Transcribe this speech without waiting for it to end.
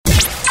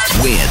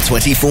We're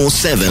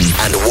 24/7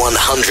 and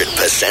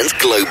 100%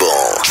 global.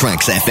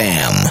 Tracks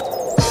FM.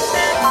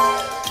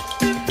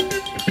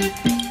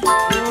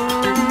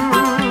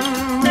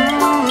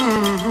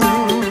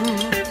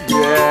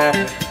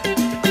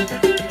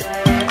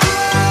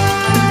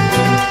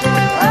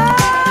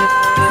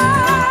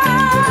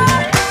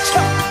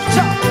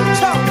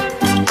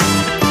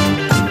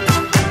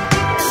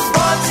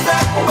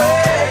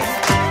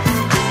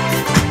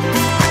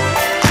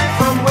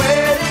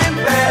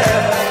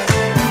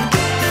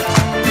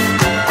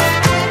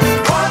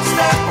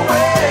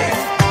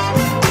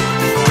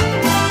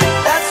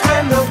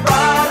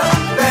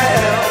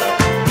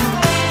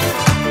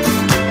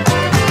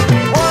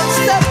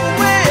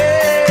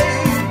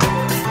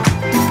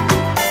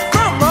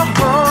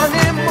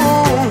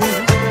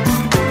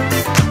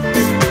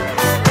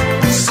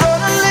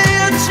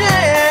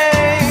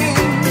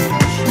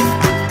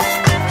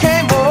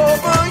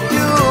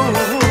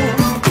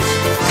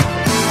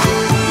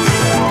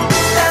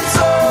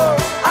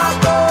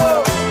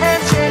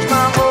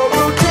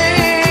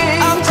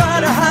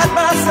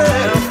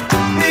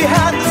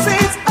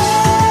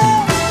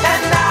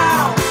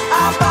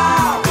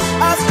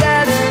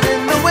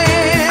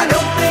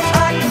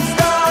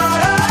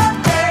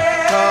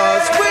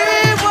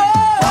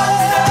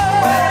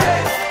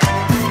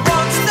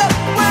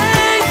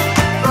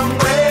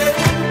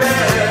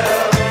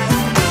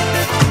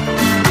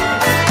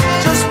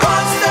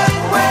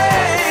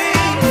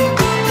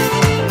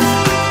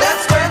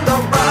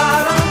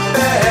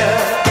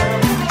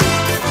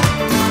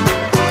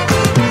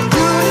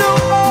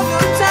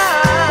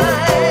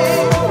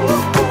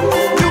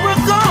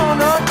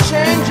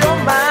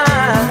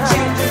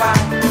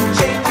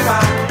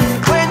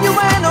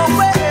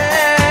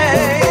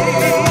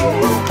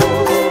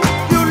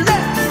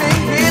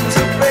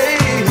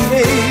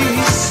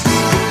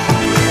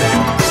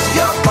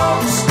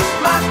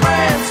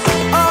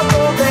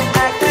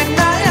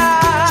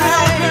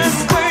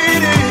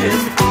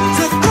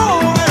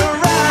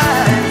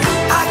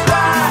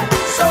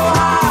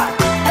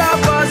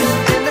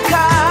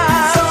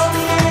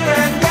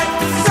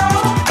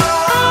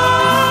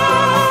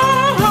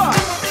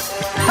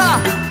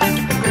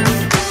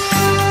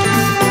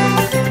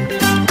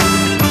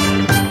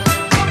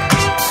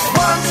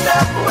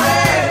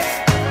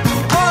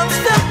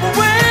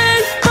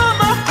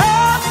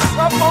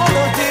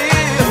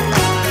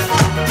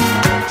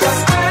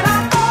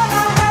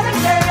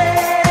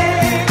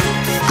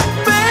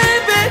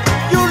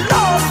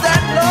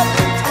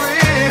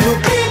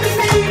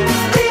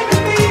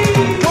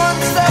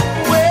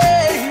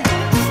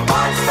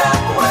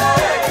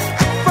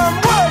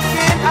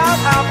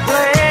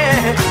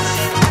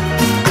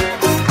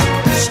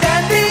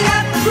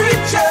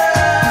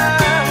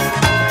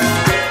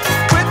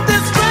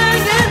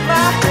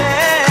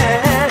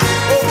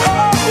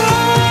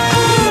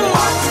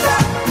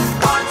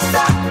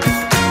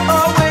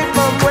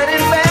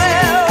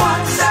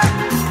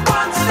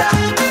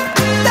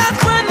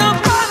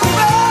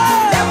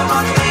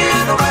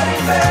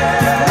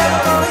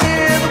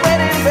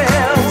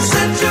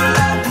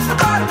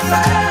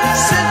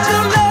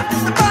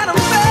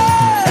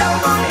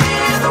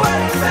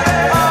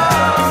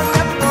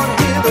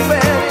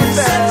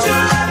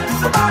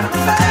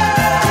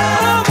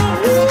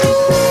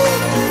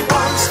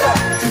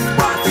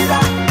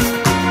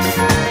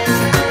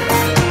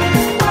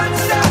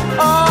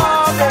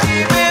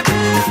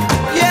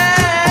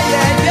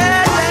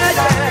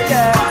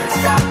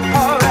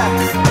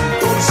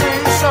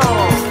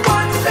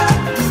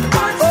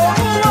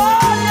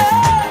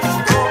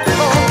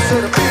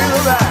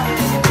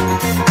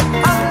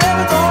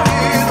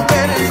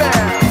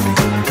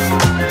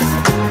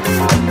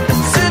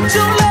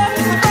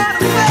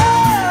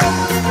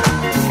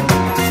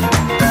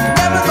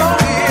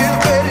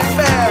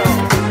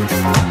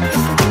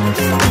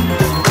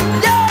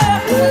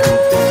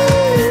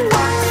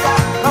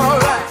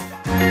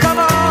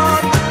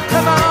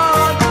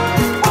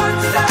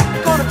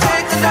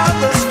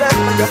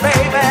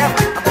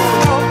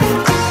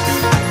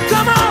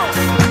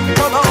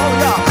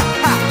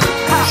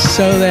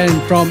 So then,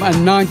 from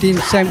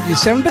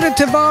 1977, bit of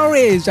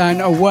Tavares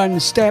and A One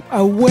Step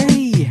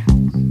Away.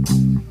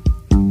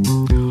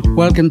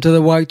 Welcome to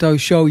the White House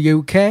Show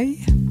UK.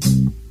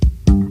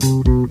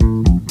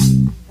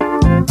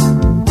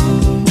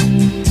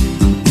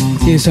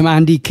 Here's some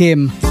Andy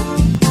Kim.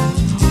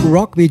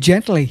 Rock Me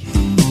Gently.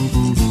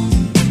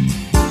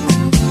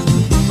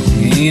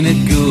 Ain't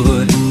it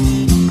good,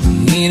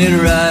 ain't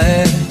it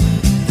right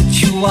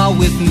that you are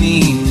with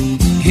me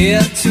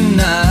here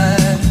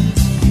tonight?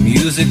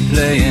 Music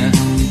playing,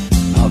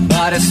 our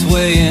bodies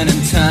swaying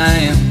in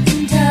time.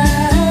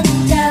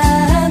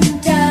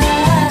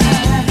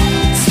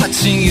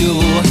 Touching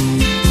you,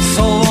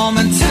 so warm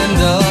and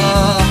tender.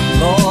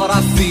 Lord,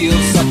 I feel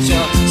such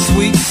a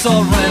sweet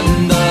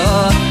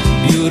surrender.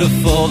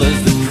 Beautiful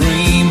is the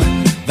dream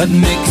that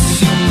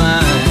makes you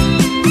mine.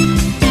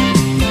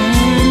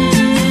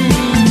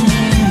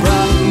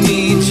 Rock me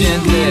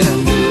gently,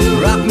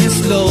 rock me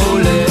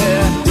slowly.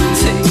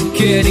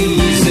 Take it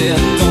easy,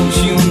 don't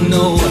you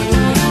know?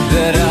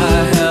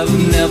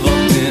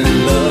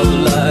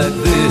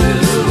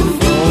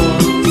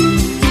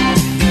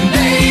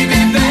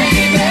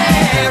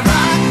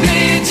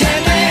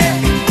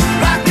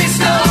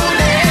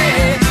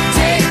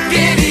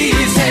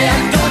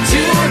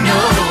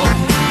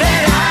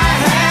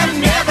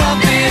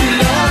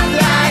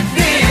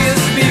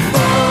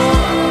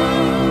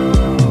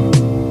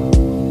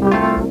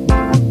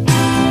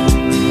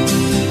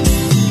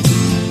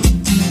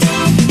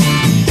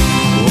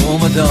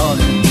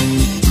 darling.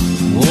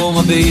 Oh,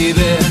 my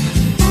baby,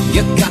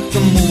 you got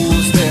the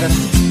moves that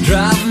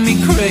drive me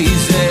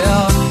crazy.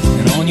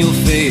 And on your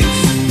face,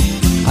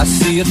 I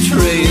see a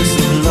trace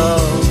of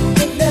love.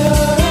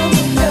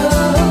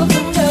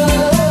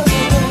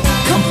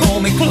 Come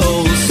hold me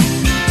close,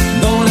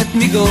 don't let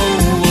me go.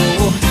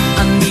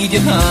 I need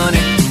you,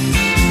 honey,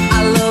 I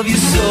love you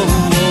so.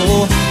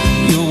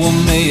 You were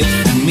made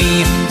for me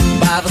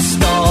by the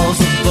stars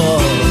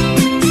above.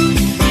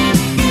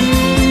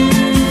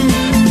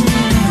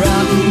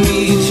 Rock me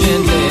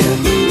gently,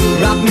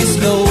 rock me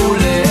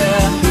slowly,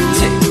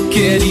 take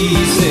it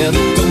easy.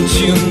 Don't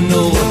you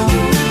know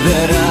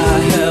that I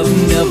have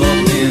never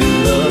been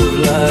loved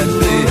like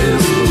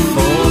this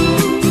before?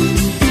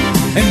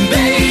 And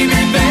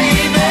baby,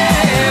 baby,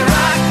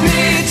 rock me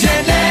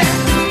gently,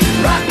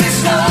 rock me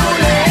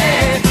slowly,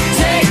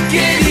 take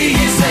it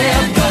easy.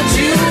 Don't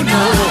you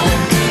know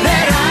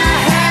that I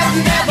have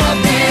never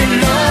been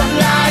loved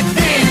like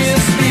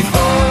this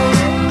before?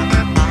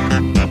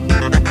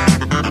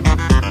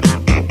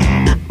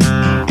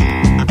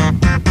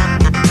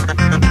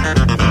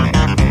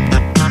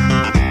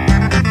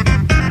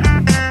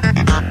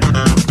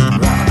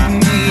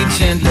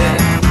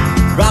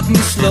 Rock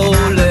me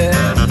slowly,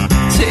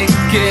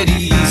 take it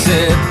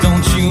easy.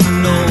 Don't you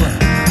know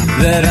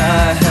that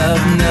I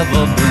have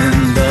never been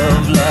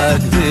loved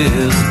like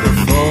this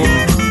before?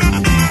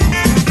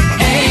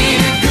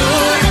 Ain't it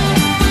good?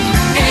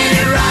 Ain't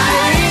it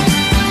right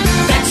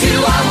that you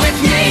are with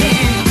me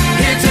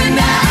here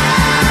tonight?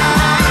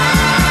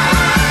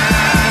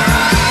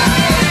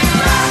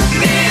 Rock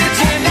me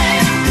gently,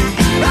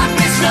 rock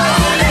me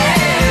slowly,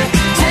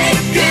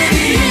 take it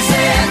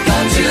easy.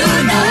 Don't you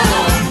know?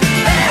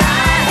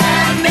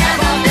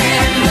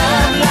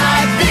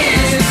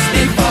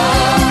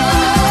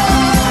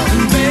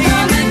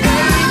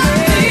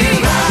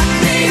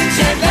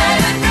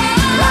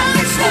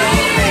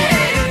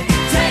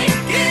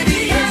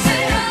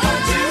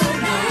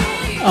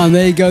 And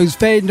there he goes,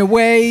 fading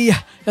away.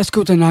 Let's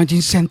go to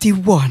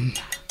 1971.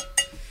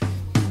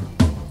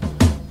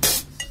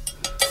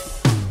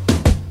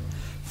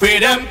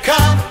 Freedom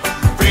come,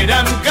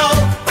 freedom go.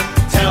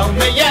 Tell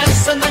me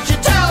yes and then you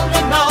tell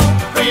me no.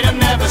 Freedom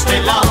never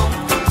stay long.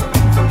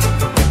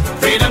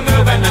 Freedom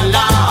moving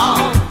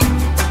along.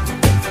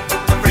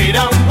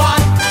 Freedom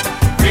one,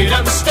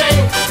 freedom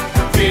stay.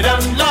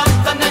 Freedom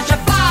love and then she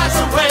flies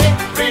away.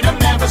 Freedom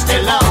never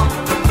stay long.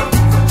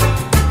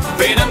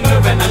 Freedom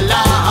moving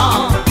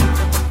along.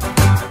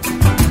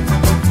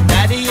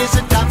 Daddy is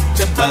a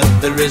doctor,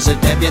 mother is a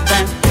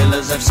debutante,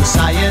 pillars of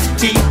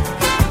society.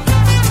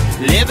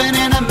 Living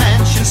in a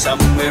mansion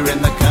somewhere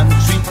in the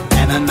country,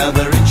 and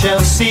another in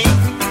Chelsea.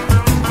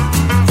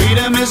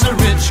 Freedom is a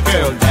rich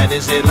girl,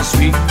 daddy's little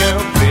sweet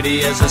girl,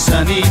 pretty as a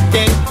sunny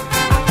day.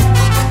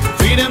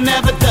 Freedom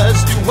never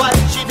does do what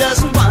she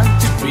doesn't want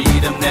to.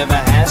 Freedom never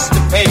has to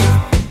pay.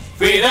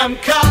 Freedom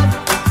come,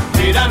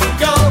 freedom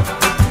go.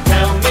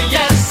 Tell me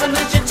yes and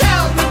then you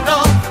tell me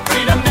no.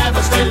 Freedom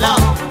never stay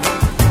long.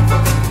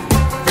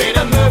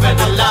 Freedom moving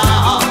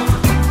along.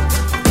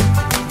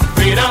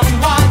 Freedom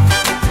one,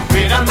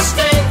 freedom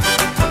stay.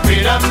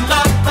 Freedom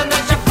love and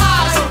then she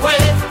flies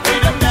away.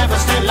 Freedom never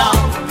stay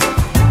long.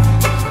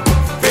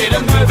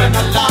 Freedom moving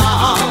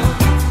along.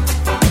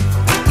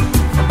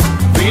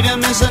 Freedom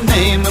is a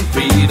name and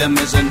freedom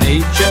is a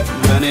nature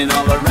running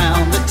all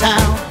around the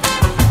town.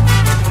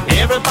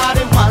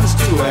 Everybody wants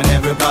to and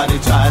everybody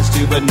tries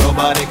to, but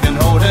nobody can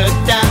hold her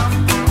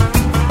down.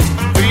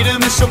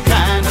 Freedom is so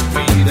kind and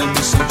freedom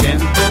is so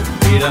gentle.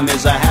 Freedom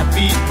is a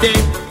happy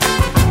day.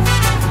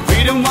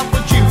 Freedom, what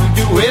would you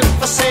do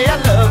if I say I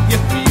love you?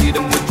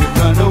 Freedom, would you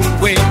run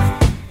away?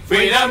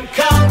 Freedom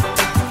come,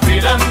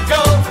 freedom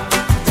go.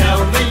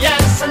 Tell me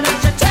yes and then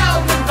you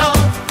tell me no.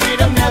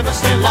 Freedom never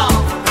stay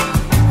long.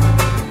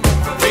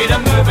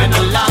 Freedom moving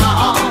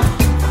along.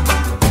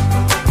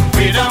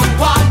 Freedom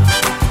one,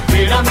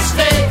 freedom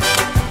stay.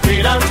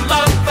 Freedom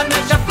love and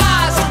then she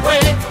flies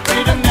away.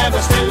 Freedom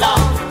never stay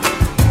long.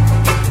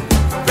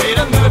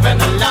 Freedom moving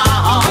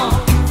along.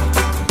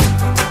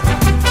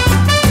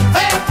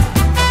 Hey,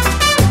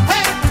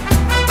 hey.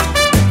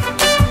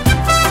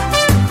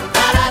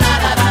 Da da da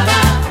da da da.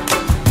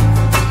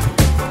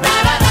 Da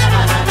da da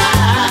da da da.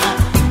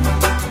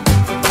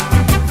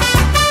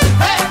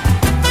 Hey,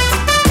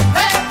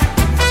 hey.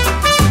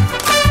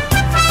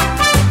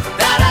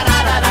 Da da da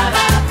da da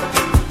da.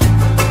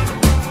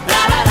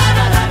 Da da da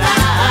da da da.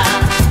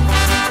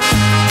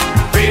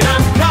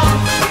 Freedom come,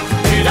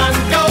 freedom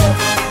go.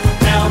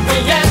 Tell me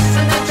yes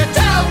and then you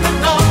tell me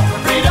no.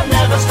 Freedom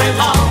never stay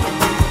long.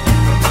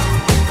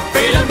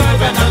 Freedom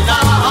moving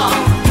along.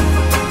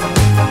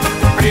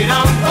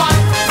 Freedom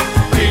one,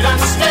 freedom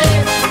stay.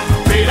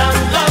 Freedom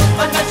love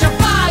and then she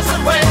flies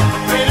away.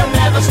 Freedom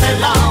never stay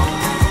long.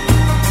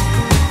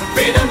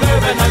 Freedom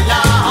moving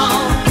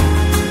along.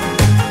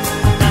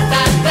 Da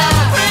da da.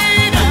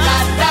 Freedom da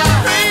da.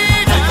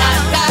 Freedom da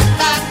da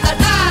da da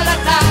da da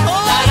da.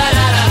 Da da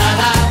da da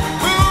da.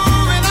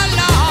 Moving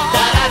along.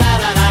 Da da da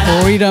da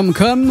da. Freedom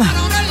come,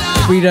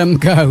 freedom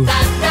go.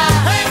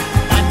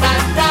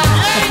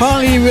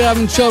 Apparently we're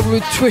having trouble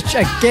with Twitch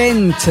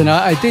again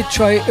tonight. I did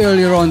try it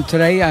earlier on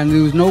today and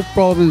there was no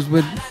problems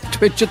with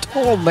Twitch at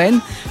all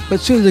then. But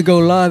as soon as I go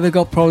live, I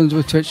got problems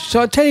with Twitch. So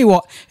I'll tell you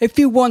what, if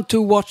you want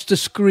to watch the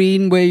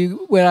screen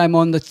where I'm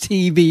on the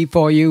TV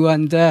for you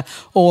and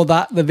all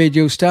that, the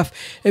video stuff,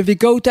 if you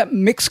go to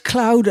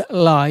Mixcloud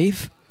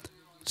Live,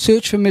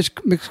 search for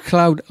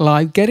Mixcloud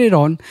Live, get it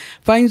on,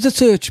 finds the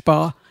search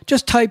bar,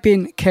 just type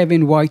in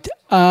Kevin White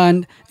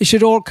and it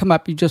should all come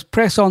up. You just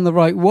press on the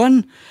right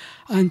one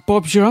and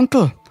Bob's your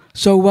uncle.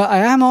 So I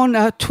am on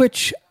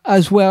Twitch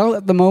as well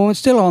at the moment,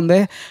 still on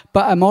there,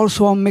 but I'm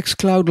also on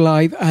Mixcloud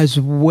Live as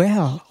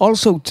well,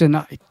 also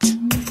tonight.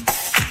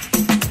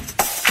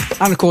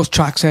 And of course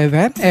Tracks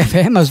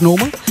FM as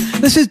normal.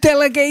 This is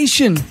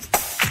Delegation.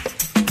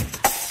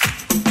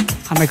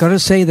 And I gotta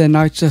say, the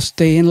nights are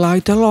staying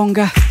lighter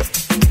longer.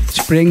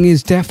 Spring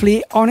is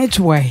definitely on its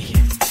way.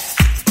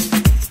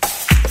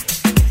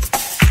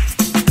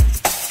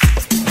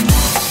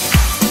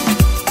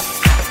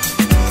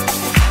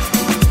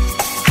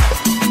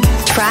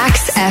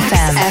 Tracks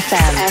FM.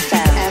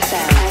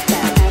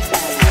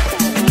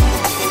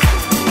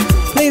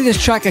 Played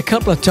this track a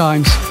couple of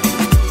times.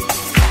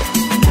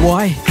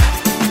 Why?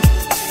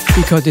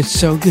 Because it's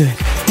so good.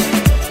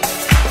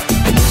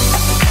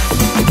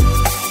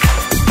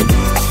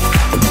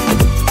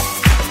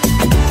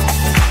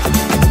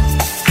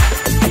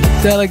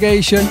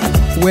 Delegation,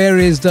 Where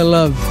is the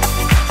Love?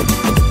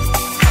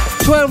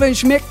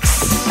 12-inch mix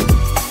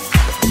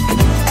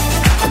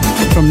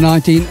from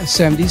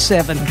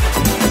 1977.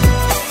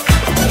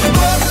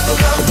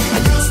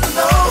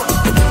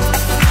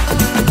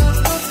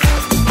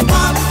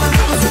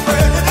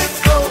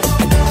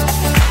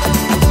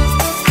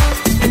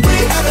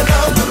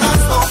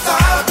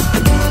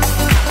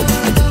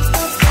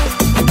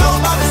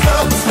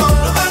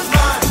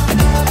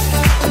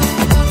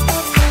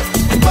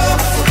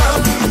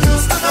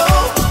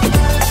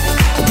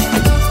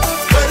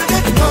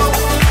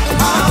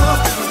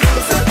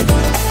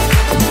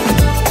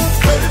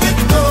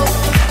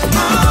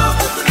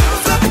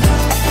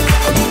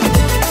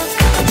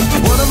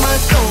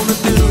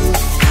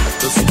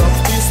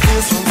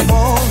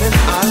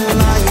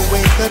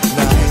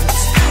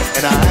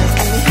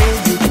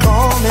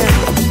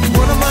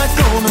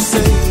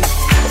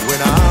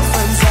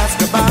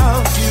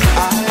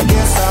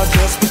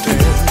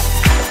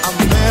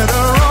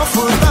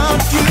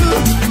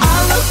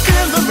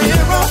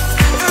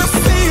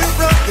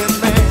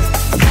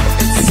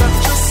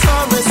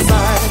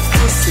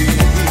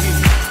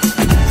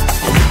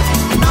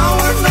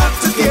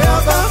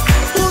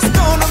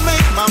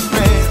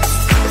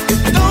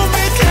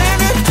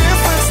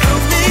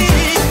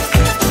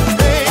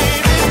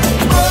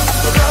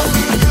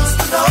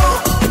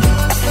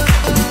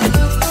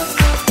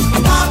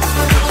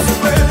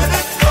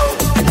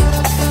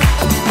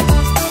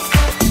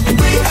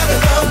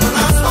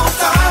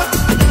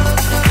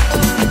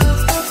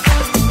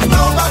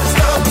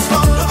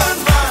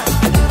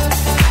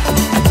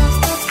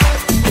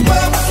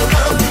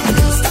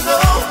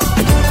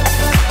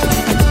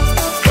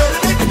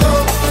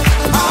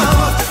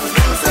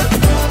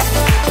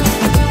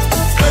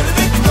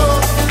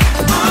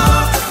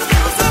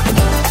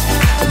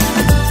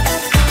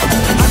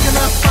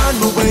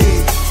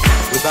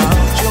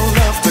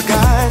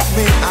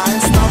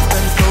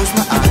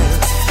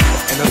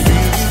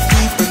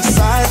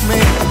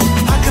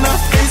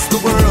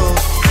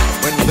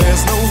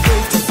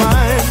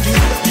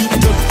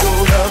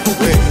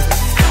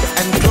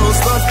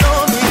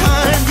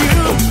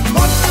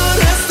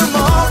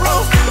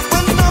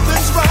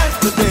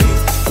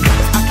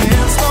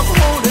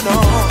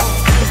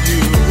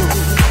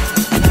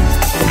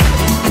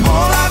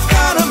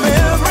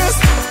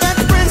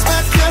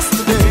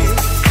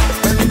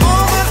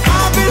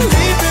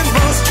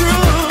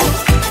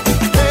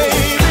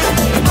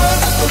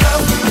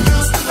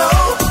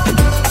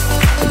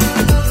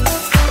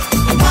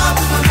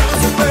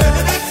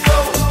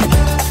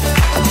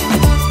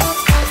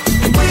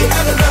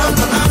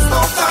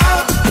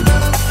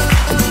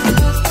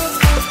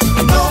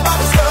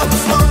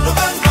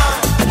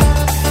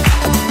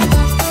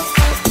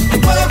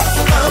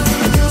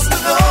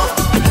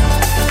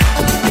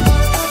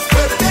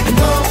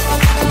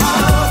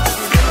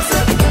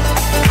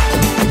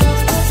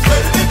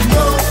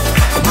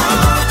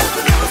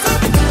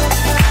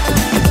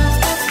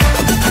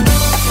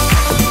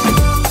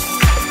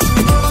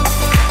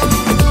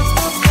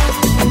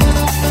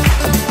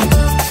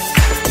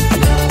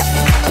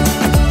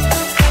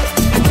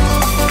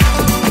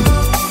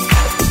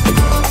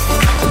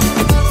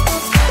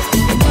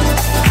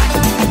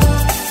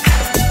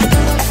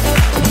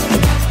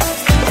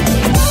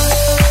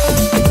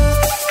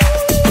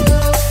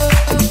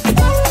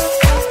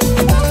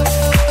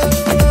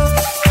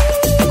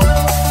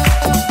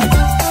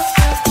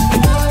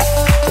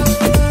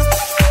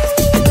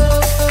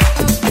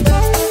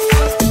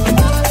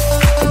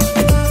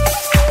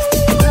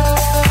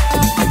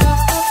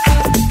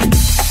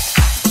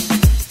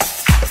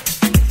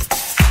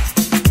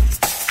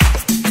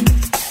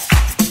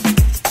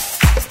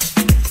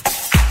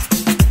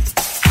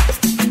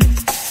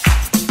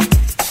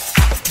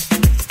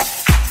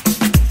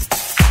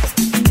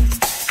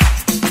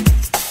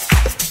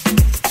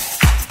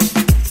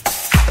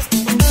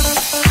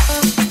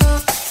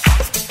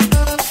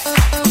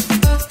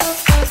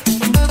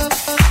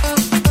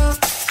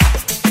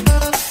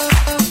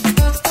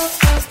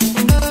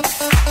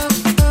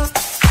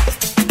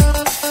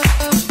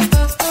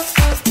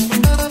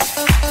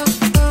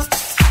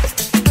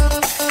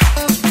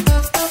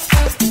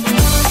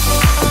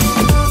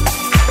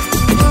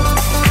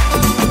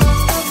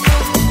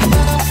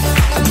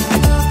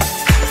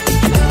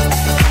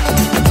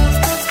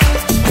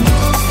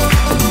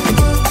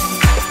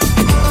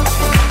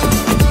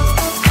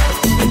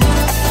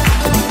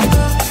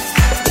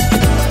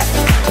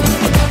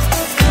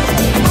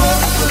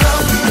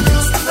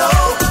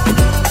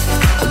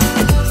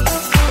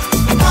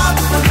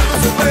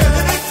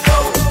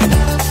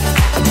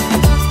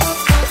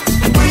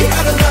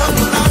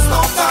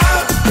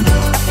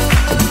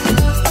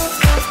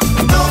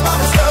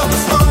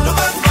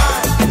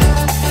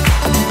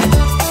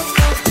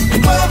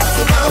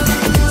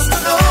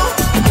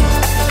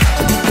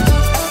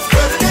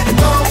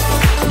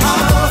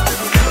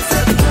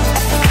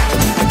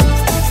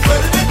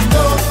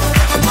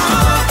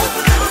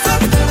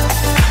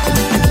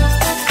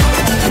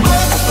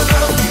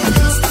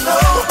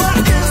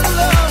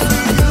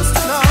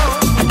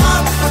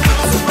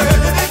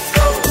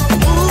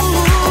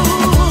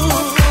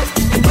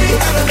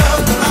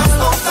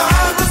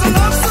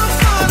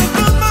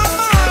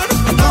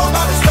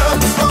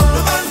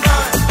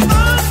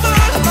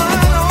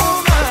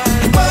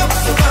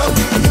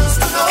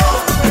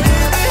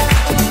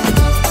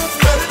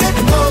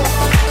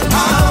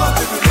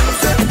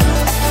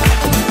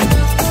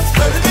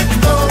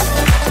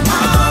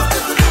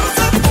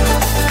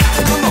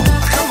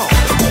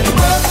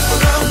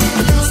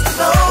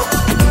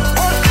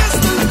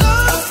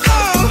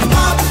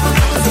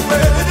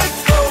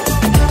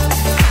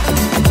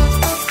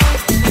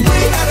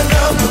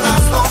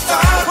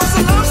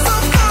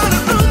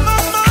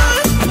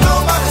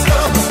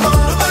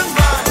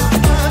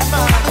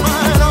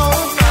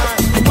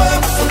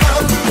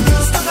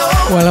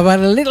 Well, I've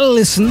had a little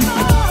listen to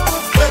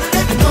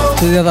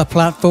the other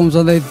platforms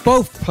and they're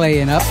both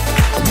playing up.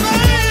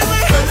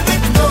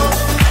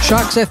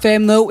 Tracks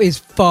FM though is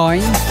fine.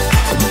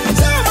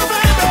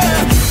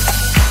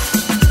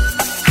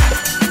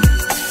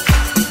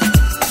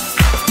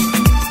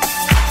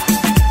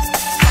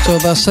 So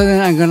that's something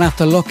I'm going to have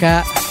to look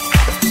at.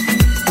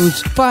 It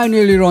was fine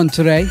earlier on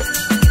today,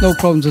 no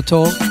problems at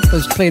all, but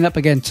it's playing up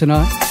again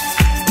tonight.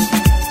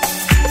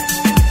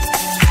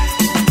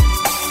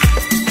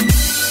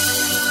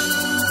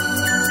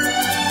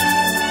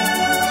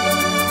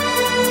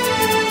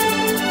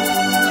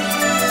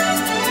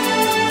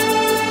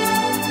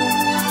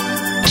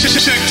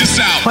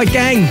 Hi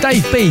gang,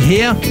 Dave B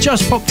here.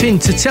 Just popped in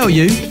to tell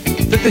you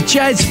that the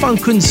Jazz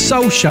Funk and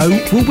Soul Show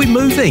will be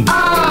moving.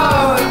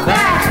 Oh,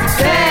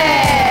 that's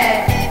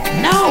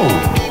bad! No,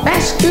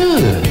 that's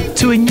good.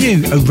 To a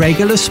new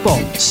irregular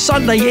spot,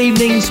 Sunday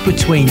evenings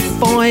between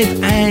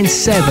 5 and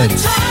 7.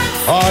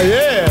 Oh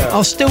yeah!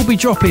 I'll still be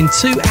dropping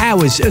 2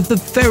 hours of the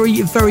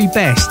very, very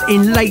best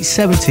in late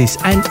 70s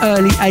and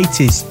early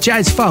 80s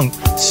jazz funk,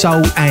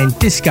 soul and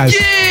disco.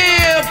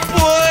 Yeah,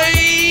 boy!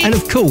 And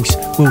of course,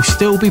 we'll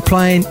still be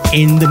playing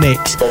in the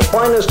mix. The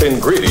finest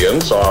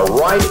ingredients are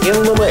right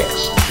in the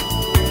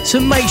mix.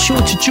 So make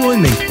sure to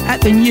join me at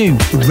the new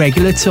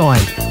regular time,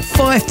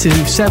 5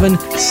 to 7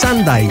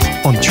 Sundays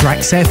on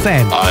Tracks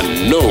FM. I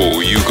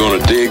know you're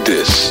gonna dig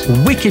this.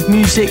 Wicked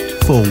music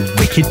for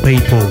wicked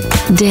people.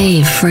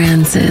 Dave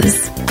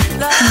Francis.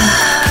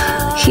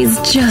 He's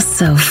just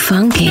so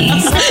funky.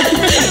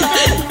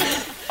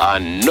 I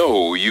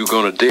know you're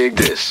gonna dig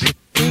this.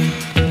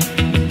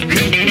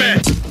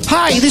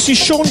 Hi, this is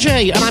Sean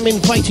J, and I'm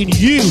inviting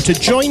you to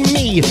join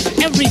me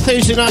every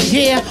Thursday night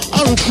here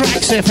on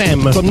Tracks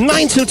FM. From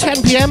 9 till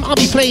 10 p.m, I'll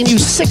be playing you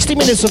 60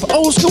 minutes of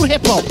old school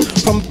hip-hop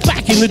from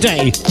back in the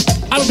day.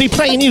 I'll be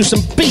playing you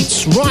some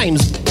beats,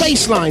 rhymes,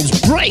 bass lines,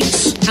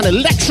 breaks, and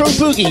electro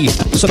boogie.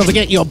 So don't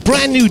forget your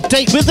brand new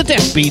date with the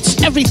Deaf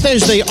Beats every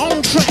Thursday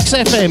on Tracks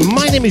FM.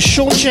 My name is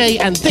Sean J,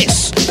 and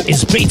this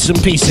is Beats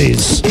and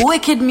Pieces.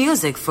 Wicked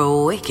music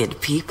for wicked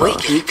people.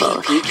 Wicked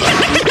people.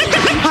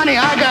 Honey,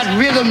 I got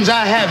rhythms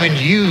I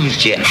haven't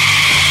used yet.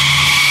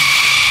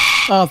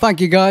 Oh,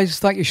 thank you guys.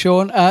 Thank you,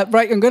 Sean.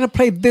 Right, I'm going to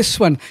play this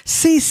one.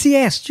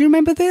 CCS. Do you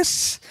remember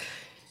this?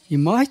 You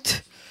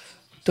might.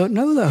 Don't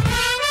know though.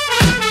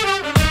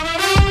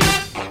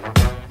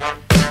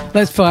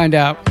 Let's find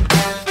out.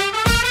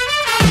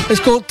 It's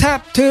called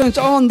Tap Turns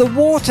on the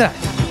Water.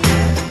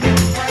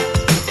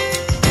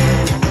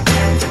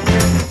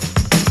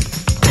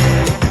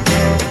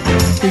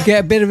 You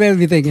get a bit of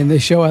everything in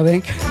this show, I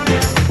think.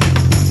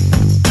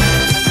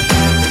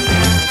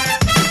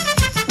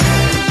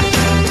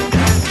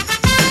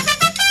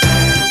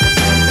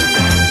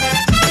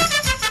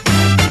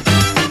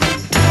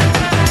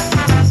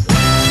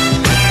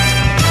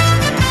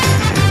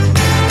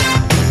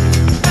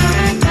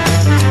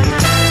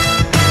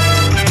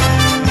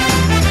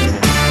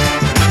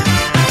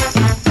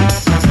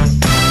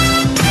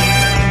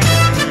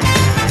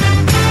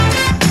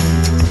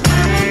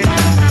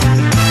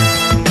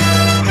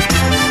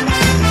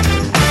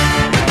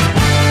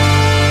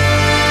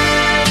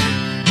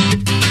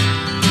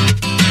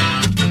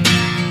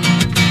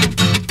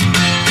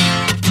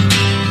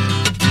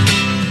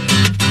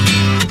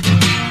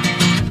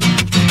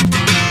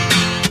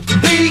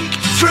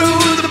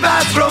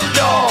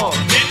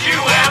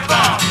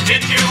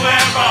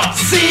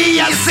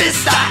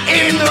 Sister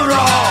in the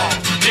wrong.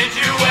 Did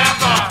you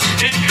ever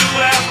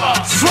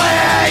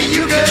swear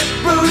you could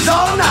bruise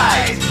all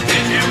night?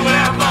 Did you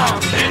ever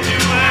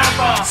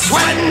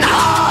sweating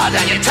hard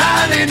and you're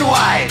turning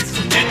white?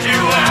 Did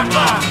you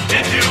ever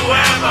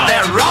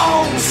they're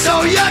wrong,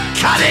 so you're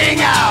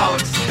cutting out?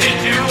 Did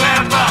you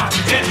ever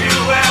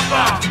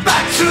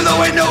back through the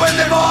window when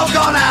they've all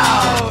gone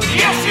out?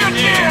 Yes you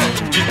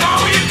did, you know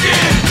you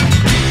did.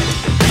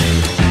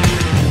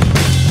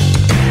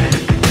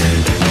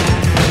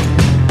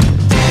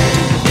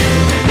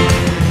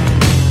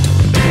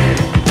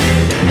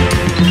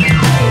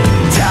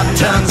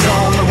 Turns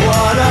on the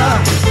water,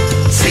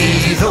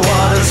 see the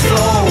waters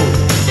flow.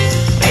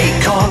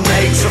 Acorn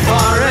makes a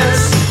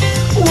forest,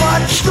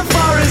 watch the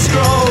forest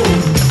grow.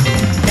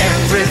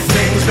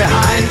 Everything's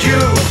behind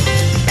you,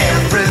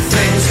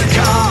 everything's to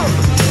come.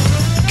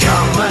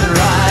 Come and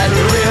ride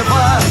the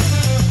river,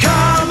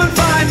 come and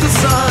find the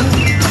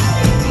sun.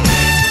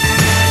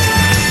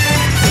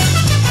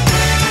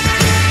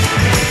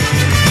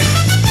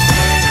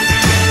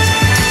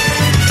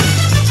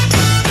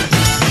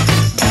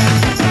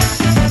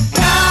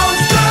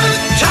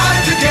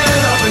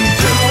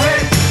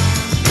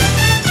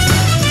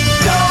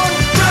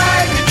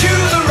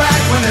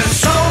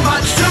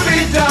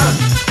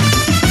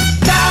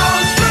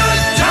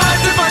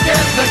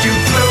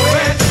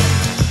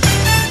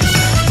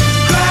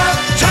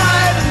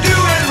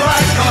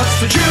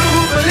 The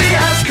Jubilee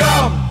has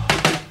come.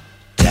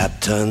 Tap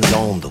turns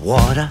on the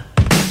water,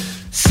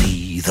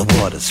 see the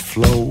waters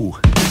flow.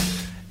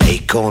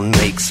 Acorn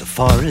makes a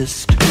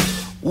forest,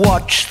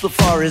 watch the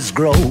forest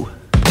grow.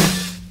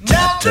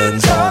 Tap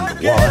turns on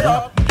the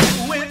water,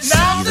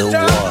 See the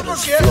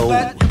waters flow.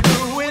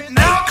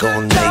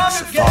 Acorn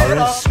makes a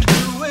forest.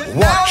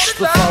 Watch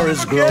the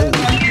forest grow.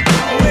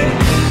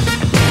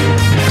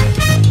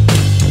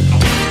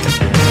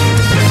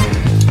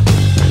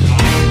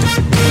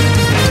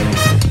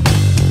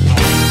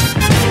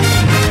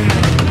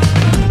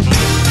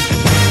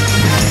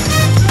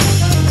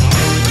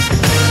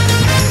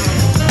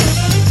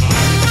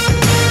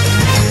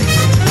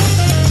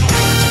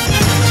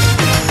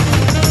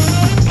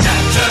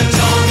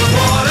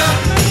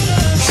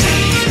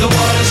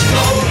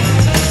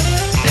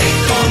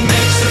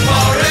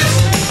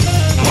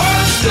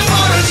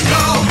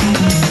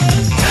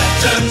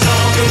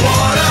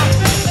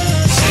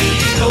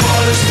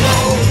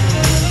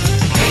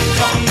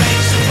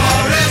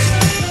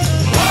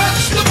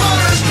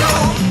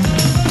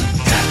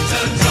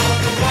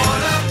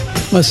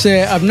 Must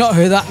say, I've not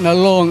heard that in a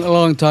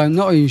long time.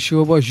 Not even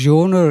sure what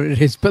genre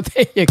it is, but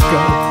there you go.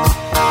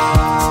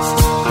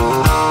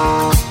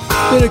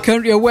 Bit of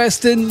country or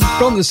western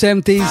from the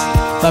 70s,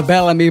 the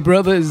Bellamy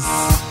Brothers.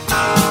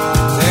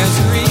 There's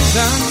a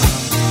reason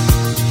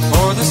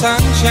for the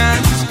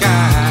sunshine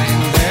sky,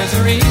 and there's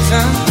a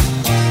reason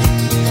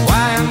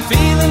why I'm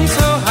feeling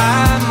so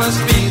high. Must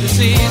be the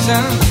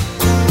season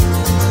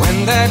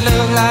when that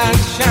love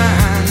light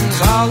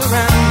shines all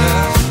around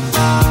us.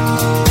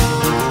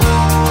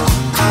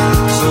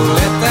 So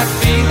let that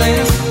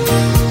feeling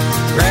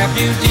grab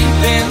you deep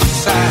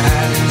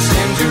inside and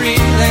send you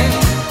reeling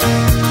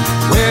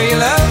where your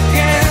love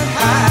can't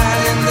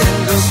hide, and then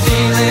go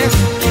stealing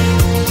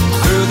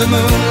through the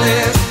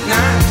moonlit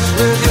nights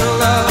with your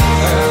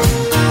lover.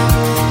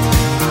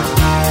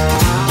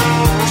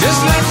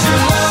 Just let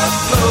your love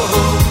flow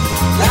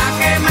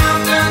like a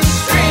mountain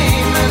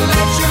stream, and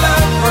let your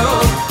love grow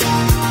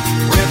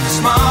with the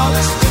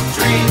smallest of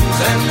dreams,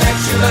 and let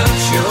your love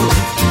show.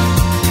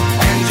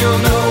 You'll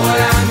know what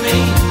I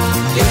mean,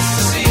 it's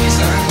the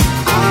season.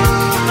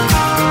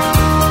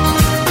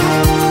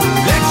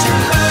 Let your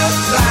love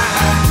fly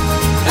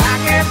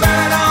like a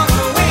bird on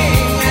the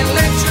wing, and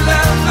let your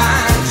love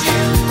find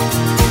you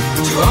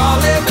to all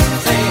living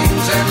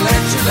things, and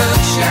let your love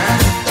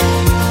shine.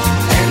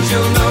 And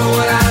you'll know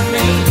what I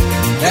mean,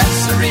 that's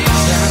the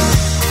reason.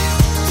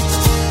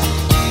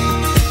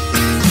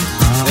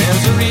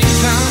 There's a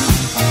reason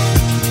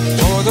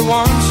for the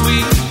warm,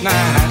 sweet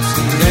nights,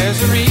 and there's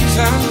a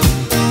reason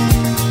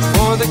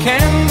the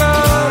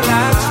candle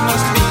lights.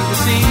 Must be the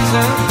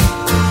season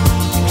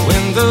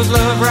when those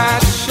love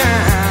lights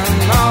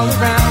shine all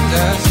around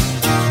us.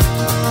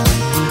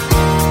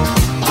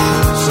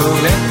 So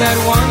let that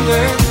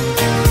wonder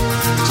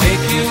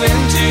take you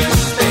into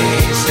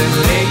space and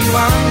lay you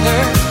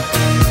under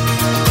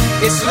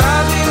its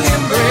loving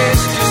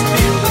embrace. Just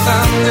feel the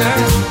thunder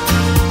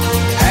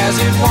as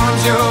it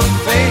warms your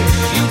face.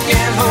 You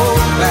can't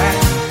hold back.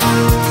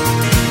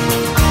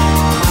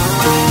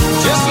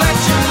 Just let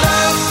your love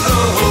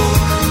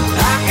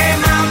like a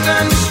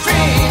mountain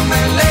stream,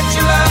 and let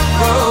your love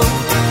grow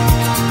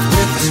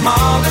with the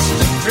smallest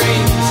of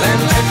dreams, and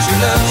let your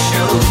love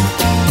show.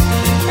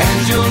 And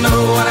you'll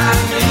know what I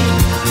mean,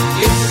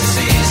 it's the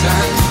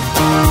season.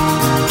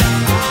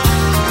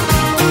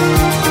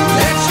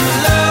 Let your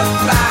love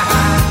fly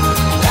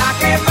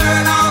like a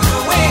bird on the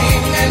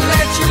wing, and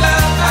let your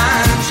love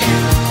find you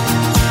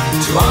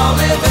to all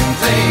living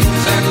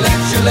things, and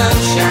let your love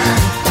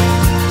shine.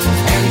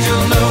 And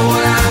you'll know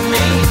what I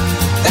mean,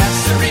 that's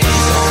the reason.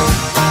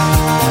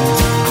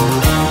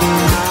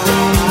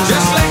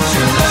 Just let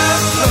your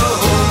love flow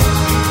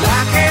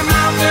like a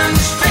mountain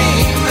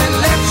stream, and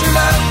let your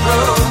love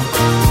grow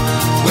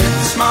with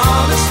the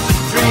smallest of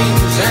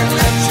dreams, and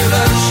let your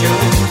love show.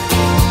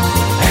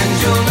 And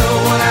you'll know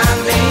what I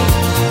mean,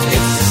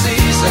 it's the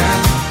season.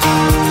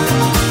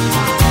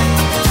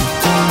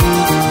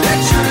 Let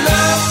your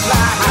love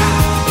fly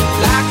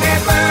like a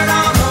bird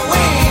on the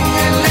wing,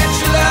 and let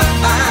your love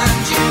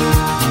find you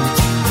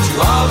to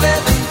all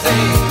living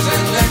things,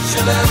 and let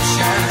your love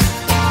shine.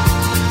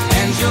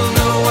 And you'll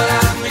know what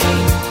I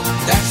mean,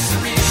 that's the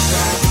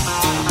reason.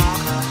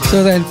 So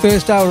then,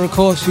 first hour, of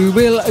course, we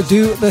will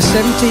do the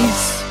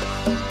 70s.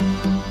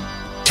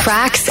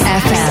 Tracks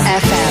FM.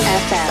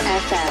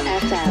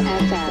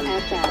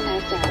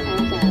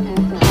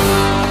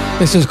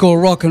 This is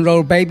called Rock and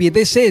Roll Baby.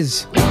 This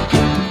is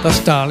the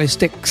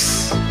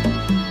Stylistics.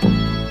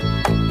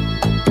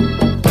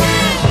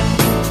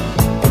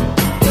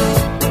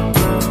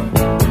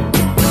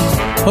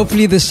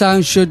 Hopefully the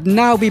sound should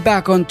now be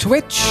back on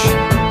Twitch.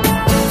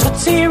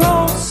 Tootsie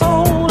Roll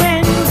soul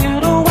and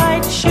little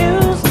white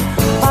shoes.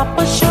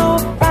 Papa sure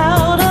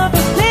proud of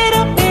his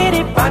little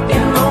bitty rock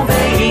and roll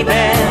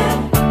baby.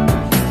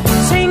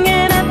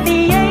 Singing at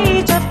the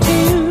age of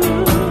 2.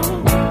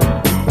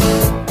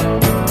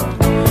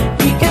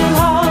 He can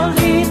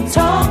hardly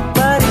talk,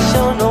 but he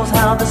sure knows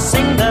how to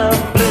sing the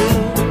blues.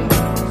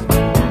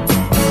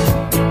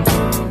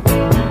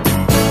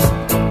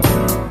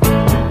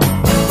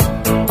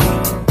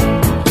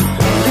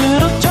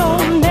 Little Joe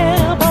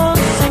never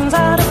sings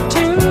out of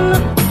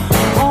tune.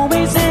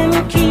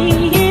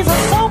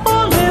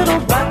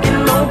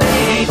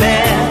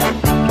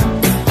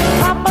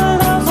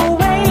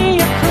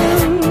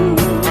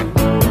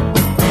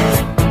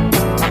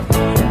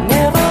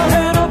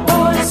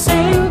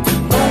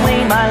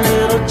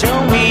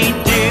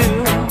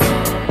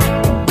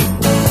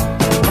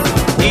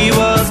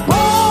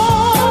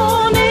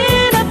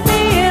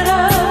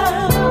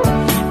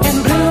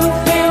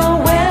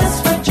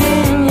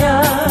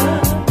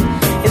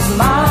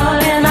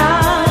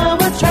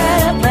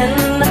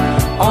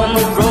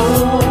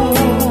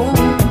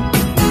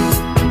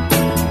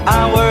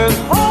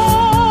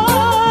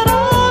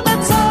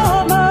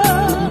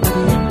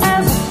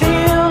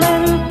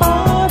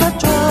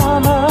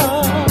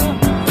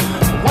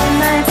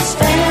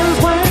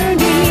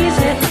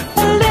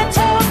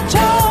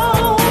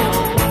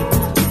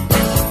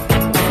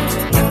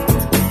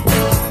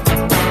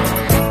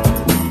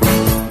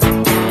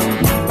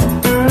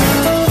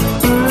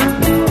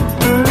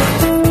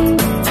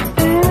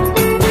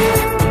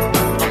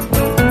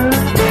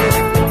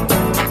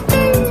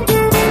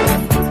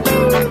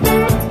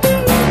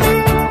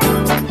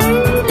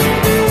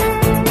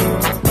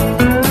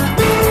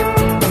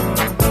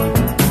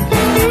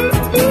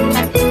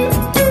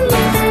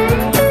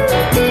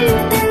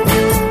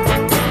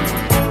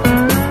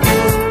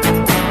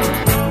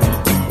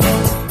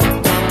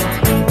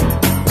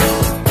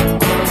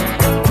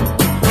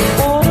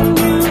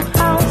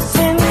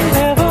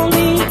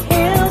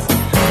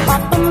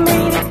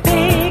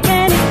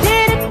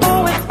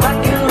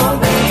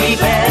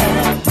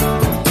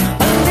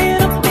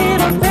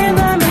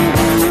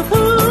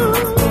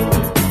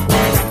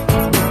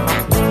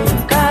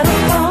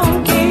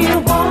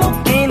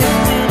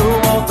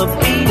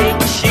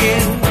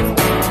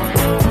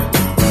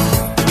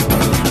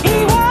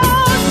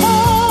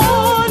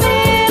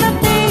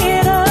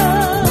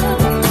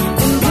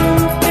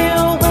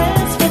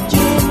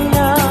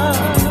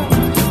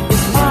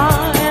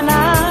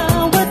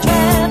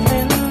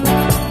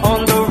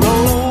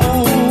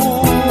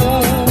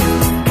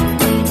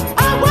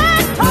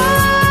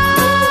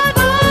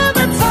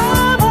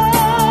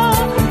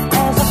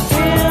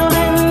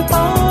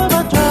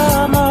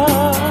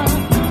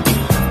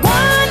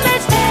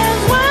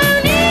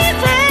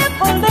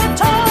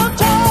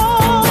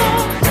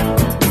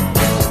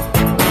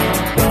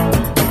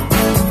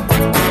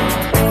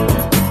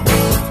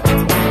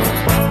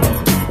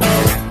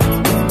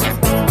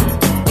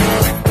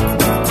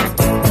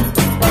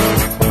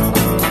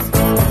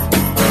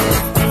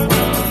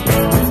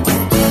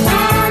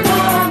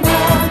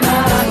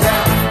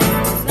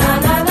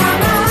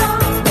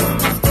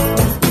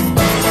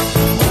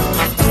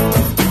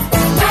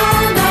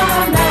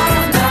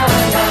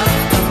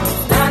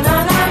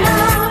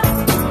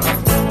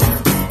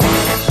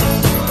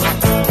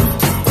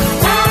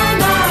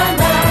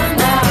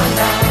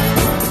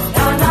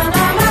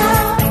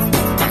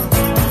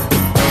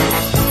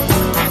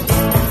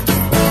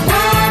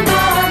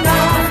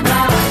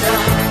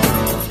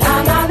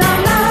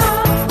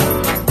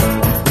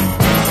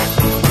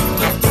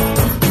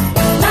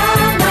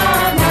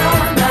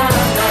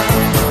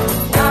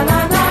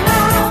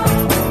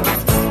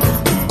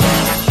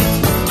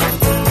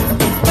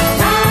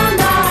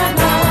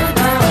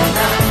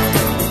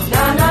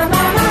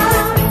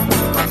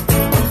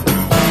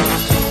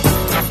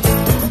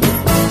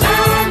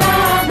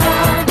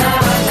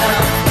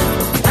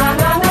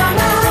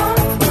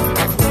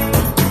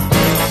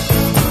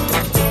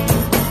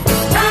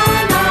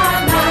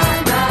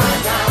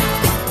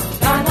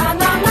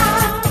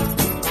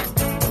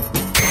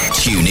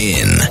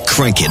 in,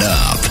 crank it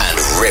up,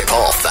 and rip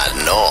off that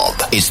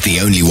knob. It's the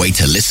only way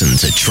to listen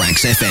to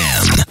Tracks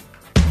FM.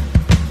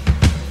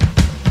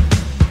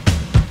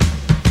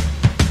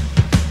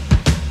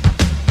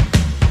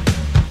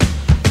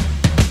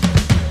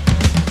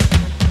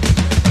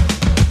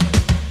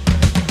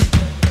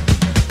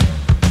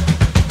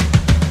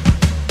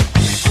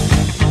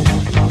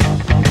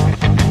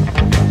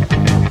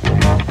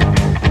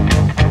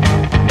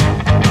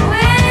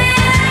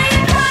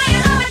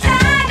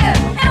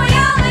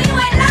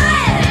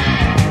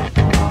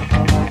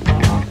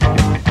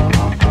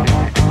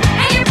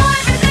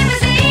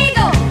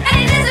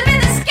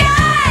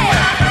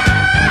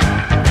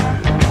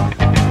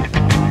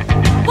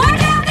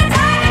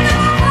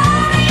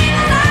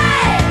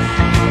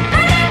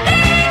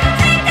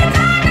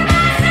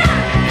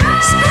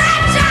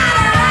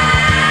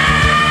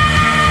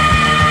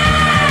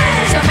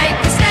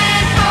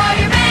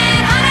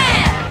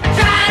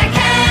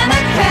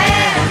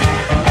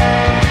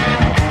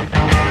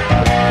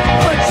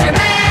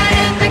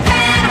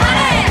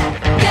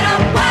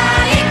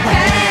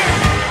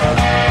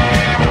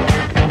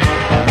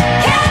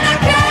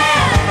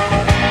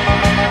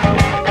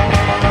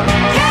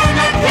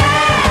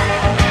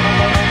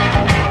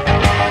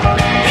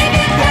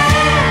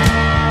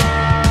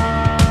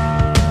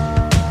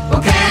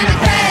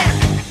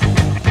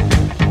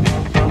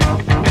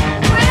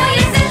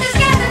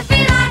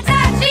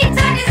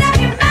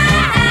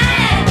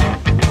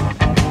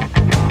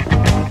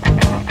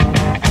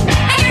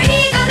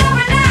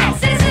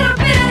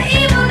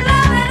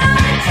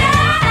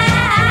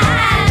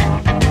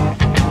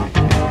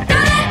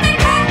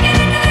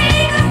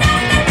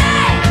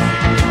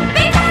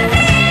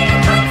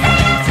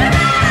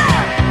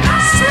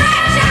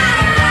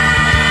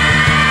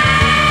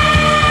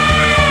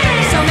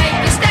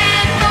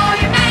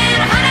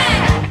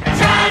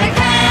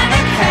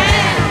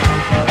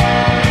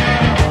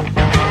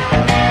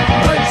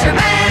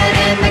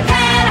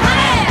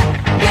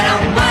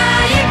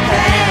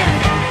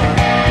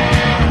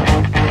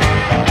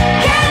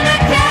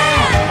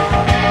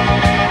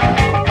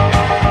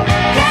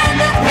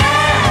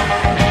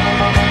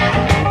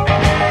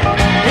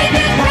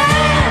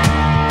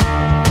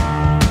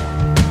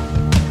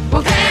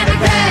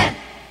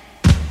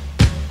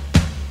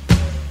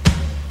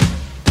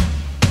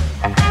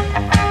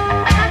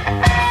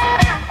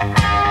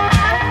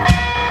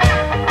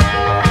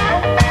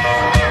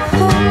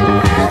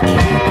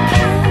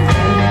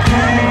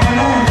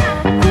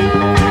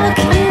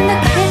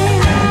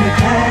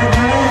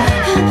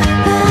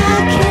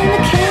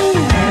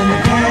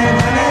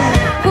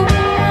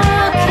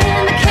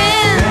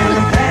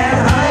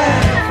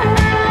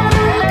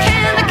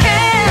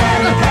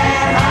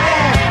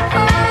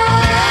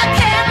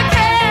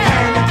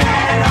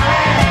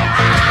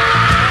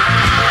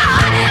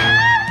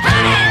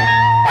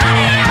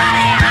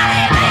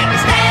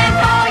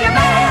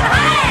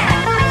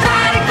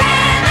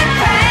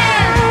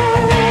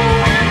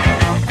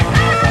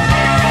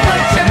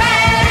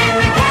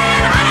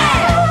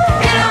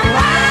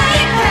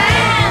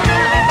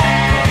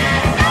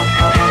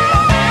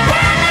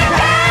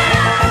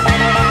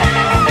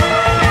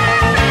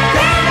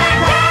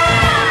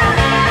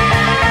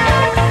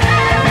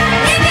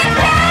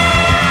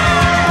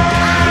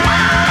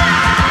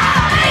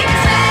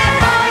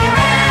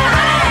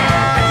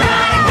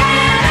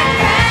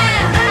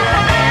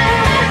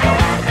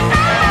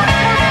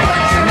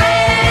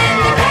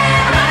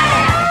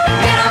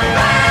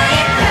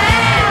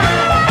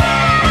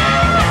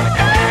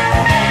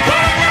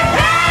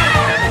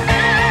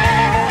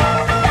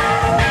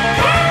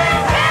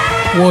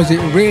 Was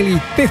it really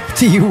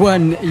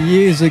 51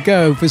 years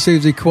ago for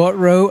Suzi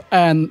Quatro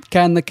and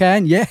Can the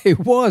Can? Yeah, it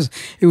was.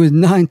 It was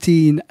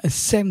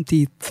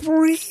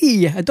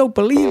 1973. I don't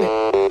believe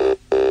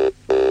it.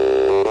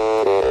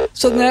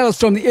 Something else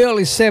from the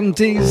early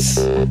 70s.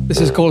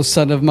 This is called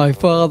Son of My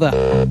Father.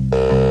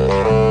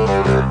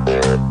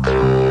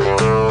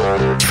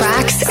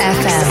 Tracks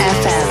FM.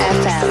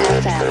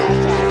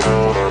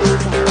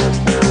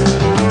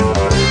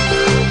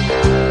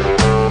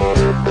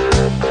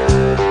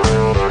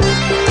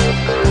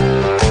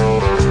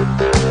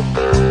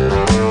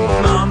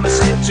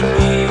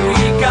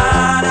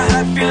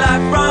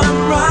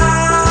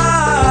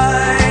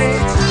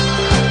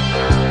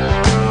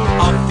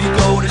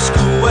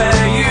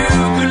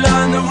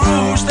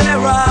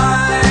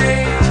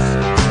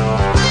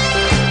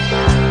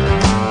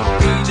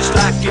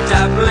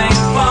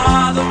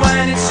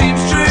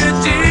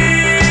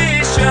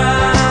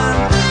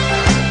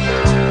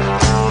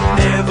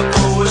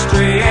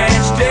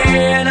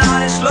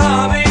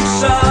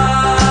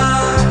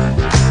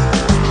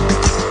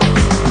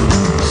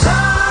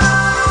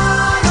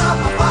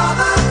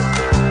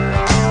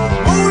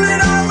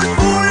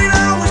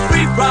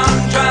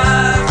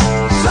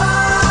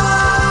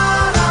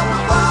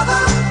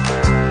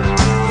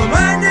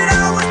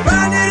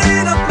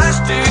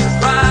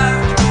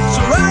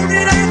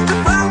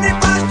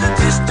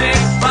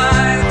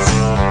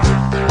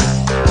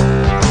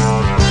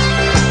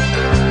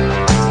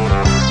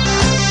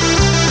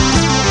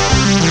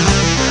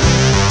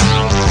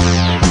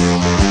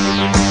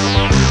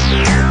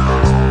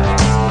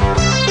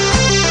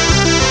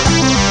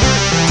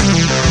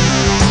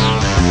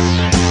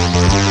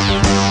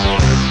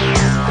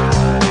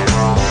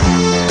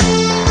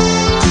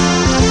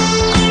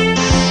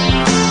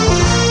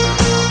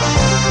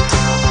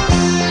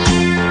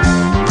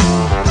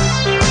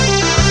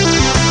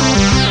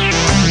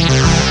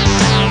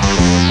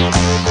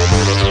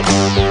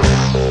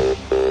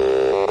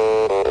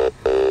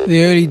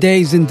 The early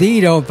days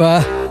indeed of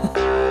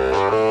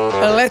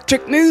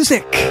electric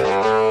music.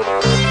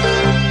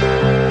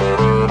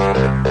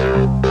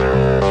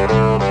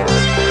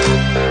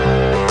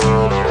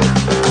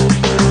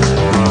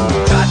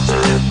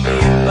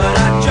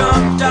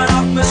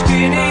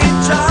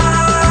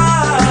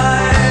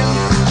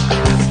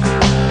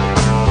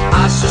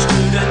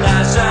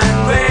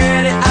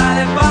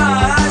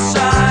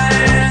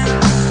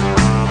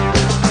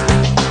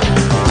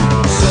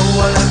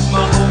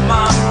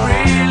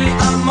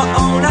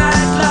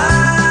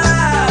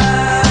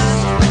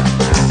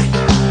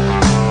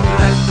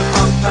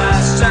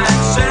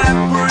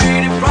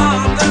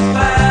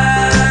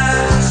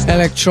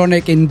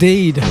 Electronic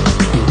indeed.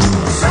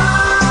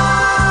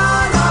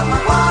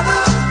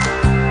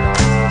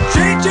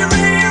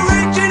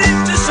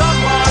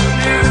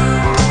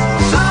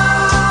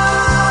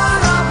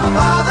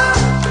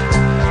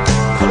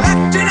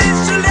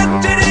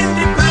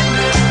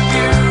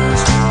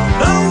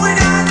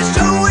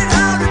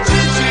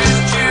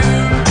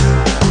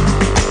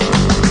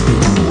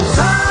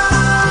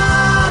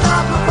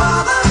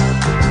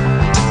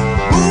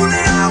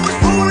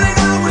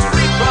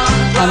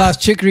 And that's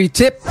Chicory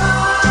Tip.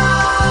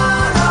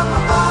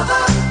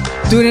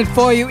 Doing it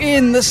for you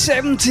in the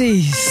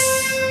 70s.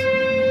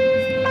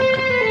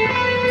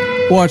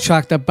 What a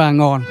track to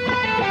bang on.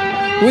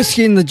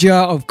 Whiskey in the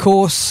Jar, of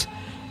course.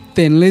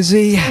 Thin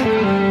Lizzy.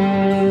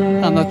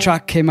 And the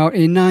track came out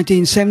in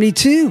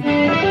 1972.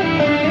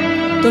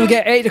 Don't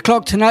forget, 8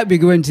 o'clock tonight, we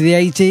go into the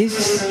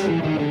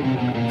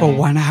 80s for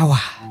 1 hour.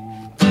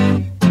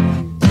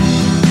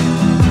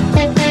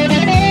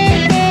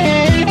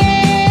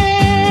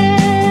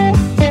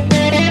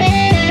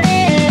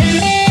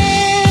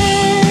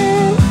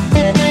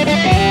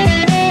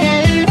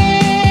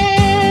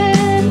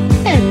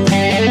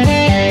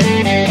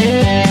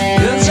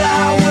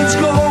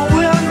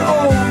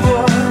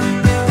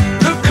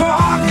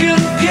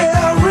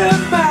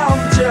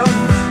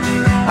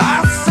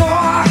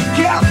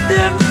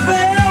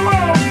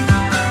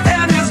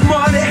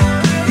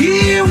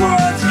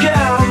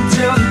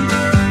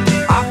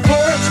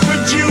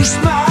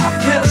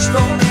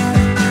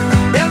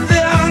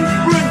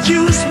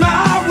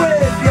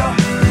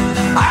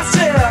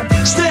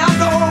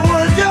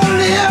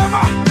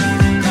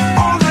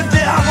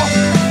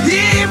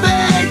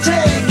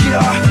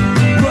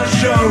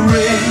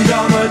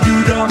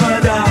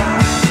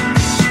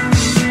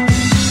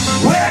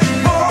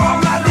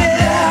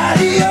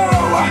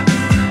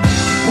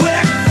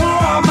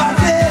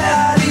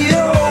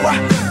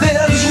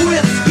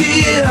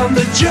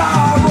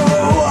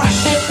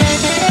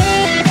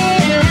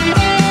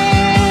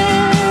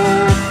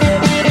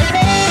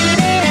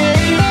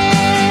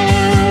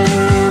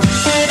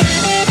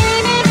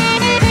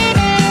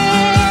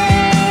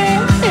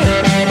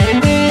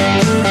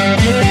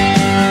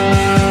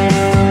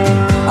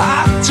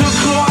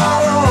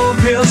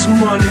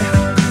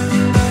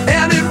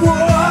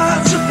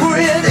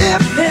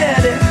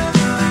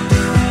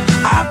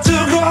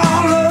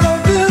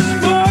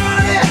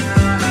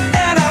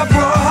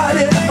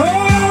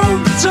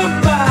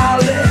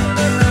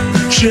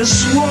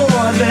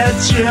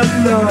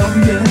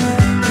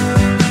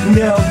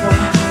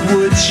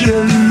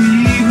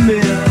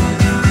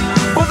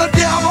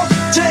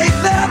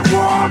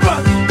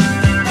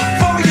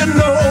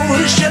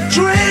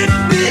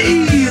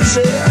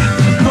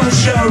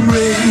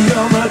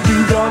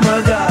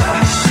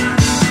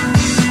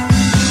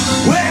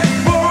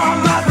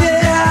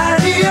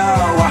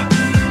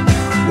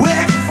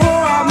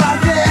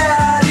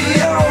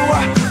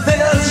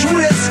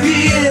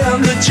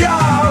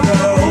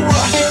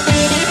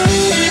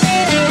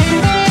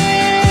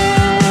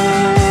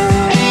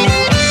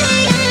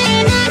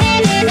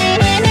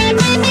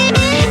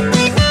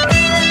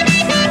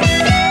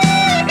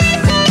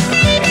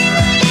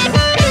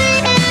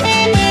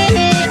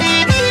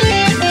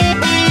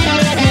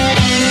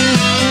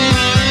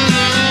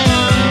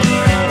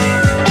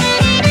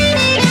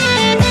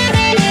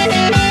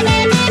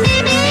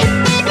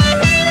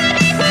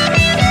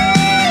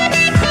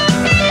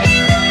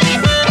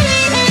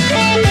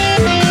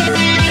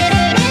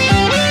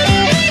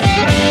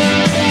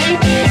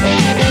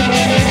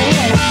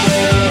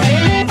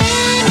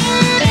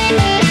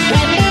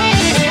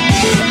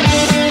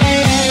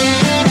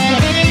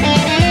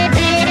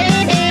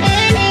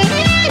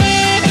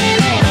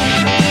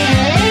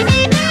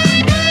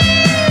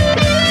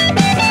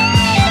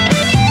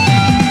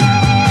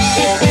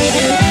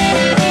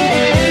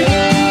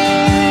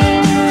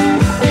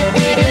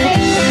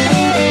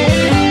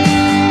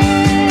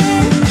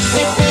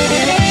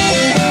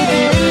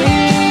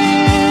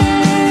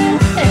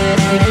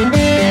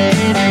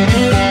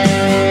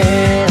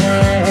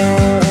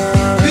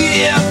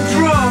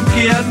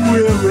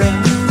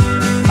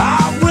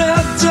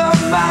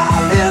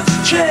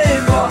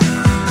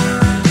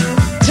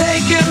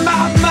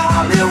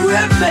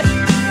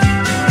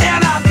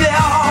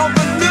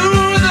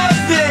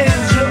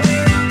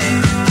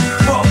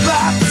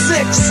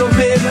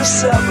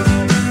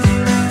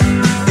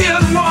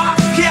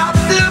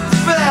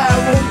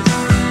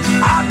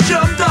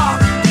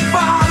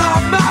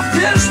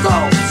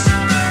 pistols,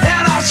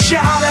 and I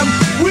shot him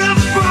with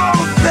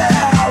both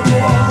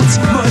barrels.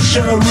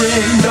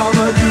 Mushering,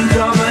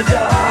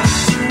 dum-a-doo-dum-a-da.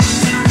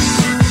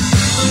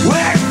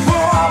 Wait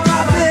for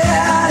my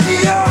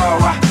daddy-o.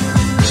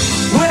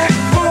 Wait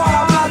for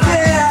my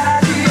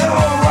daddy-o.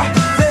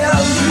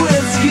 There's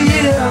whiskey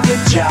in the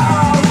jar.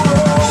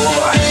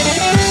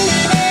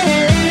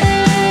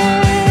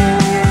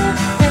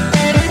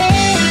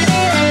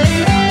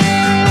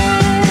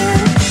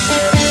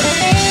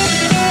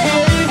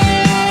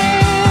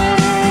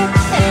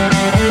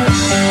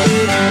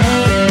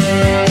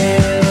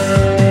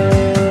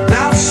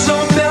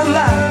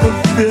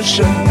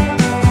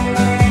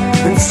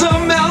 And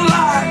some men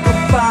like a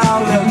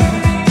violin,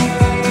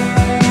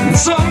 and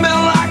some men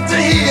like to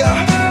hear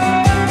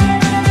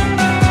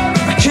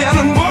a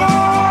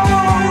cannonball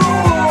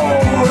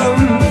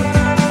rolling.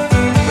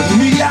 But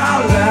me, I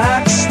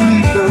like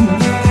sleeping,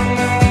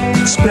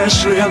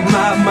 especially in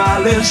my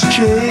mindless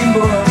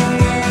chamber.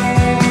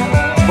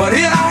 But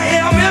here I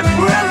am in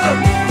prison,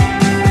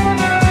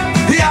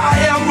 here I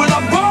am with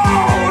a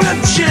ball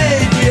and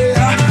chain,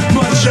 yeah.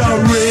 Much a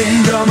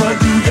ring,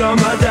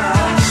 dum-a-doo-dum-a-da.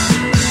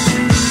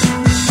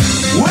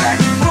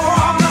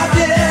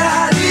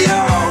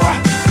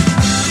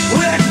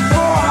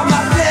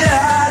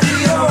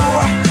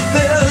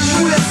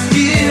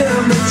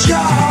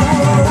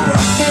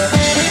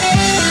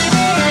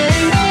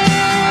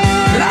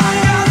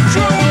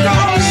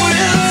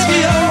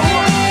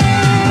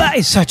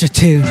 It's such a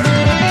tune.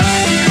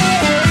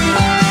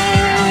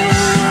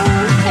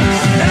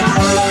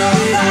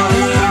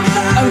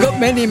 I've got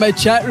many in my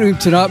chat room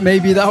tonight.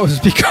 Maybe that was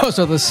because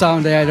of the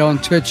sound I had on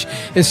Twitch.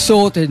 It's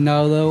sorted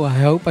now, though, I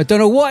hope. I don't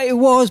know what it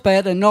was, but I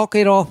had to knock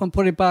it off and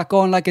put it back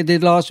on like I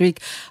did last week,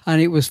 and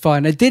it was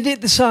fine. I did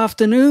it this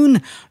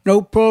afternoon.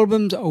 No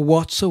problems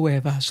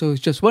whatsoever. So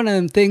it's just one of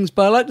them things.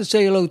 But I'd like to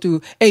say hello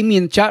to Amy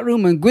in the chat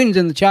room and Gwyn's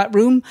in the chat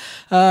room.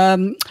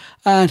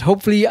 And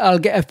hopefully I'll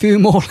get a few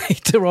more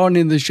later on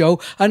in the show.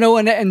 I know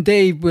Annette and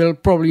Dave will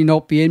probably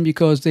not be in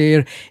because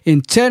they're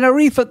in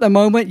Tenerife at the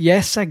moment.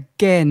 Yes,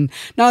 again.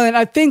 Now then,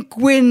 I think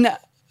Gwyn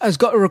has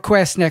got a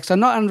request next. I'm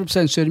not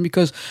 100% certain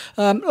because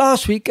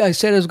last week I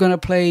said I was going to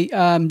play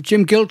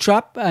Jim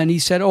Giltrap, and he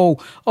said, oh,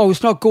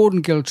 it's not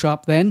Gordon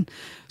Giltrap then.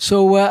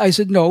 So I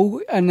said no,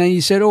 and then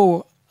he said,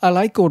 oh, I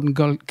like Gordon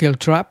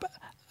Giltrap,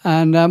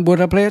 and would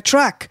I play a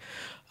track?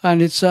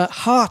 And it's a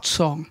Heart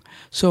song.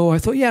 So I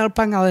thought, yeah, I'll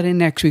bang that in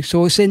next week.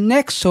 So I said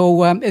next.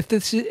 So if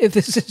this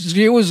is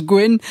yours,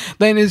 Gwyn,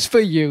 then it's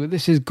for you.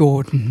 This is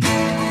Gordon.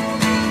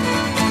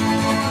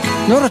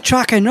 Not a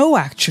track I know,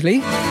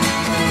 actually.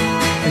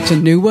 It's a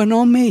new one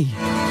on me.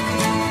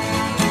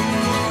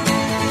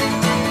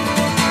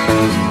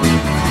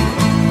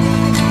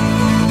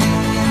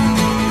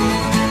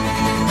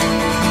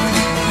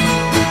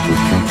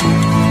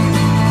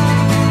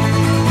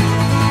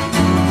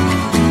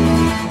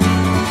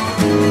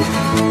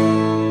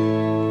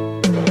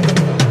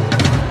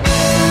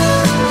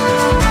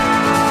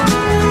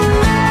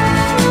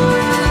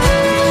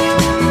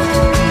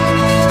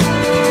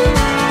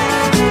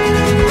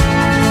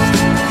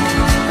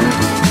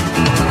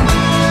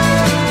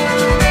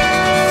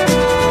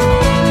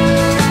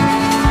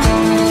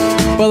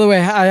 By the way,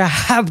 I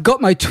have got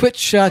my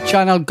Twitch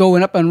channel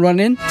going up and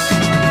running.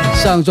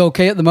 Sounds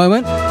okay at the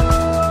moment.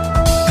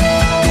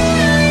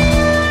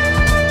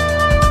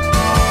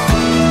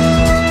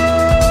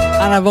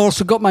 And I've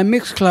also got my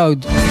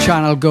Mixcloud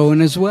channel going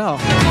as well.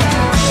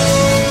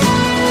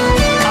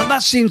 And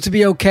that seems to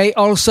be okay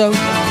also.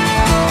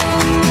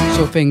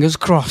 So fingers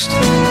crossed.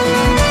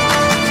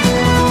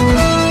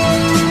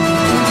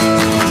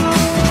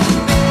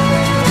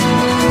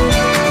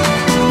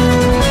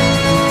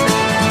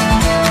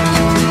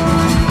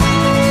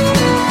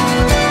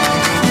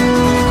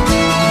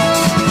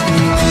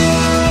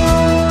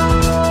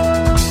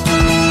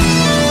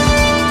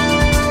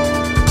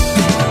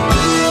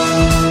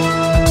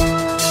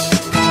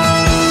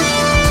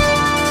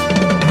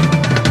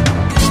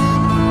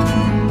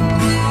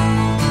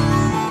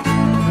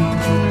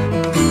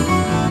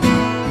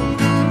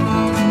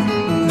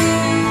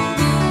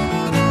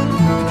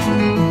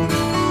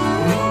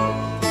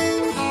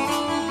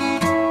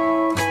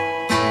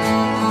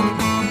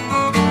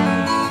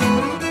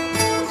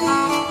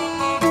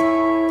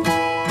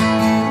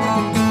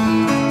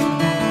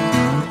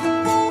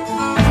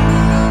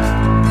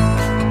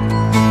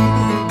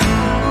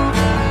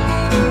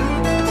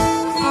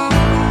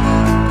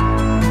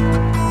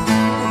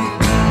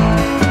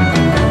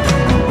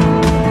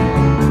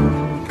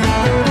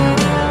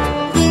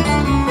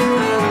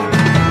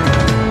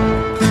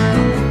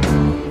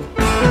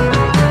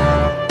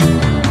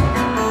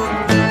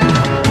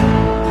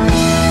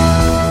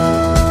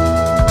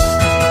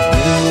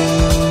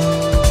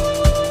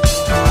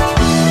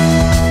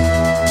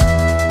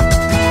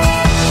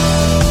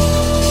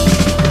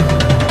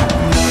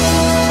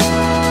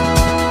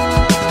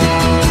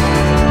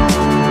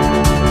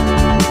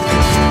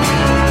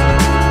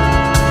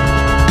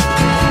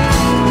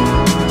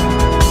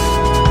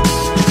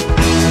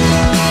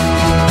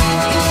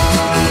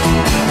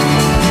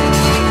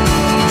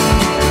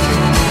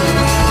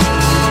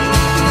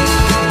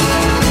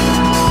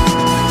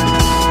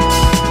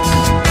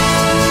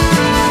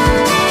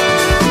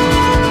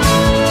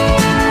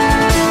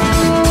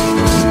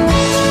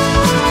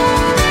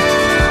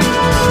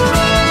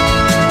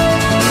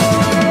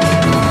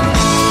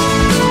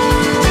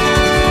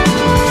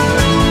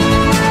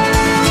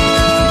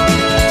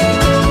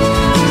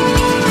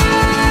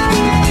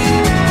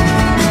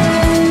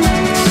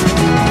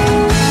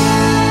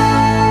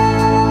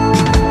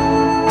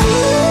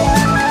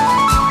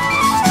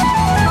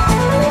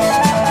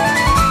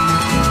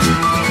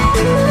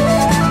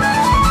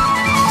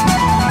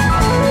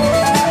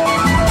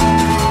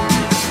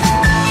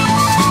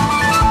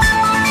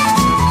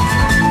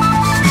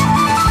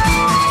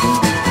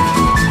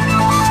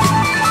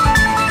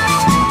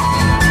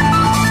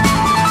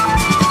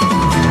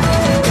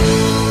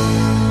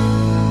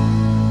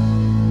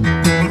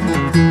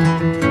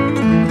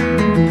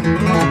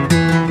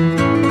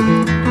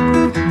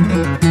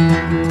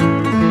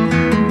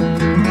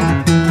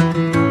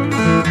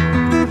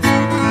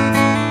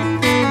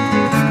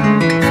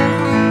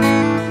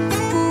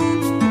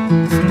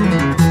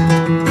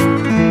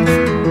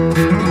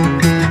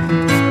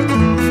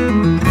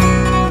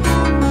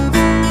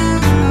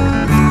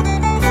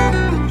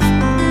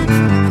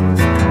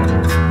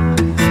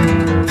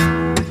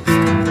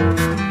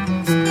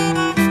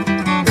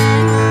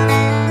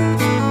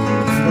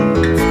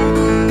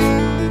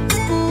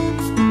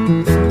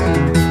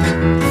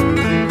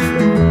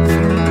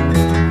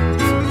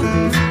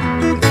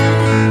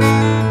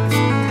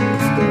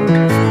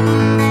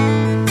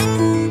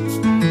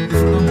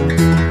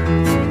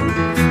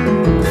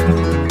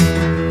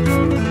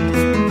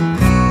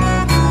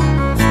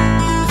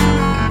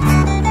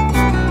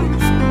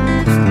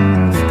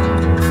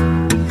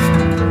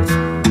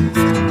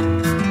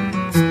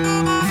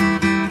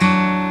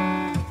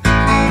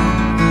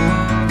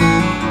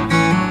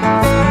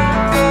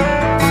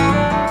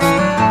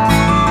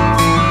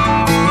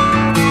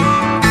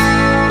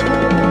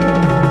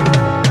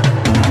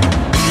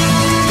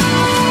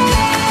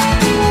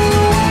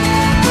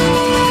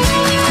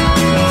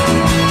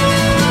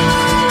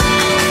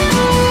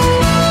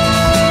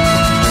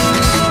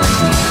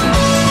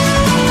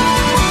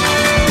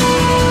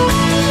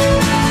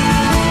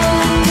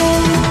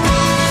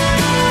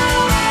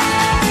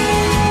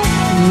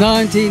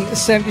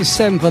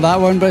 1977 for that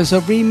one, but it's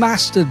a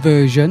remastered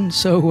version,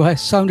 so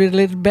sounded a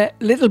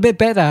little bit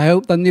better, I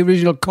hope, than the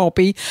original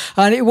copy.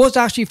 And it was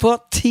actually for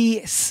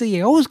TC.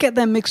 I always get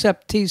them mixed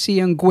up,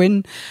 TC and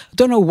Gwyn. I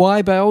don't know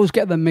why, but I always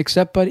get them mixed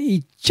up. But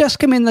he just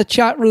came in the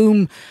chat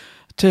room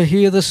to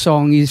hear the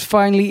song. He's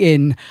finally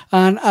in,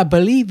 and I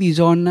believe he's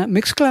on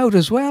Mixcloud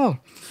as well.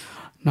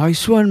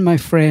 Nice one, my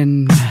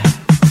friend.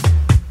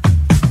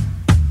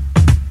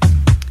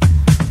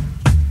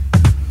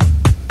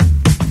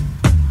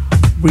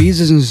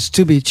 Reasons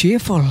to be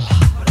cheerful.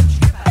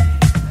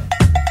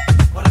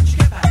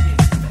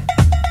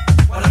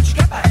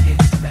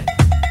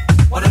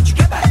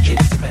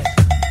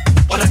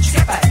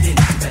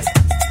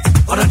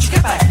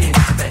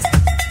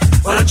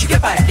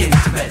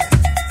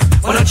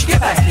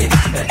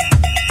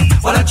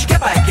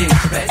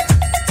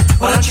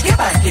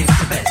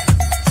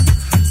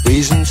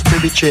 Reasons to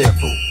be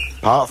cheerful,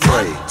 part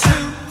 3.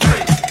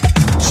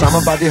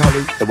 Summer Buddy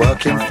Holly, the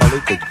working folly,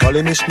 good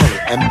golly Miss Molly,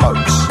 and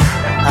boats.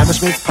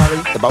 Hammersmith Pally,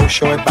 the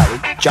Bolshoi Bally,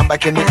 jump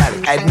back in the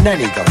alley, add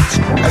nanny dots.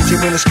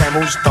 18-wheeler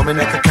camels,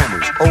 Dominica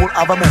camels, all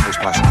other mammals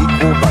plus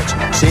equal votes.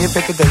 Seeing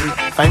Piccadilly,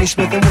 Fanny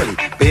Smith and Willie,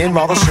 being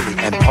rather silly,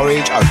 and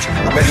porridge oats.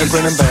 I better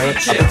grin and bear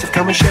it, I better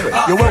come and share it.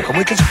 You're welcome,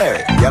 we can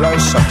spare it. Yellow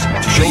socks,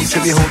 too short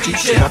to be haughty,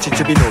 too nutty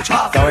to be naughty.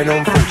 Going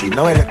on 40,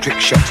 no electric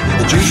shocks.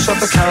 The juice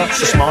of the carrot,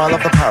 the smile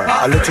of the parrot,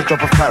 a little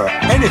drop of claret,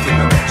 anything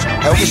that works.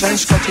 Elvis and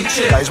Scotty,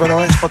 days when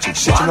I ain't spotty,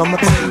 sitting on the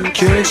potty,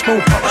 curing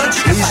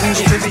smallpox.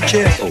 Reasons to be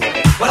cheerful,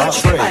 part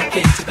 3.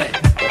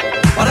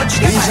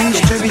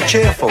 Reasons to be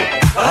cheerful,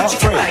 part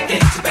 3.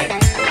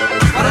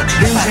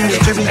 Reasons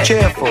to be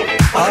cheerful,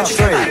 part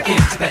 3.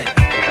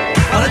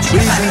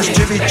 Reasons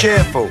to be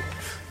cheerful.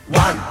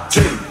 1,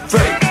 2,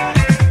 3.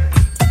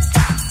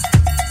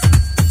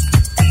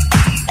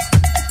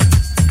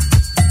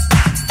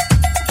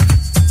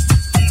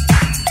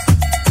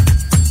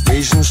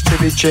 Reasons to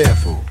be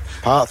cheerful,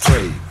 part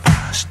 3.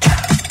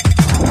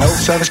 Health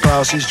service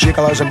glasses,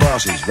 gigolos and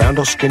brasses, round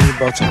or skinny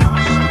bottoms.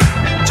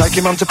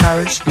 Taking mum to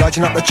Paris,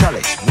 lighting up the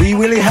chalice, Wee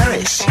Willie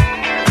Harris.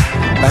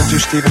 Andrew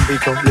Stephen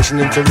Biko,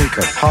 listening to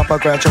Rico, Harpo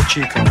Groucho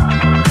Chico.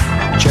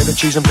 Cheddar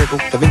cheese and pickle,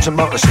 the Vincent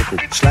motorcycle,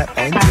 slap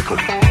and tickle.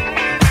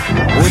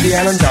 Woody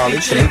Allen Darley,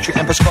 Dimitri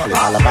and Pasquale,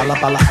 Balla Balla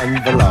Balla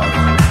and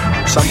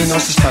Valari. Something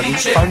nice to study,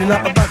 phoning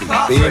up a buddy,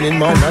 being in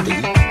my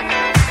nuddy.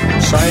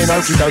 Saying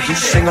okie dokie,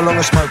 sing along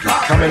a smoky,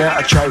 coming out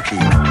a chokey.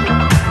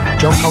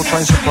 John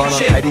Coltrane soprano,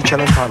 Eddie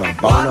Celentano,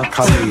 Bona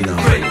Carlino.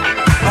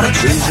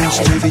 Reasons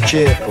to be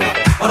cheerful,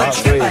 part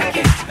 3.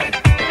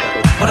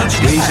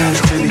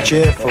 Reasons to be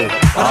cheerful,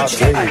 part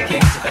 3.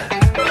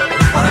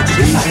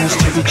 Reasons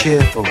to be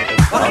cheerful,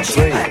 part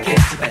 3.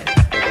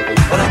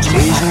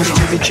 Reasons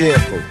to be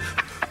cheerful.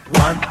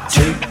 1,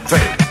 2, 3.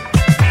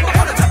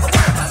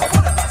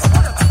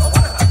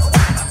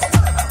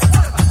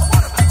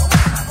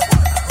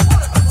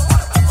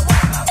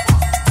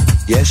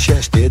 Yes,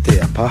 yes, dear,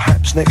 dear,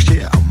 perhaps next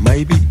year, or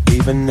maybe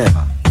even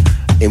never.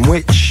 In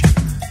which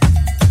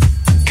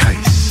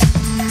case...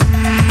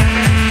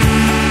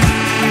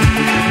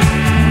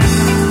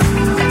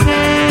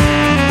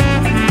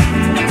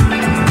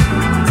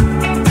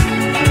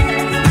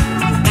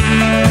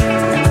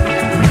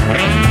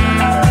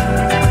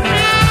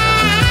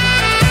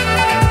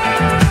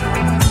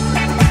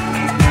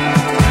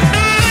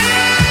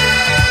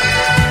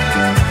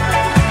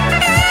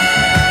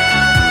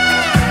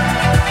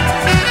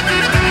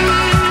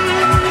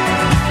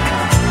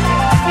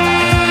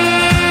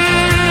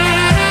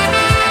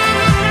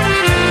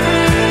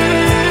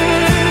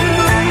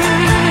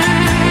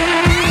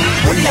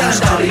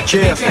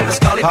 Cheerful,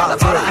 part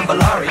 3.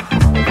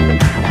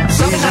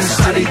 Reasons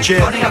to be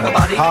cheerful,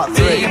 part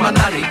 3.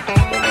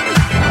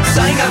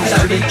 Reasons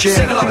to be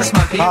cheerful, part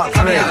 3.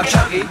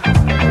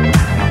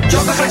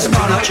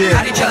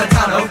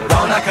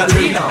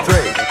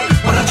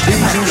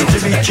 Reasons to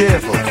be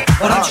cheerful,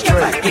 part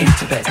 3.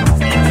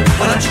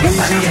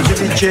 Reasons to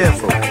be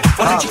cheerful,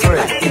 part 3. Reasons to be cheerful, part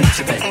 3.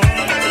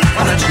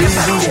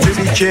 Reasons to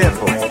be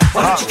cheerful,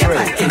 part 3.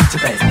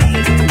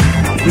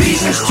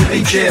 Reasons to be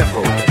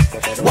cheerful.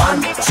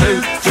 1,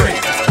 2, 3.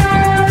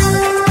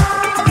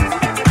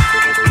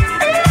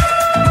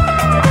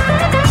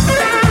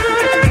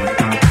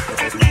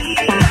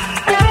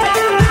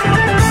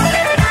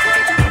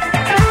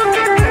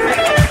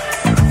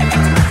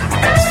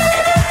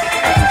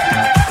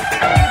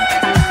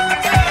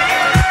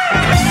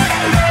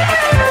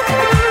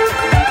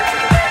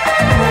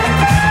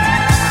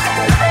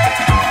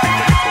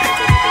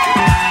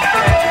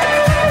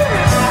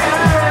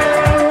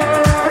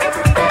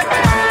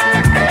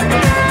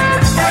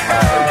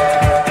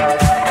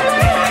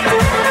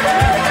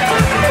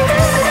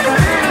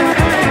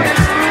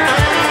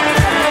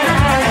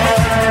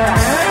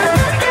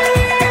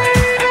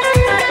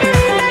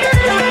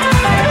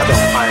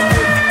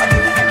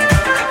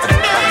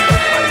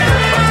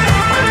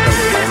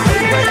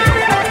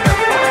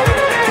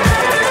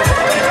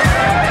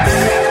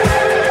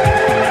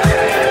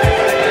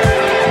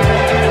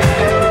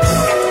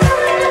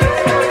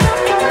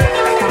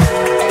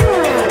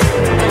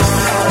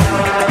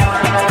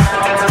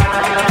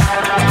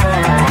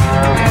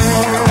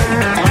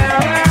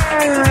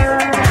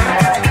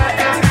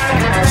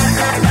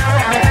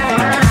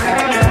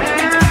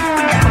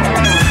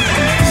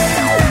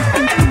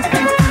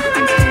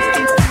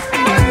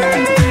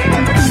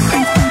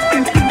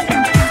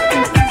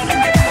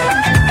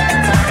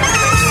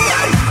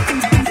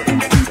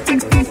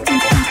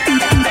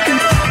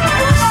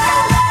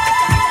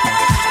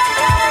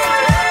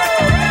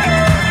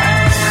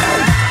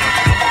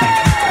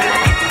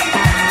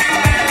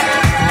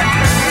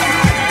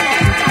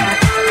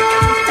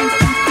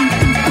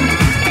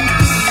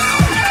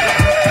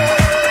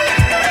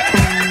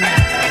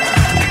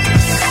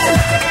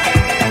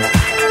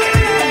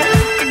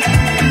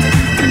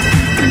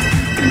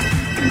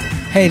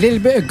 Hey, a little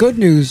bit of good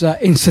news,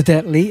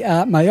 incidentally.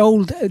 My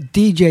old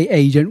DJ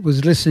agent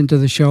was listening to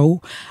the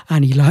show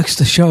and he likes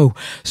the show.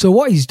 So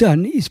what he's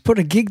done is put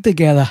a gig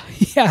together.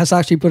 He has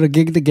actually put a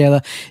gig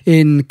together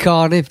in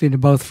Cardiff in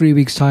about 3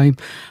 weeks' time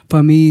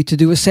for me to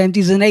do a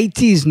 70s and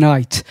 80s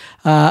night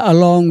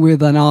along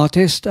with an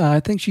artist. I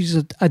think she's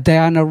a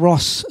Diana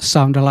Ross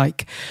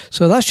sound-alike.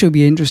 So that should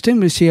be interesting.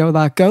 We'll see how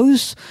that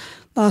goes.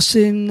 That's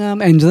in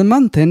end of the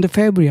month, end of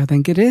February, I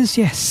think it is.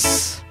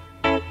 Yes.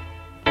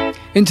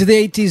 Into the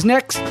 80s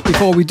next.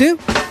 Before we do,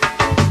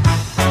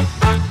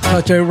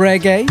 touch of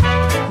reggae.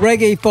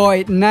 Reggae for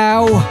it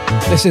now.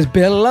 This is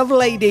Bill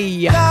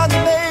Lovelady. Down the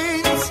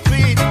main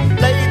street,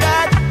 late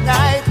at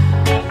night.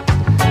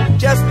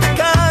 Just a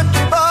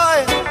country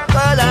boy,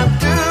 but I'm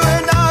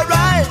doing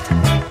alright.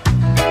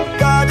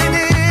 Got an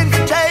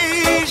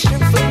invitation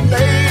from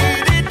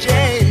Lady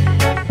Jane.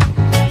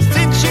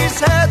 Since she's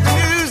heard the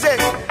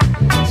music,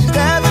 she's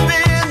never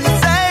been the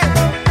same.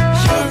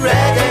 She's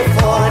ready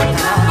for it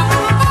now.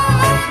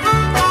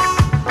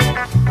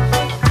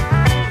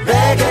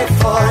 Ready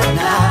for it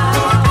now.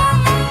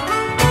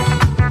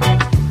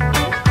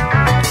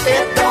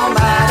 It don't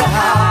matter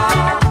how.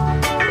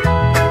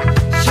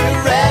 She's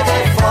ready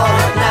for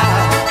it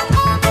now.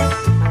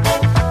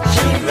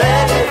 She's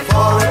ready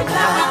for it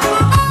now.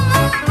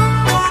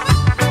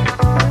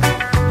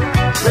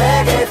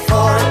 Ready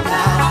for it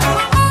now.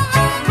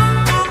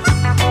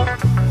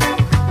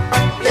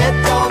 It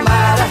don't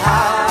matter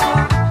how.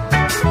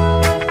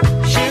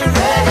 She's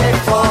ready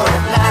for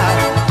it now.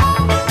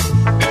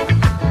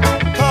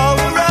 Call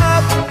her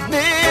up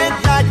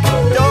midnight,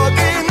 dog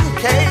and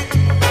cake.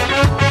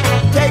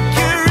 Take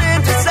your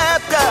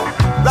interceptor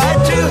right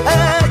to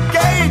her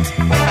gate.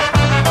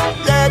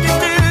 Let you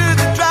do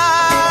the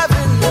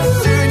driving,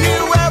 soon you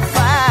will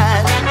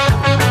find.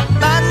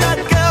 Man, that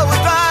girl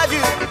will drive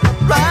you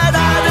right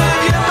out of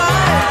your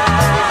mind.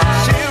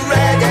 She's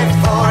ready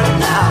for it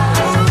now.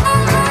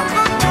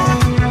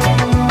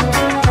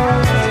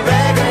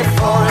 Ready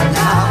for it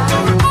now.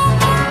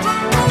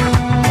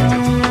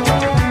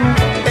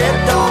 It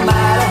don't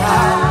matter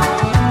how.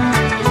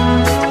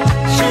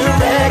 She's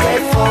ready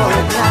for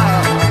it now.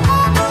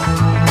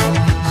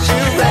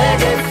 She's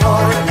ready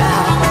for it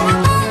now.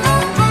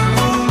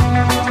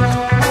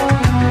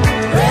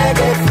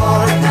 Ready for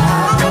it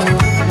now.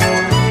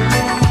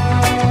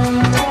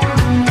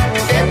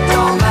 It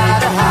don't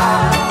matter how.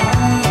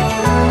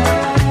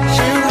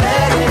 She's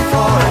ready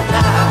for it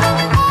now.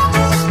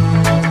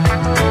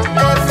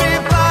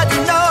 Everybody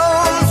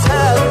knows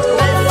her,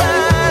 they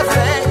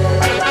perfect.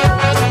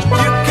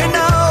 You can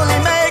only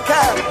make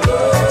her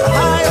a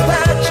higher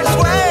purchase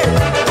way.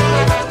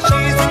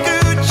 She's a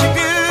Gucci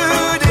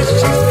beauty,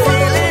 she's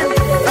feeling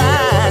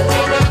fine.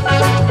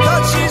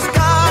 'Cause she's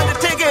got a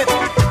ticket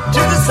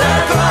to the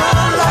Central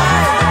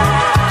Line.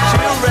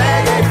 She's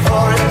ready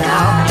for it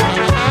now.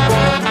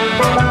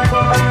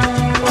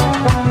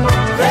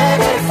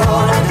 Ready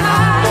for it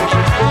now.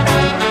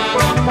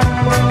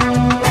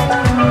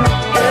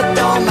 It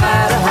don't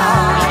matter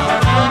how.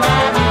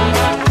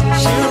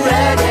 She's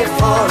ready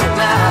for it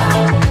now.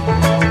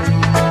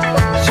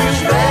 She's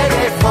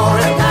ready for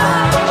it now.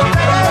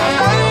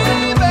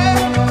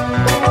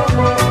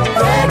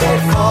 Ready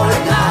for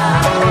it now.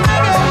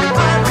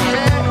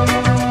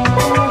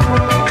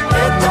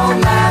 It don't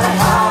matter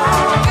how.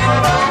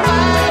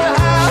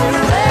 She's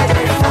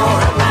ready for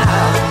it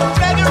now.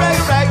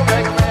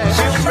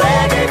 She's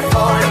ready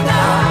for it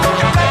now.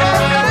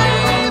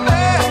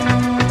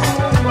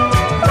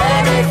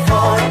 Ready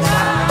for it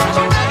now.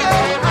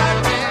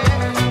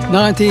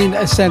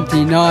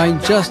 1979,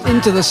 just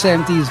into the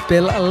 70s.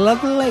 Bill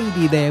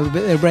Lovelady there with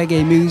the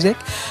reggae music.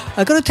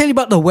 I got to tell you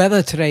about the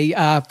weather today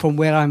from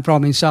where I'm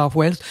from in South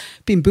Wales.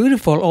 Been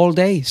beautiful all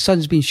day.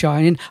 Sun's been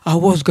shining. I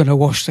was going to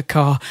wash the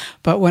car,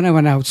 but when I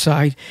went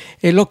outside,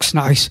 it looks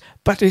nice,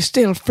 but it's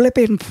still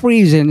flipping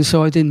freezing,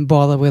 so I didn't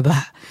bother with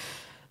that.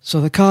 So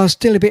the car's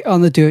still a bit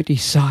on the dirty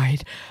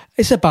side.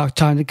 It's about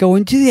time to go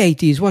into the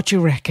 80s. What you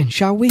reckon,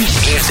 shall we?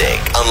 Music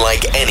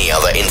unlike any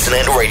other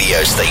internet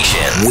radio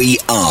station. We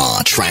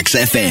are Trax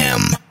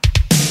FM.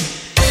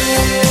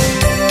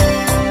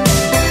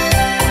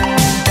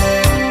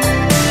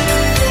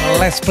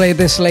 Let's play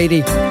this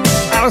lady,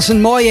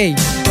 Alison Moyet,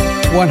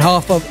 one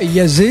half of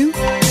Yazoo,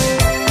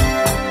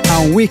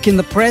 and Weak in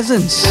the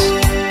Presence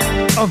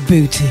of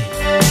Booty.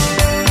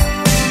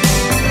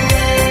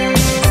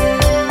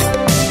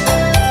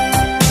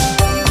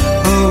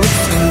 Oh,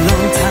 it's a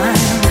long time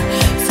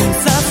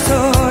since I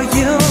saw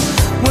you.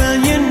 Well,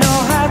 you know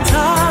how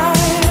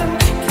time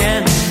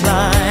can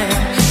fly.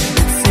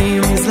 It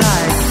seems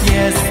like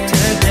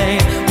yesterday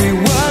we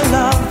were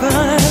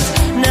lovers.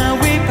 Now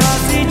we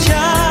pass each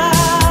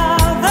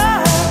other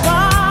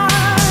by.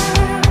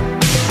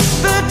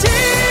 But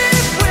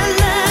if we're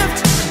left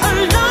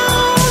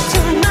alone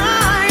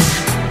tonight,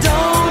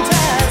 don't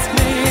ask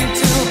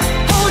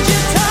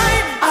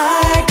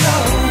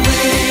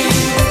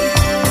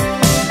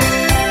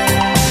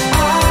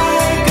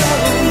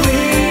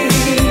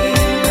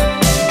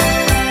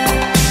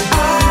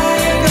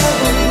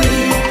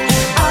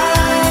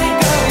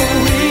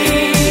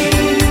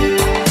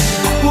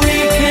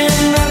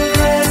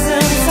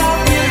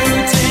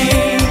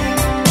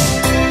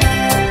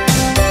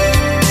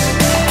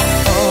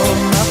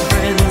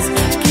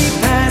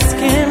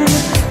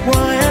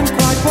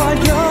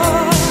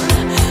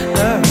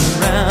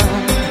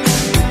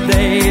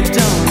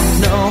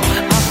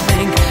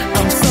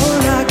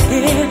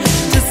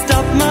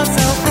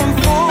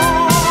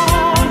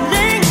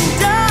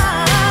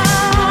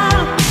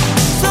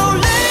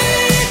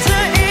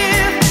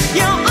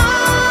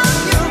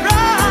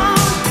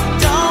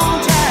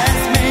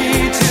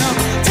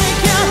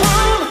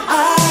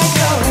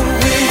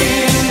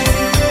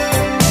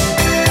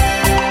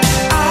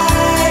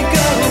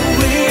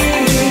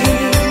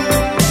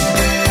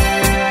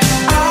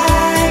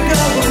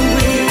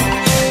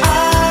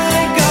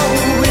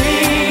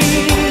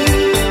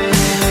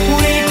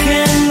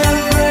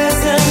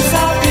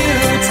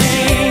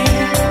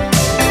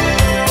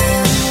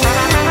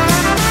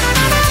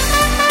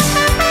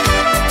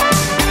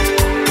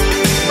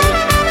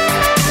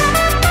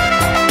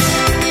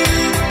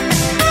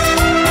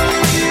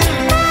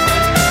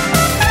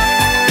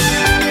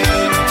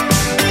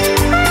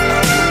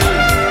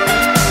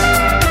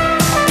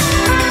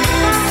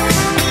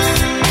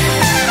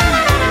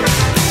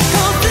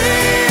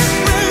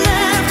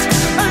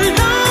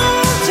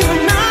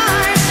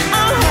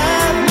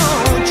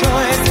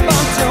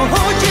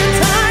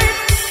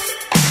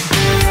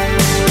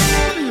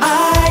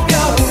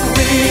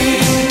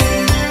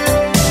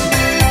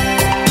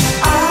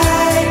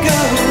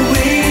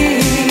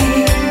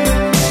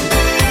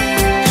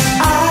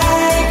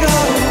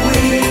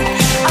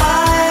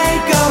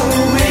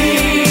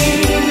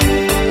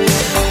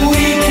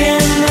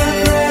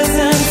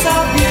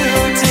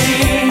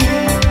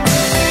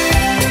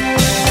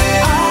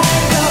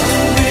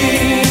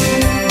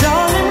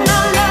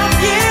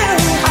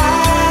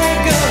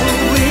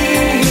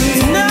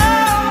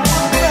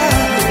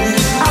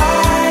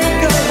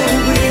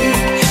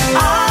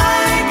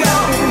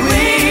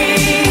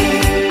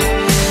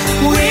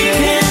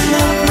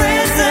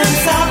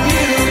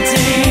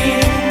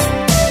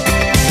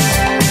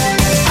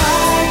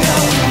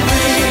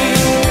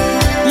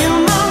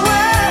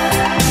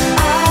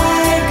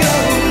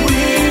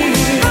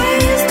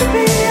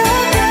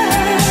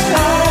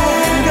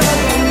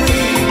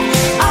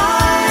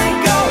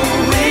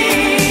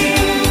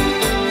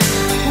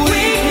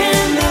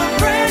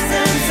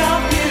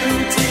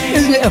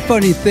a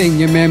funny thing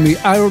in memory.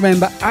 I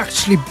remember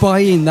actually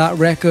buying that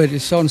record.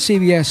 It's on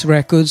CBS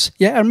Records.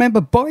 Yeah, I remember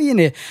buying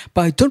it,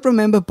 but I don't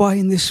remember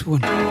buying this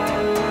one.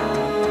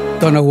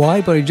 Don't know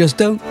why, but I just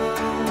don't.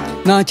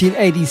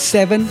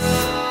 1987.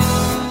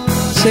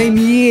 Same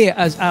year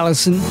as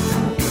Alison.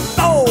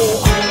 Oh!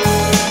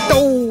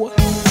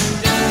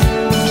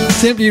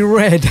 Simply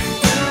Red.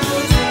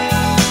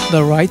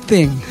 The Right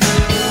Thing.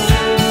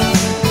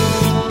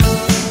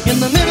 In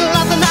the middle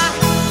of the night,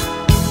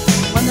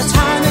 when the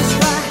time is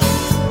right,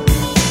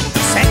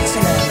 sexy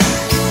lady,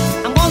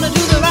 I'm gonna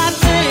do the right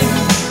thing.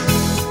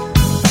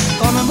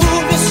 Gonna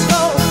move you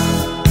slow,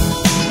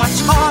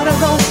 much harder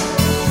though.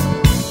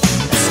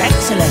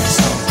 Sexy lady,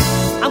 so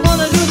I'm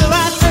gonna do the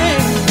right thing.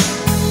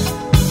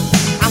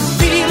 I'm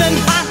feeling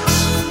hot,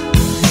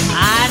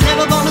 I'm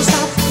never gonna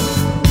stop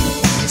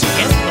to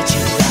get what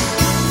you got.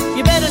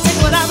 You better take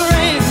what I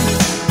bring.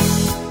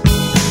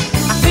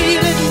 I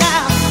feel it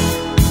now.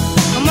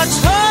 Much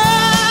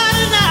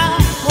harder now,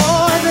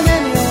 more than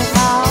any old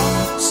how.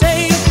 Say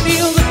you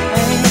feel the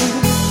pain.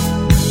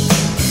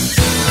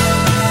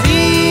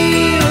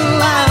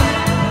 Feel I'm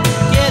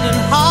getting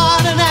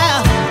harder now.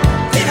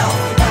 Yeah.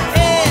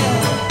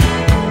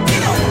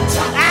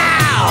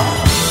 Ow.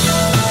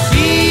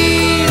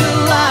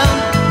 Feel I'm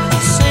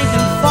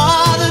sinking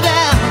farther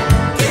down.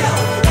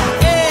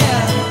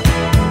 Yeah.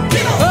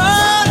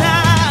 Oh,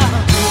 now.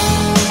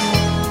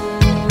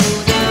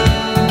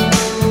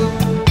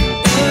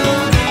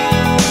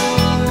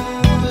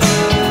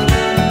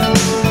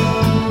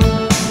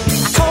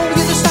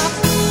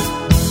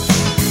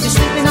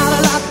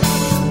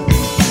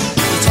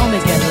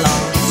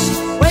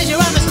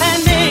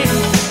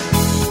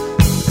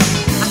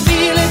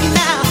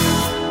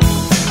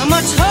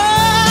 Much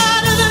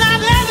harder than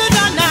I've ever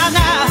done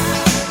now.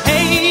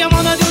 Hey, I'm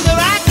gonna do the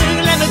right thing.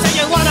 Let me tell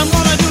you what I'm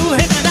gonna do.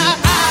 Hit me now.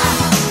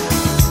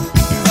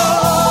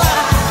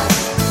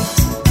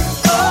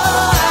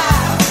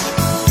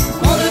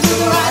 Gonna do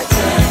the right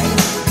thing.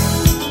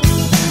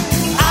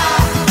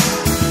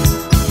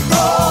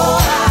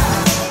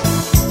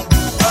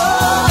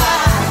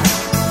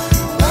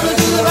 Gonna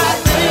do the right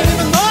thing. In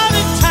the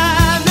morning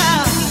time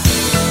now.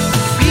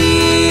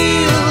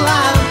 Feel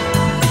I'm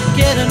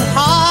getting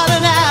harder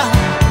now.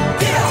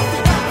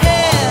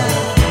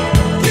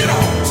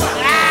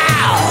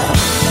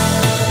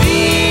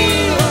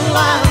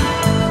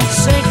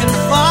 Sinking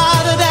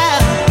farther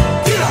down.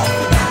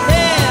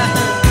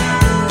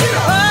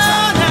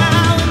 Oh,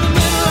 now in the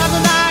middle of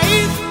the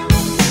night,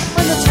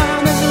 when the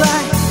time is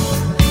right,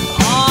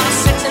 oh,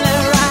 sexy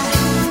little right,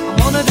 I'm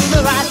gonna do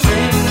the right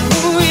thing.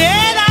 Ooh,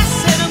 yeah, I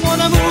said I'm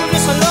gonna move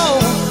this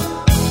alone.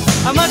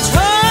 I'm much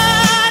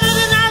harder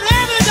than I've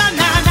ever done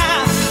now.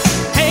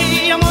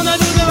 Hey, I'm gonna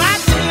do the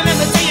right thing. Let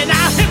me tell you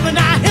now, hit me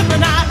now, hit me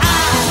now.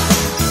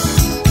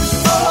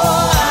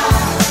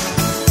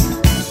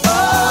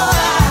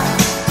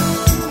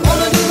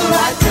 Wanna do the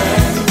right thing.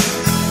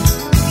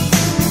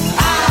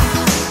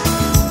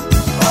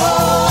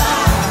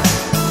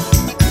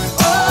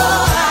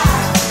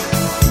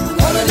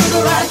 Wanna do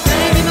the right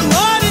thing in the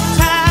morning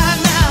time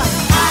now.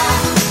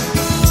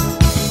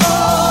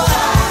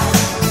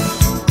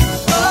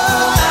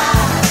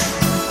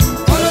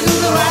 Wanna do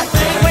the right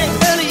thing way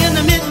early in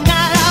the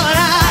midnight hour.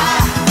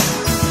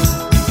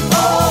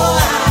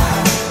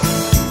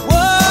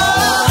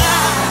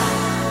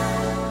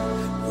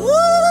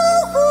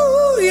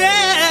 Woo,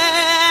 yeah.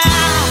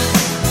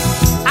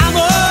 I'm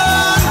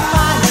on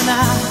fire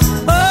now.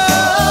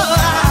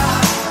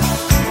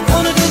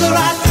 Wanna do the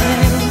right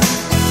thing.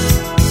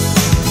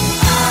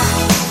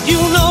 You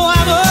know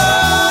I'm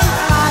on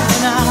fire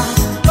now.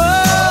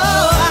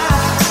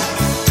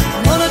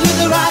 Wanna do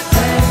the right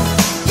thing.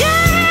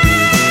 Yeah,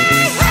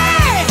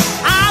 hey,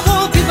 I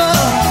won't give up.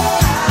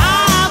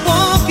 I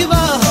won't give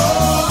up.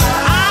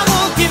 I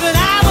won't give it. I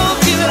won't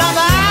give it up.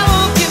 I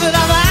won't give it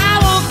up. I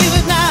won't give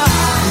it now.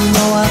 You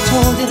know I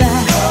told you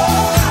that.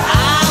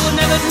 I would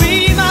never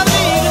dream of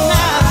leaving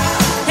now.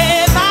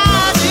 Hey, if I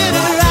did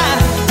it right.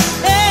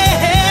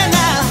 Hey,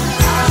 now.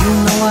 You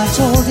know I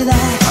told you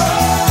that.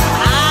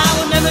 I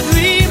would never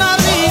dream of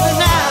leaving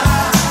now.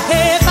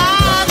 Hey, if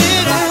I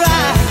did it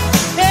right.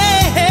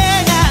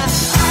 Hey, now.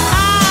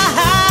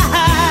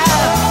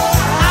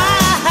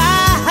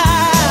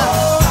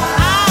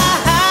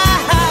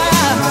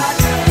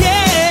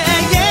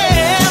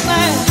 Yeah,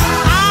 man.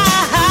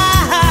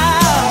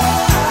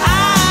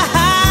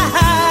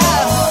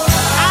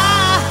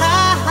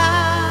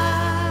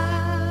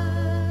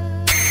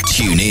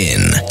 Tune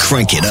in,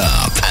 crank it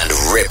up, and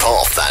rip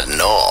off that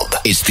knob.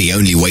 It's the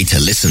only way to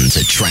listen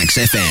to Tracks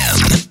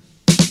FM.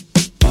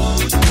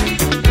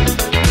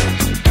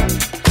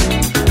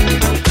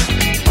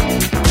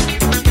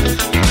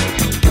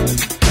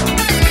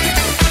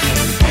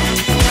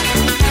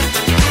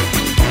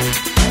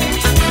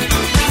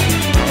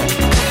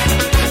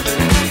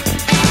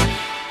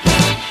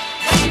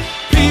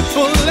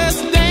 People,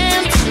 let's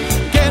dance.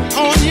 Get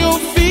on your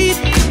feet.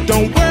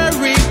 Don't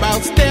worry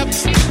about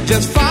steps.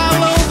 Just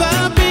follow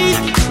the beat.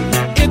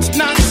 It's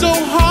not so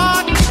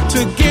hard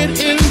to get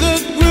in the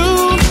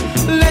groove.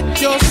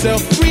 Let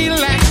yourself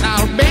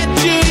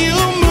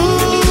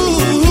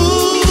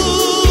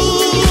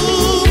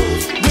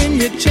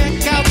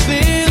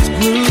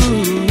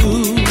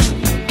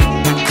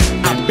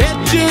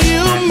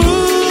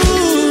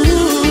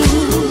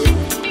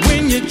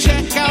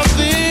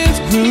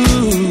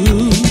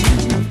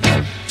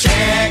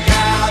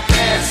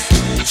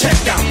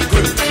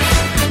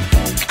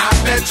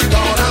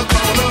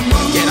gonna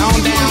move. Get on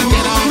down,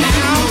 get on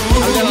down.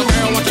 A little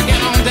girl, won't you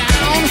get on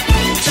down?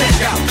 Check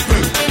out the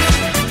groove.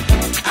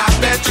 I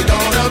bet you're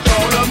gonna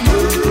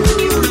move.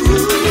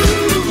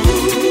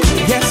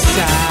 Yes,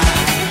 sir.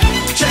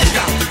 Check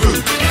out the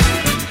groove.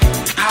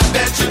 I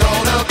bet you're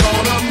gonna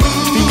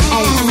move. Be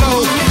on the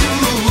floor.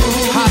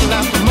 Holla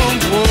for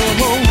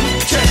more.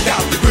 Check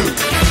out the groove.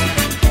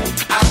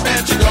 I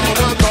bet you're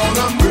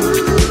gonna move.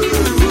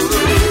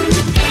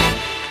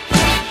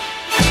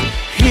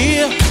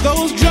 Hear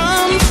those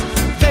drums,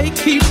 they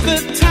keep the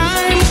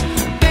time.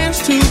 Dance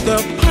to the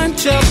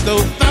punch of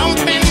those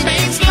thumping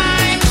bass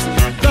lines.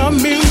 The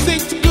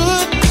music's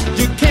good,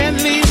 you can't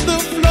leave the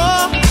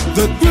floor.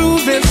 The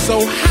groove is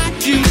so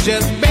hot, you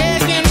just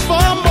begging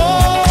for more.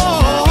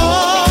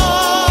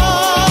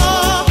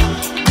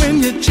 When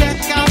you check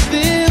out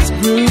this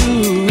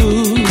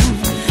groove,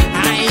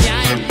 I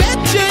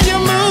bet you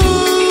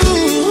move.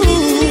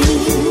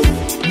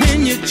 When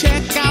you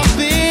check out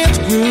this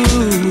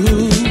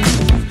groove,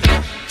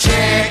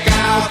 check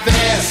out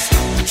this,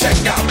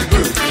 check out the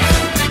groove.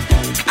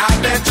 I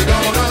bet you're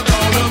gonna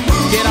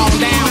move. Get on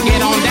down,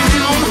 get on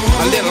down.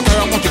 A little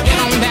girl, won't you get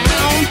on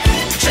down?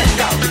 Check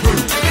out the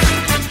groove.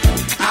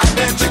 I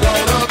bet you're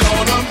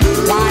gonna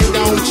move. Why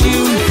don't you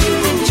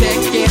check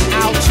it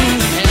out too?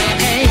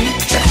 Hey,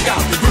 check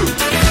out the groove.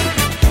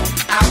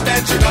 I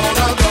bet you're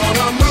gonna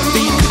move.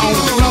 Feet on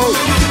the floor.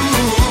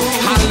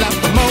 Holla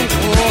for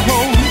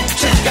more.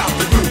 Check out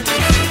the groove.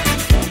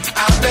 I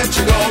bet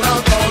you're gonna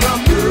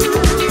move.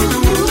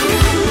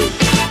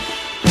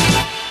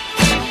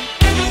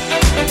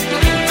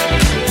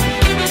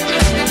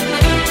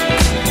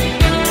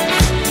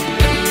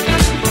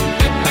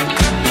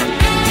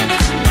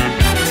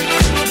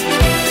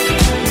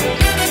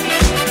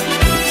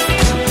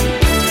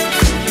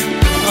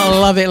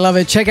 Love it, love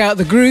it. Check out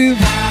the groove.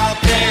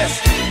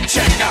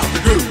 Check out the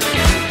groove.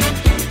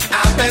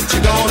 I bet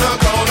you're gonna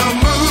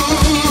move.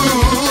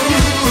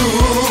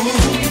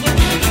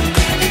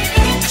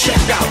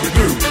 Check out the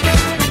groove.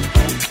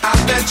 I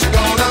bet you're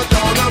gonna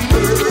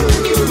move.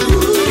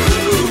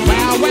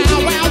 Wow, wow,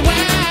 wow,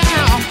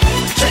 wow.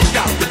 Check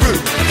out the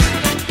groove.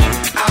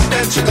 I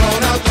bet you're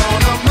gonna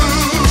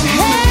move.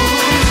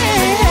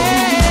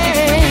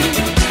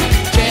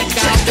 Hey,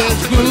 check out this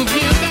groove.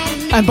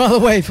 And by the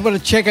way, if you want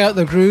to check out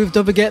the groove,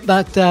 don't forget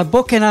that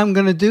booking I'm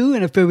going to do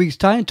in a few weeks'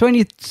 time.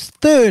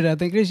 23rd, I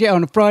think it is, yeah,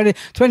 on a Friday.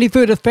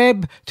 23rd of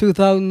Feb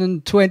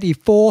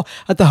 2024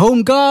 at the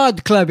Home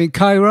Guard Club in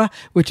Kyra,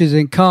 which is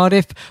in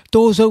Cardiff.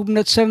 Doors open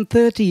at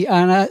 7:30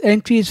 and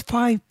entry is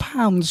 £5.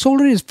 That's all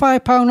it is,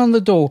 £5 on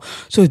the door.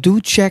 So do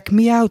check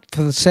me out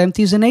for the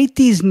 70s and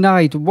 80s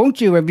night,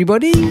 won't you,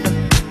 everybody?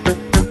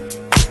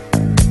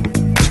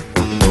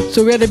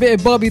 So we had a bit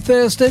of Bobby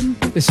Thurston.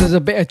 This is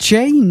a bit of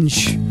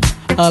change.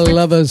 A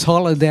lover's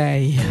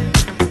holiday.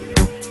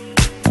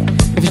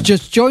 If you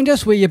just joined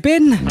us, where you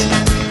been?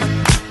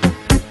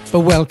 But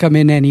welcome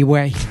in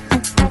anyway.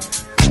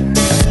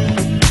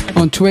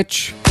 On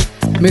Twitch,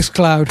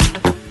 Mixcloud,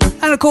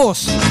 and of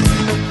course,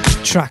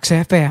 Tracks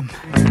FM.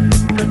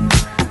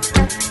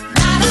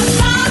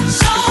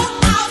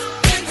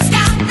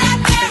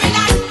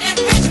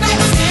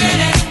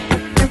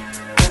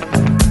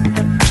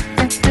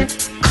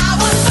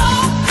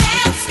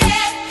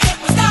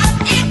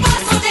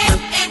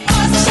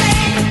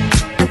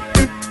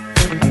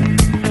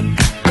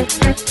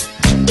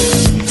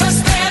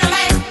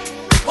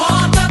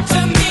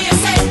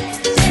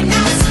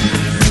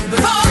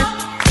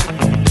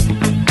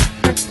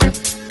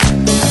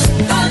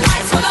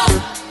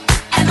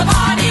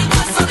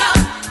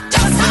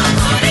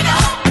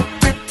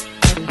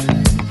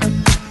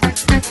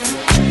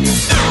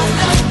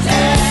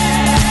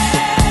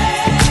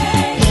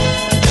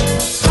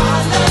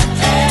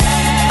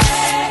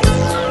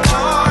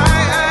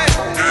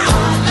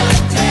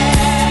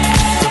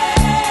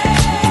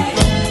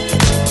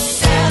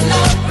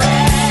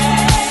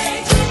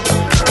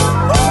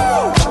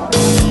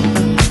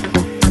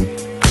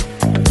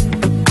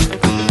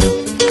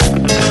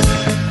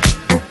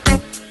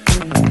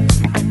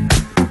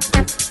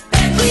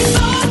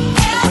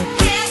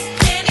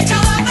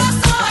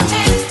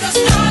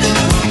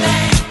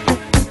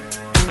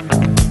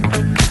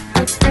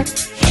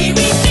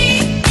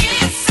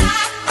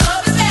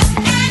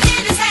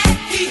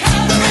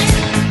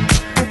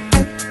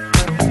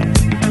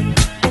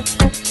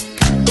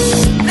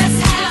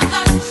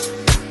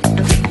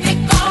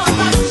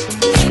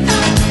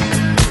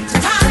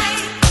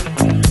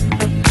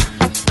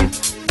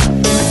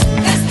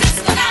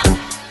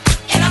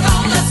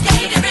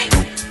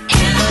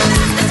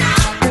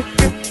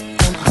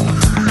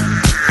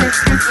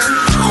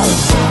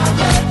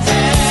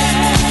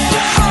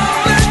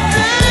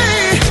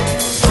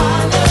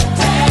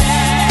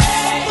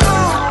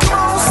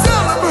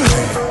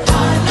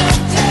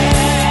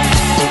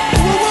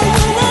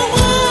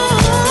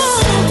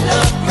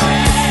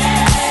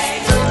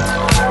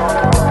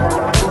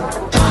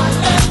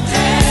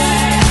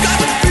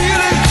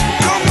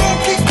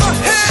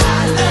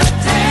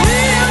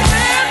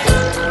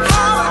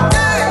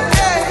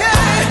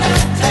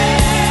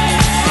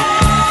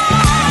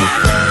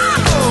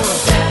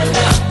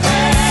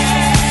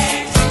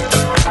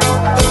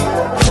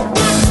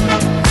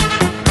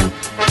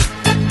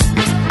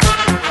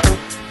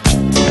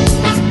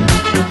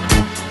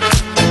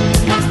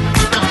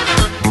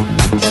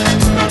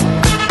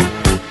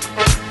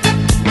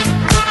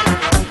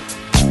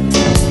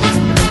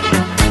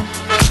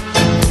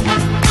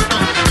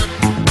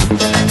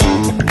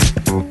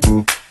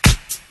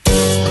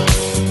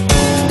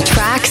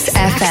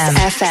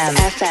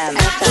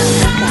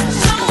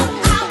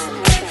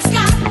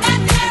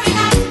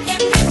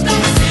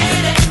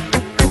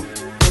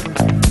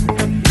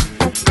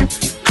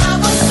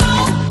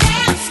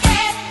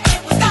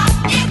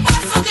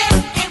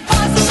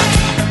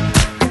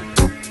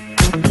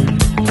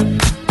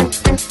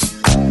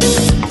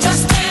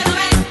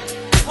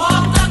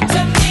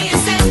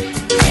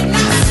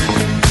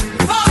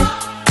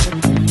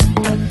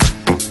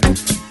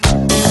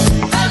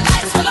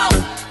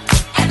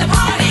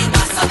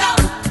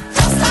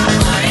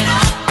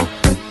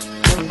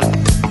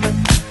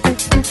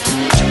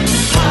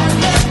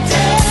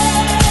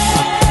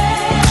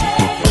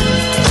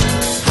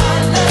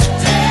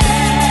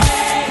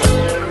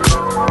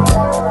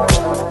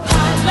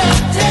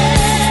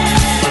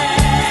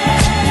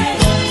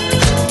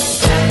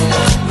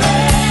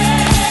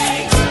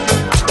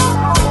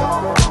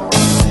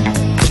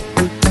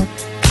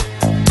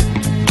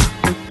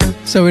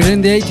 So we're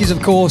in the 80s,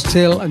 of course,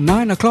 till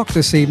 9 o'clock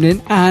this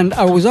evening. And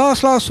I was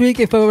asked last week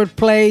if I would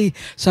play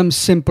some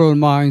Simple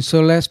Minds. So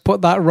let's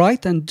put that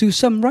right and do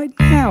some right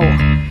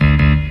now.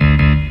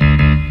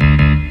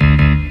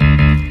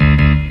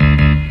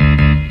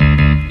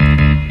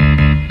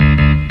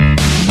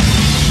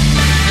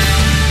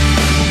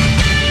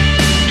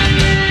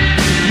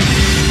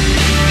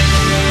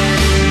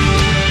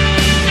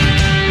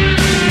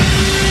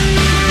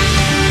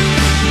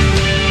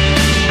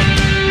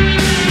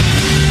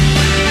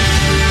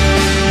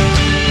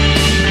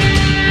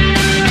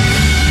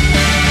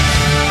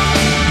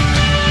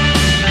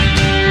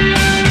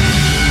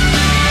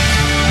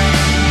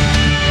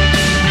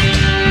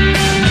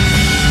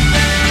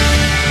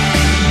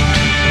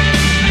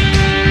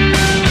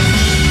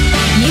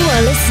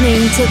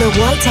 Listening to the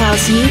White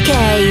House UK.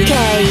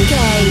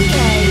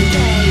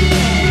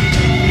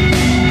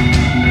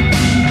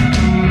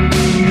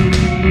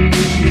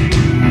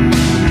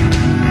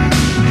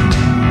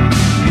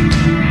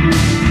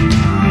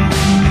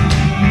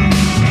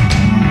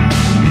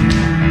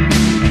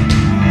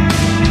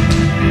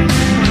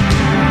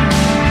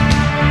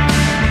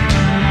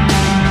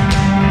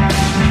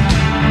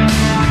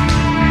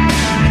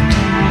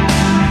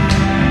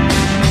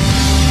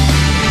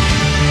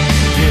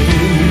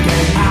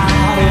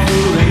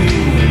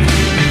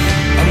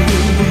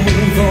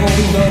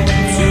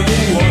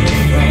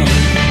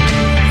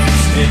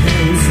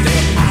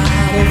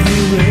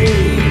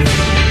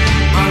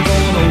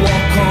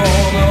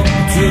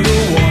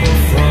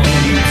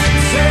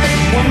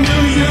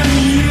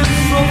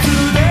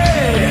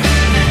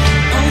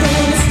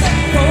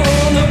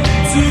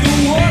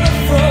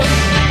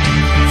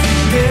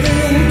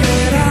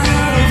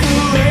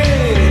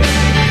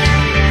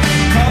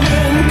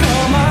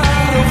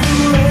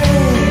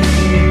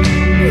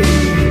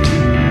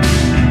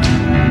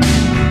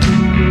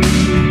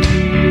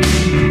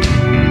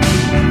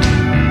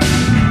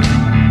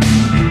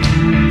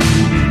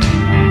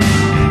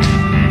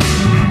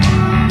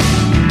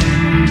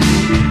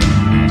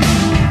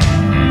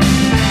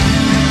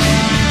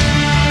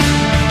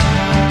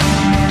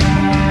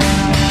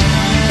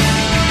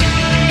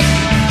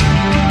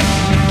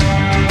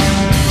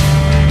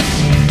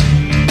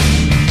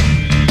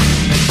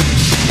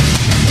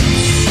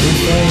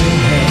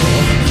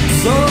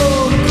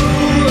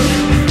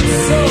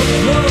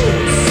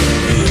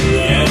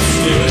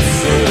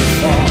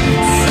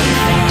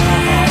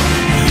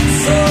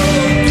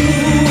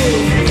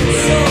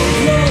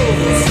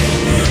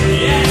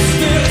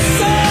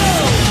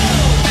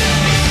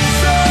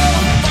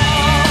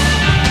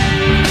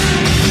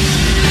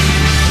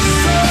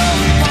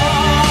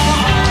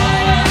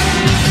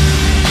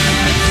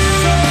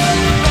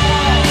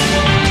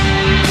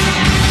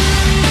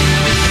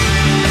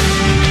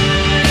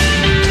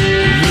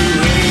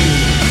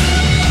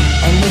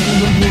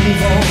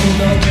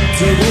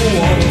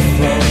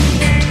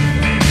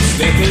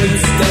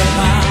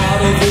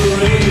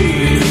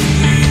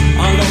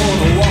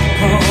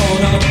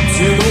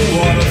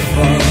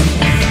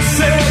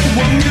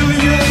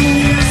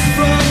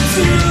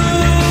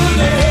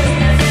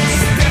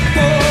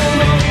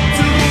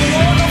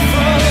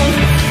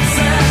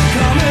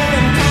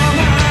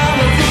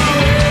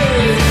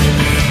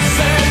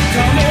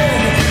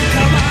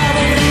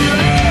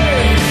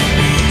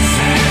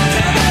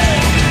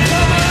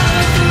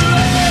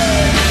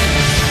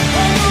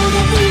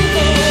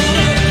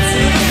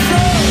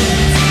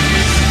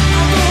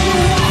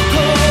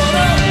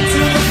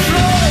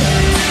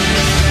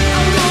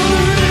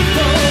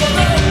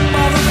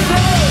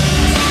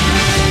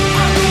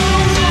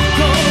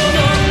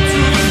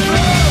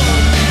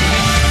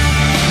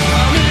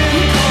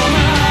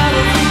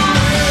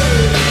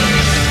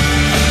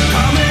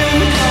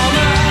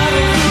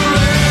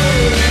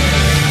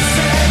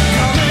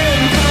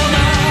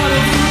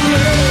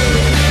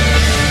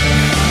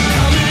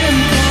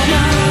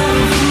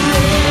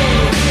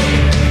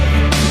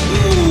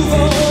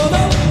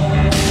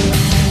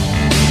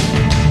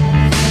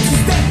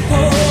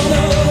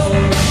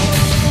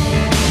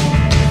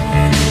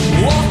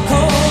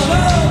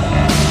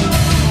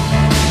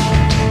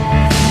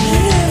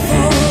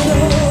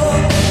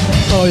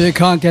 You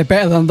can't get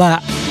better than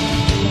that.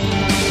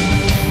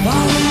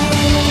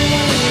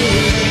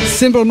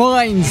 Simple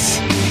Minds.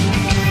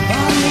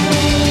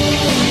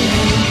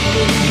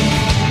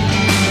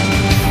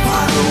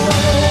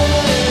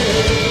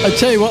 I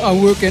tell you what,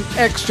 I'm working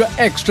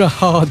extra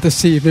hard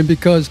this evening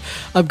because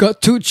I've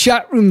got 2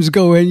 chat rooms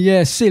going.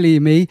 Yeah, silly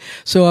me.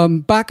 So I'm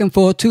back and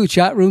forth, 2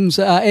 chat rooms.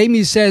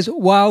 Amy says,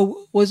 wow,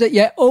 was it?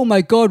 Yeah, oh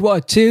my God, what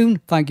a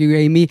tune. Thank you,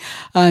 Amy.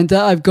 And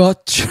I've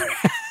got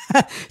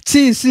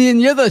TC in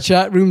the other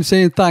chat room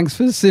saying thanks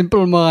for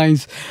Simple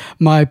Minds.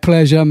 My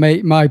pleasure,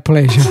 mate, my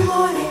pleasure.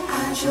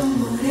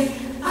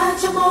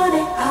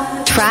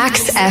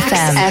 Tracks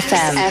FM.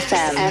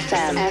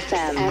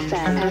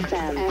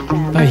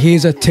 Now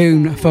here's a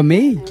tune for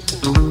me.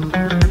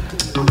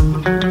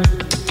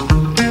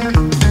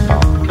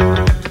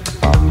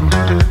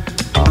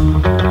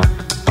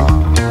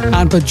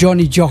 And for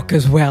Johnny Jock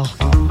as well.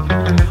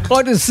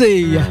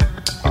 Odyssey.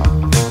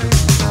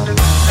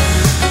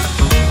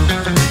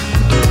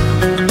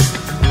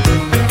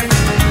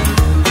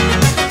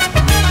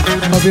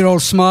 Hope you're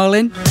all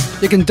smiling.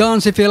 You can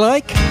dance if you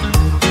like.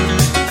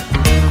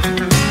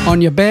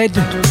 On your bed,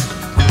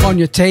 on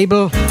your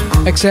table,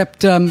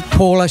 except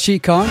Paula, she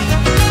can't.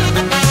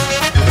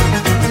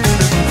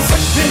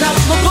 Setting up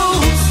my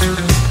boots,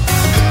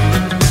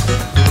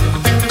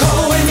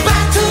 going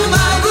back to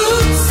my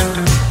roots,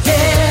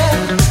 yeah,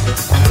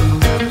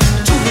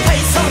 to the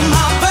place of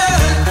my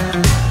birth,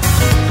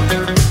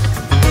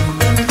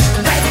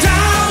 back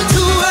down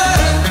to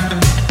earth.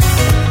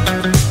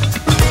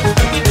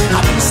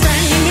 I've been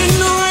standing in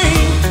the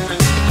rain,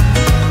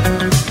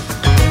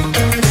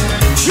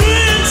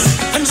 drenched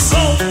and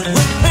soaked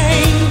with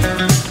pain.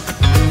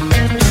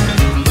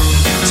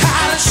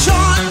 Tired of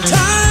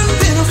short-term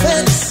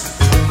benefits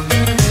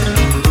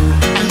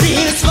and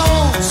being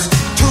exposed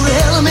to the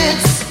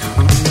elements.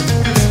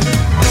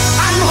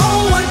 I'm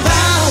homeward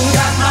bound,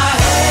 got my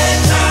head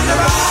turned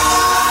around.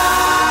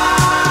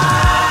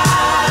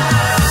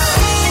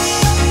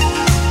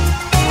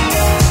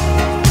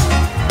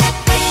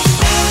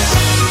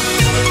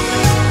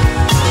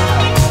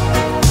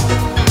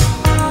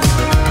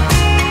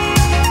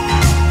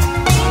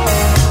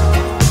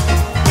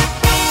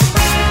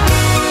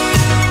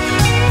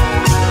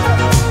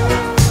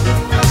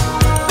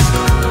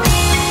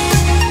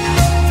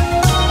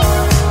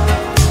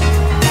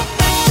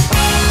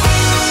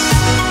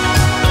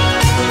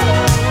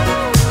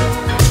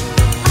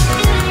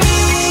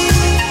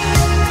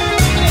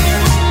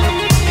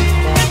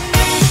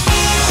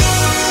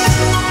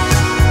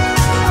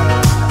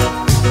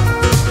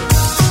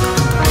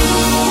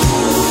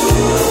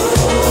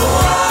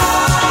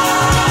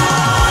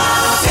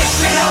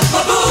 Picking up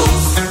my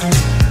boots,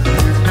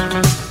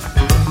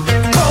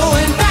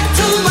 going back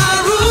to my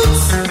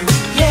roots,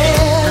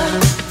 yeah,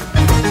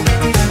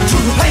 to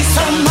the place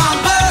of my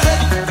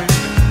birth,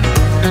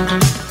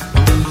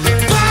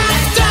 back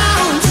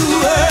down to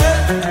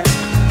earth.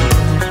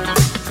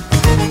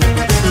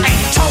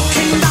 Ain't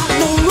talking about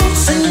no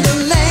roots in the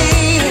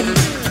land,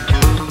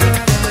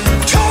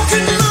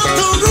 talking about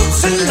the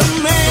roots in the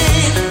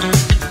man.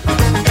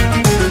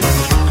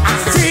 I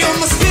feel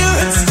my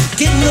spirits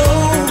get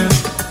low.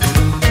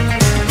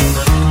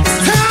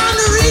 Time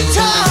to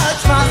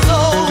recharge my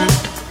soul.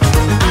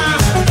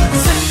 I'm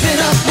zipping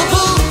up my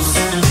boots,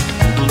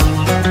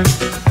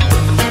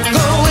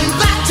 going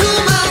back to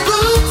my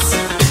roots,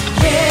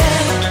 yeah,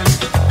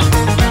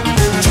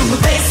 to the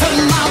base of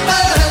my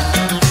birth,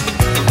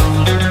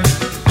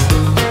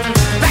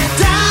 back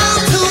down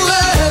to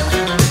earth.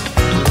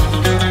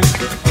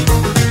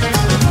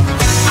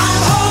 I'm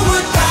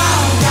homeward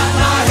bound, got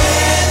my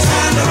head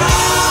turned around.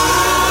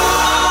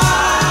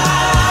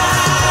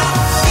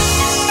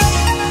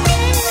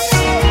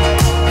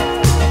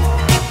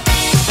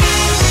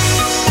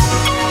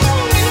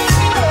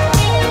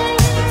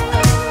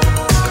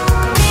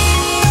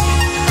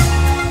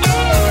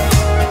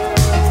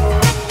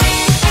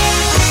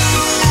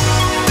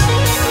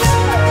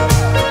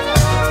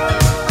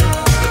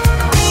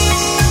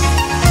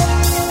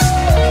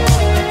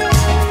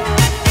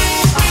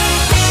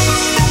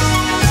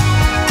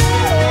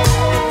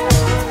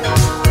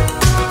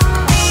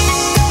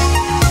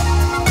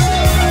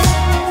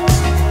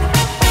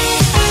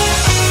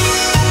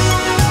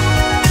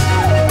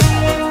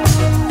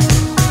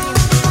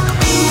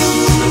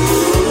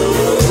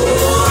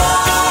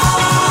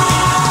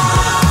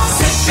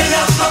 Zipping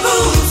up my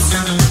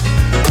boots,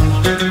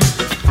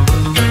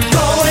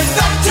 going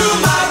back to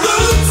my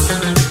roots,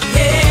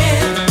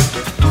 yeah,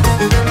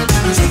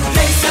 to the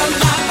place of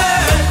my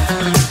birth,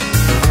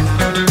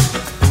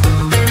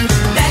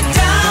 back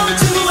down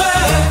to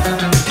earth.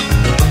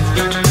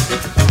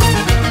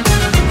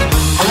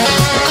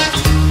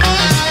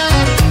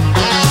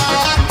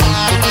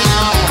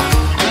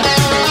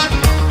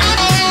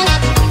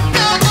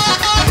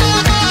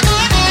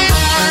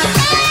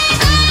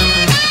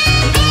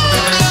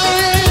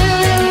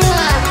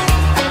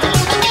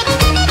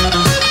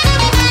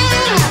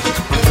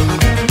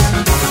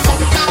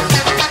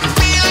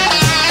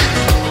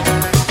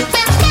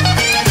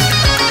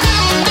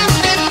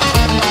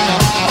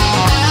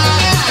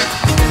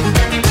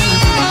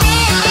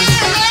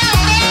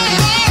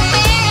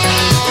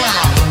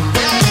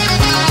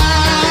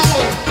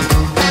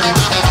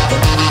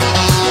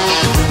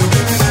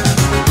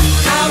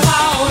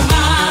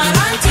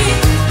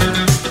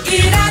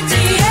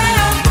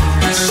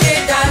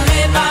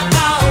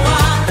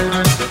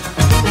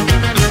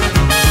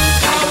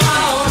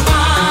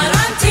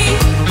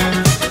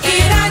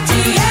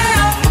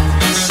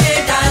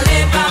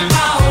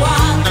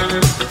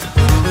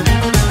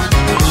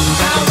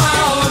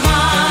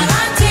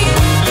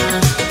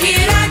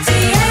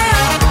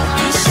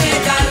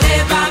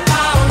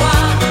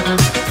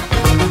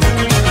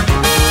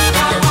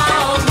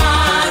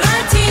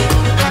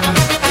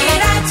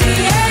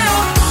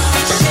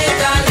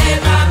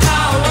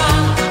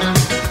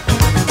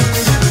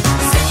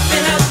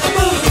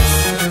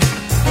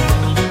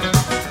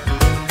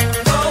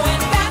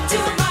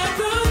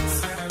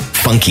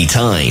 Funky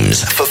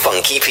times for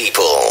funky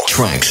people.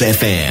 Tracks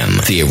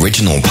FM, the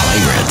original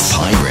pirates.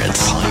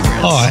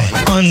 Hi,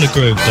 I'm the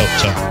Groove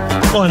Doctor.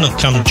 Why not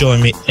come join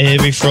me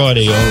every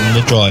Friday on the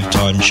Drive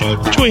Time Show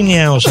between the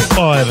hours of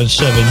 5 and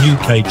 7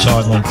 UK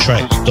time on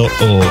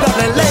tracks.org.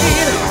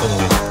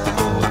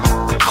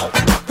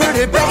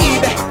 Pretty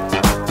baby,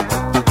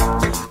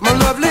 my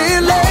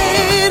lovely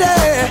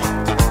lady,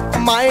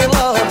 my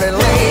lovely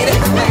lady.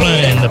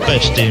 Playing the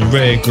best in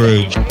rare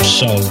grooves,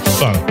 soul,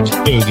 funk,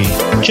 boogie,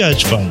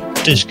 jazz funk,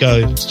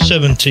 disco,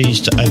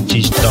 70s to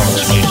 80s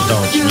dance music.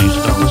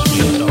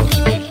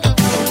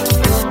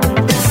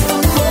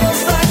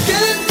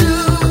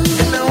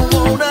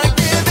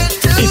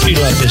 If you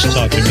love this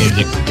type of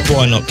music,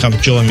 why not come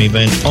join me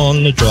then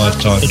on the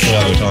Drive Time Show.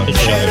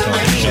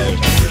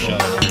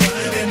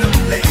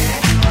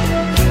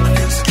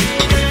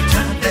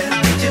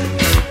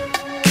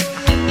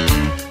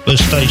 The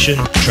station,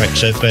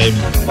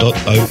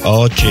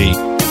 tracksfm.org.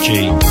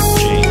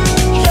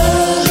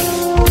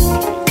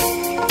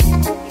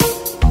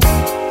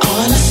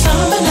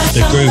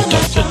 The Groove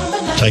Doctor,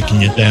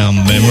 taking you down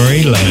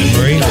memory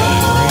lane.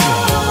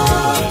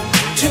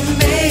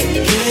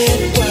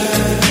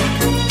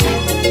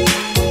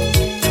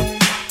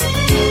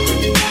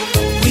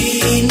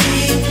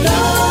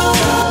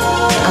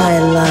 I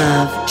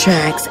love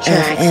Tracks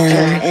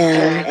FM.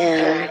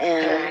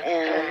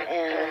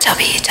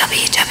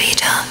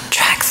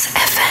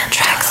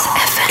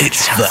 www.tracksfm.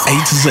 It's the A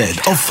to Z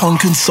of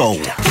funk and soul.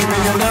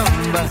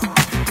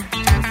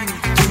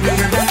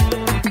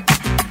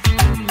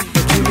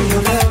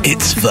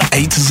 It's the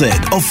A to Z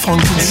of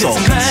funk and soul.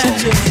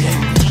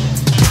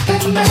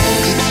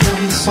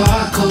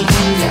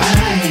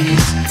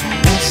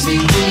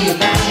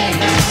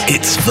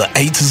 It's the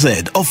A to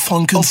Z of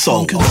funk and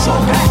soul.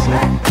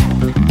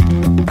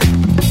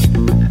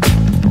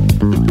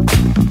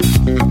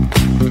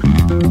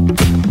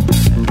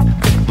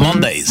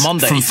 Mondays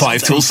from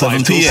 5 till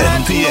 7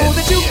 p.m.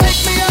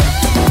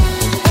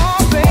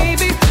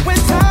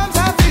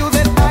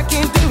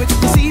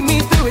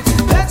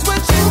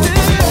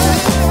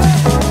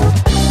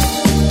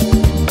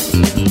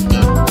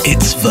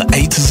 It's the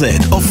A to Z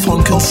of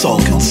funk and soul.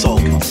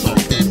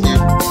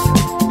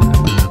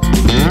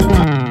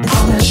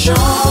 I'm as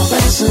sharp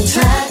as a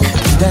tack,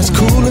 as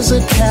cool as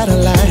a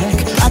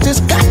Cadillac. I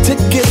just got to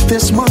get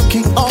this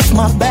monkey off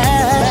my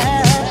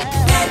back.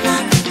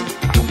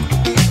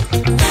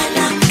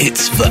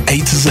 It's the A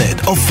to Z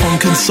of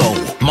funk and soul.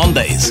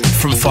 Mondays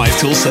from 5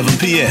 till 7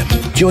 p.m.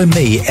 Join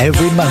me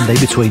every Monday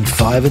between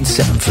 5 and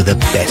 7 for the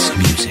best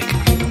music.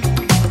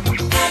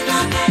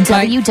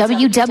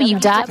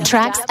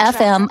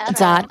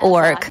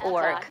 www.tracksfm.org.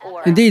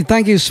 Indeed,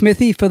 thank you,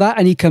 Smithy, for that.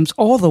 And he comes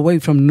all the way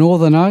from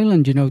Northern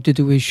Ireland, to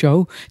do his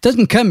show.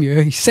 Doesn't come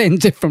here, he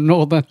sends it from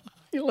Northern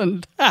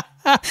Ireland.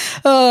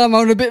 Oh, I'm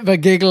on a bit of a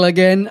giggle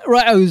again.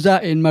 Right, I was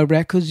in my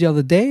records the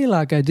other day,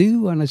 like I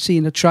do, and I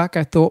seen a track.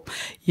 I thought,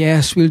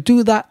 yes, we'll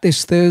do that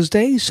this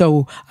Thursday,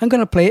 so I'm going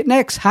to play it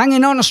next.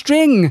 Hanging on a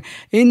String,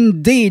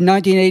 indeed,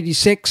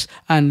 1986,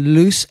 and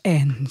Loose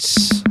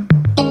Ends.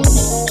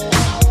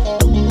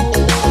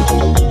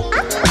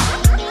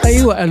 Are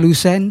you at a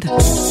loose end?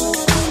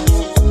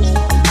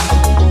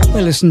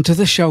 Well, listen to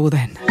the show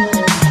then.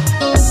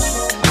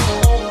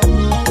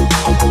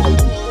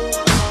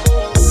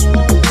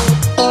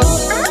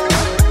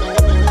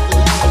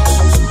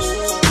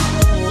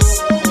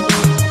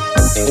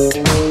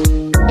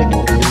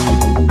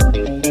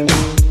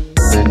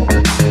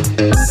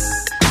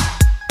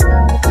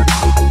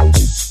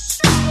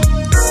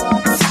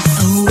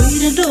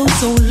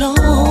 So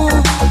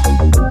long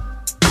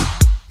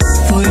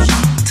for you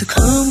to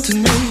come to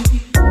me.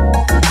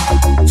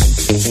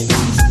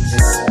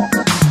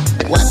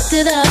 What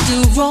did I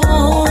do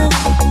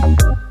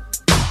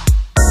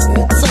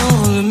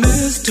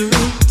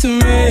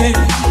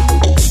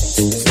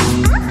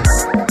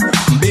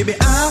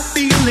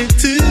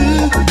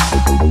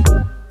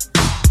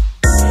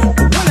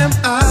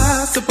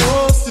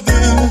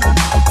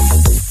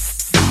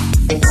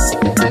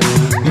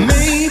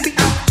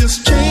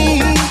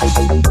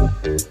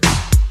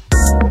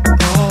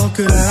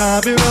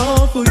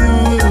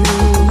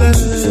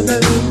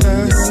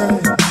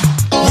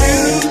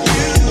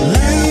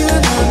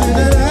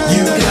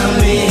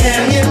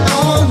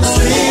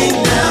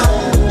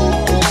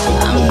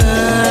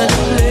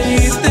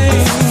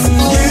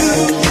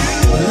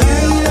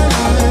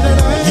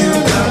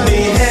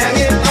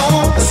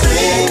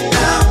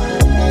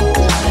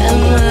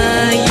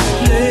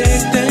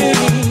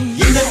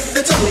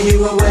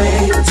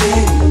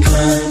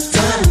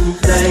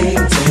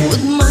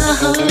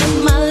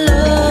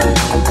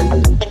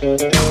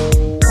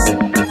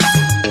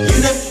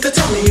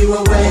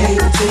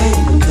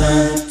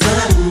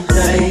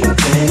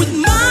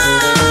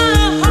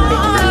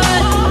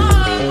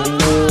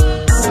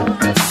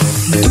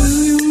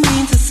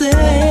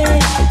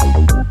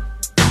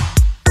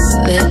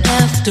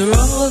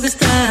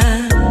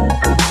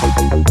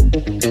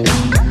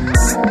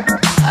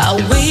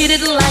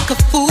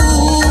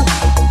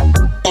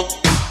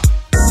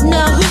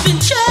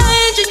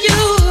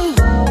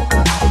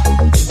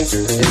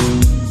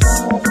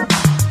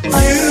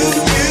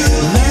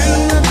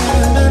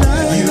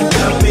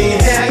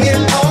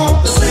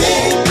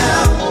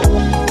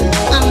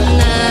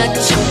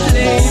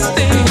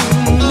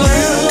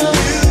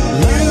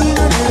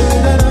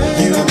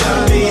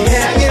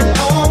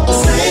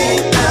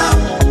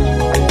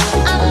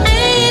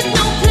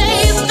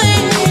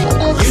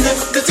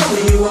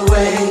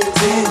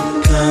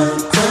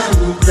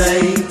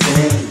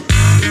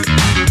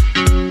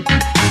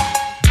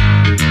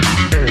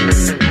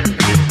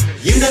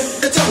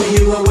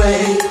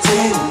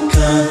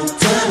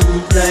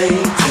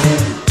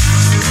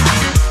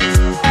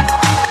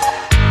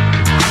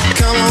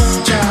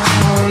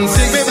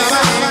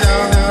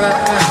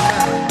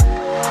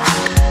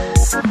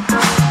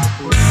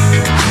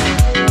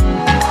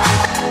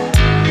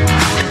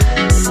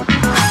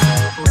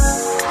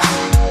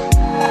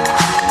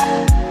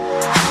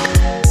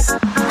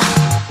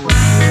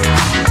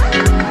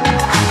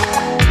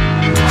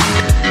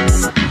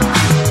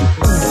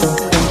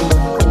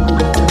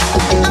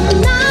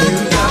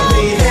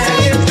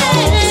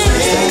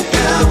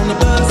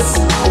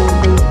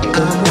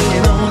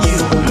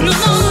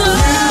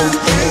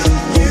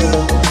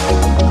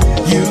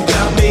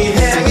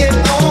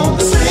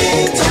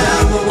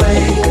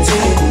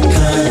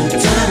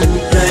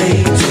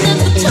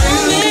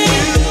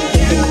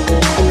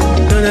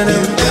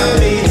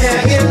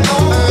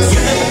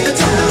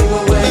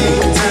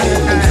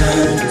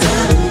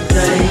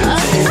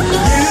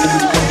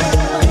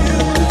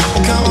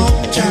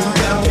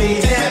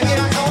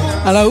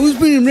Hello, who's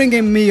been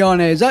ringing me on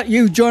here? Is that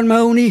you, John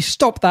Mahoney?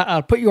 Stop that.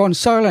 I'll put you on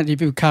silent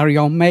if you carry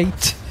on,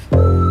 mate.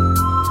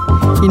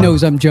 He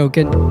knows I'm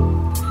joking.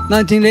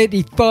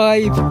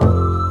 1985,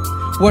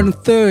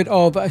 1/3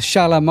 of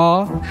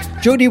Shalamar.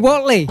 Jodie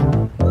Watley.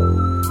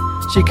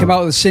 She came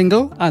out with a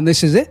single, and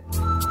this is it.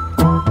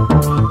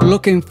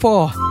 Looking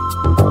for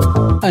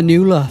a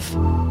new love.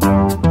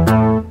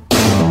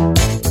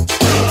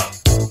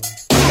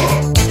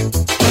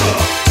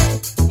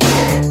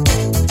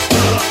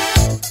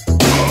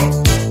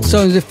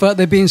 Sounds as if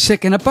they're being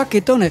sick in a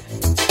bucket, don't it?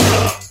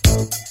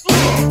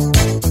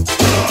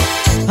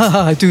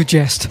 Haha, I do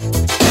jest.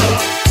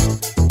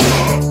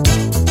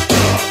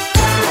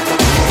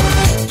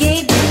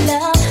 Gave you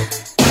love,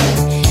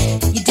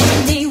 you did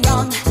me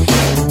wrong,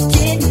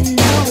 didn't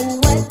know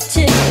what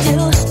to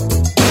do.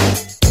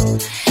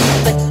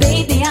 But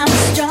baby, I'm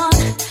strong,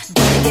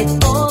 gonna get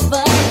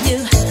over you.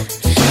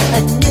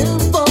 A new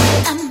boy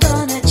I'm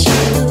gonna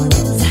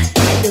choose.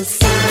 You'll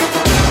see.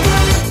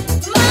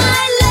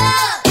 My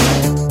love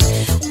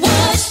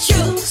was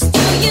true,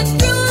 still you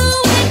threw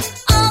it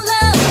all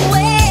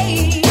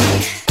away.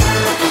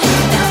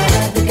 Now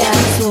other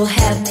guys will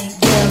have me,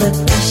 they'll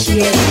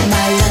appreciate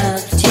my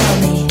love. Tell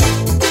me,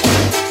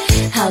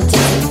 how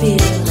does it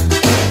feel?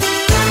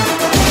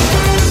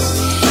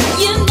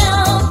 You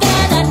know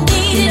that I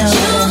needed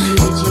you.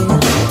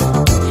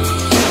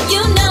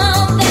 You know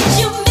that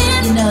you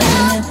meant the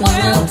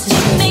world to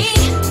me.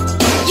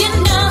 You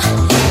know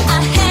I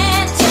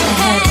had to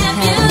have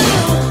you.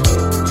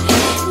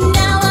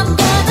 Now I'm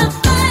gonna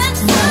find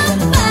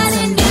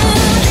somebody new.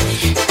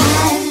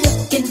 I'm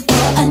looking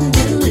for a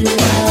new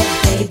love,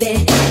 baby,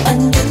 a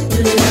new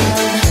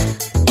love.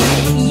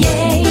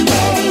 Yeah,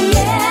 yeah,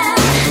 yeah.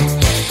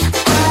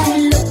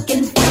 I'm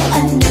looking for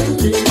a new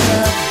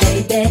love,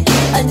 baby,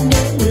 a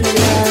new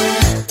love.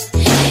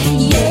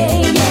 Yeah,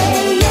 yeah,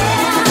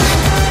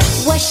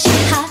 yeah. Was she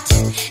hot?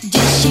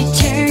 Did she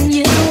turn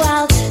you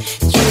out?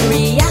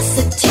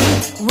 Curiosity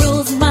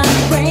rules my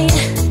brain.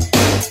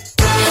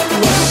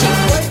 Was she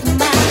worth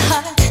my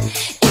heart?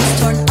 It's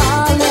torn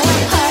all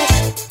apart.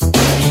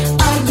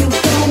 Are you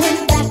going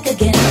back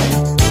again?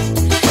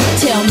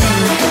 Tell me.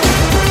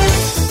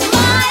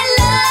 My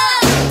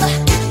love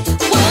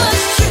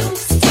was true,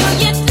 still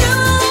you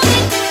threw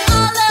it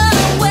all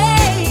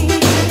away.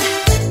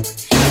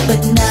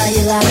 But now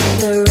you're like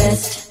the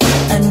rest,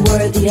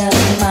 unworthy of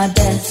my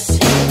best.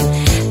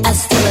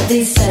 Hasta la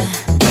vista,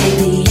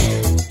 baby.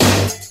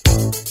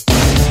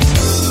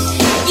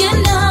 You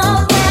know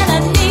that I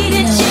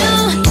needed you.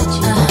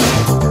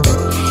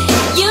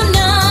 You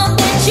know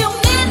that you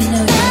meant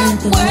the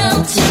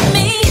world to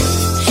me.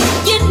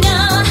 You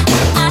know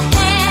I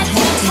had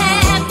to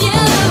have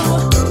you.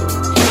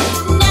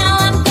 Now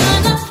I'm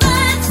gonna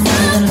find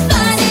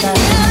somebody new.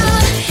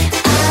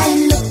 I'm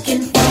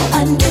looking for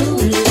a new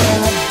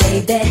love,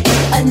 baby,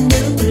 a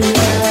new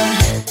love.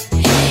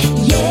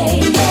 Yeah,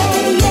 yeah,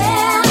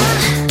 yeah.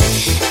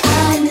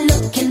 I'm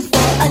looking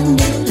for a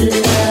new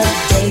love,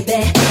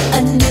 baby, a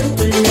new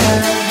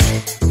love.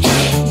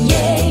 Yeah,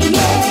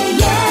 yeah,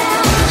 yeah.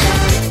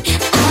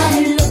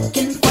 I'm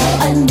looking for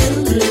a new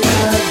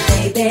love,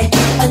 baby,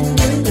 a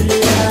new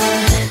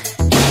love.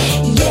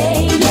 Yeah,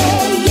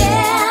 yeah,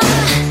 yeah.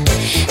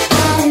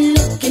 I'm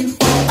looking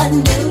for a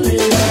new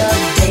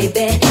love,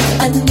 baby,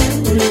 a new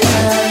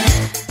love.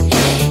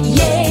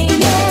 Yeah,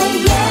 yeah,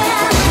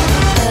 yeah.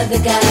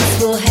 Other guys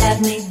will have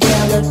me,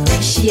 they'll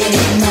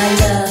appreciate my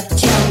love.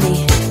 Tell me,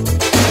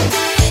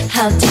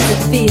 how does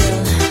it feel?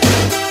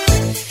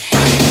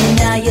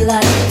 Now you're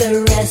like the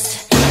rest,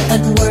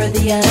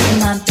 unworthy of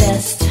my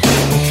best.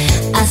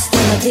 Hasta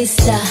la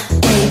vista,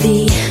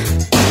 baby.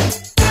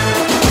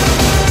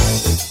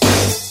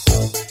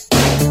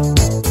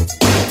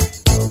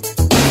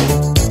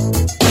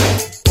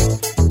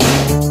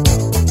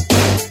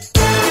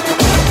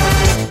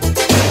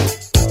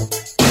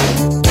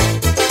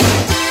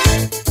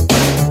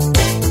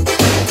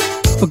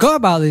 Forgot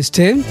about this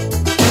tune.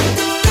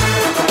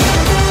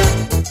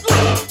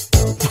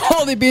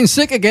 Oh, they've been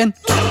sick again.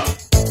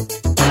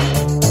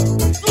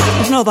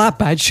 It's not that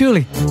bad,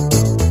 surely.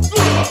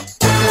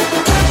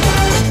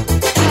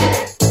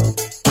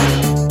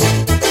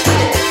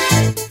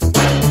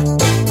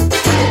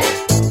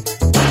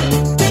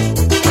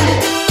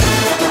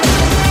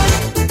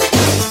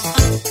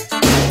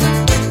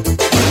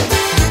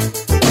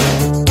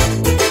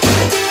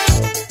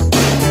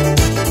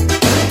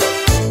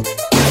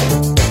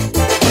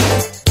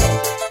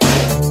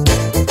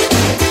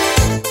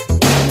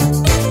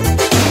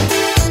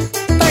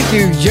 Thank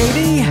you,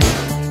 Jodie.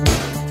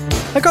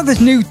 I got this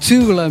new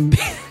tool I'm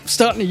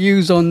starting to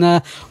use on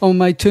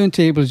my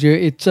turntables here.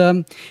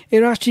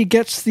 It actually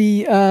gets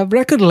the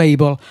record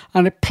label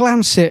and it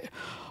plants it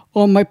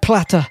on my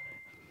platter.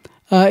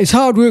 It's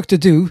hard work to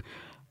do,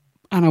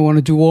 and I want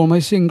to do all my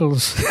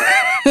singles.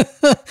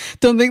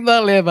 Don't think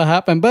that'll ever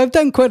happen, but I've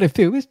done quite a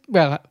few.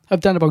 Well,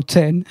 I've done about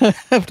 10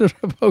 after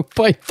about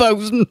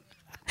 5,000.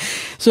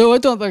 So I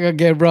don't think I'll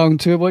get round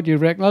to it. What do you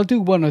reckon? I'll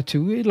do one or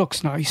two. It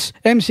looks nice.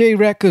 MCA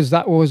Records,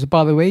 that was,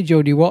 by the way,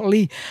 Jody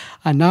Watley.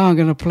 And now I'm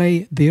going to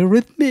play The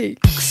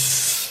Eurythmics.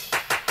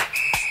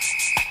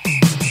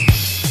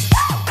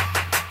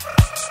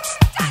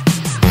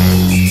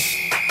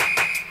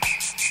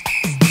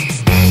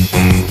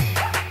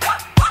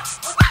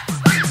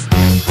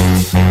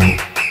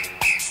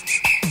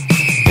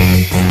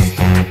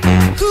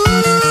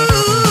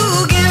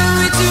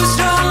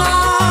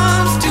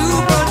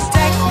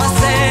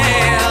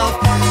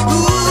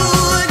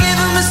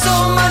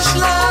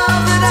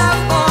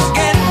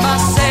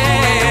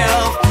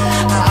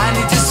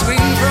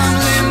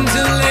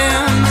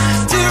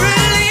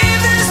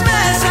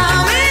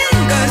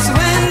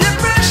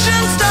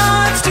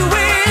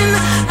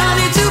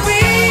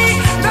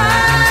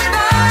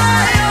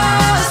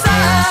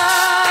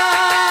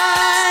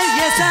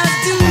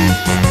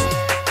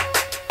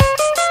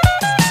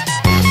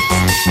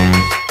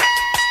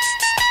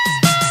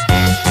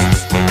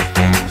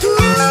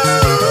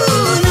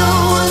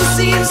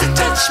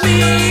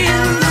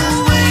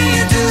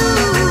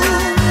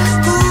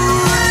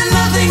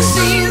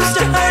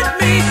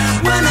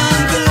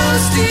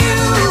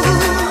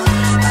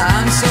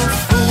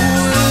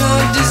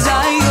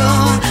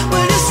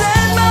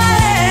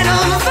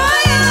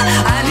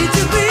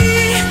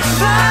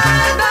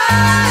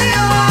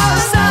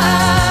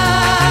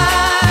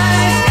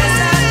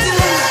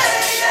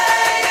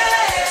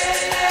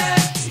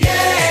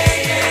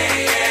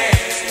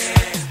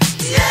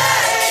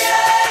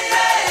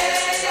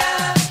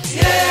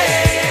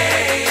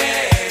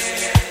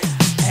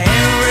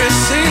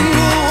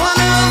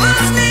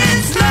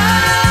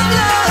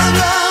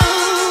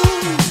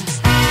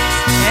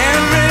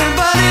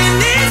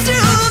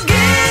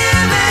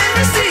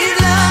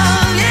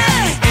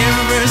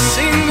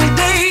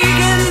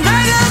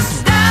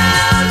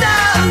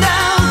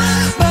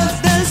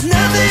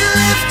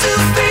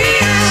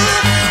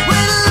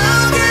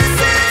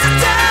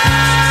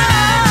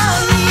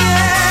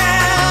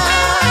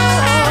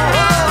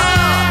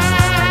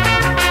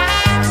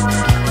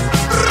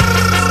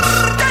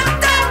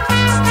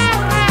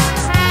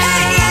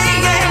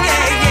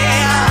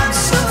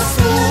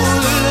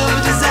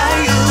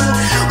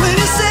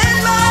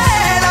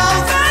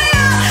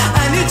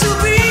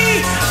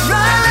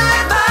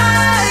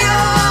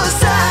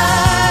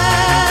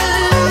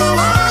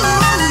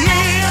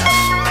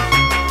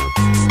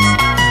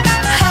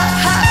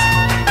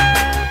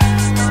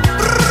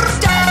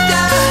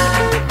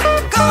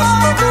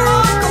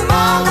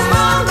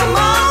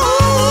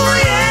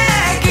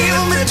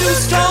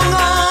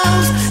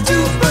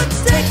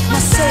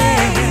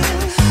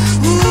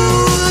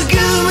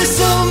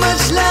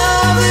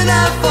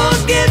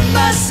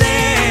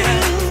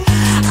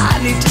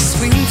 I need to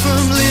swing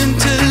from limb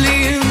to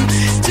limb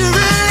to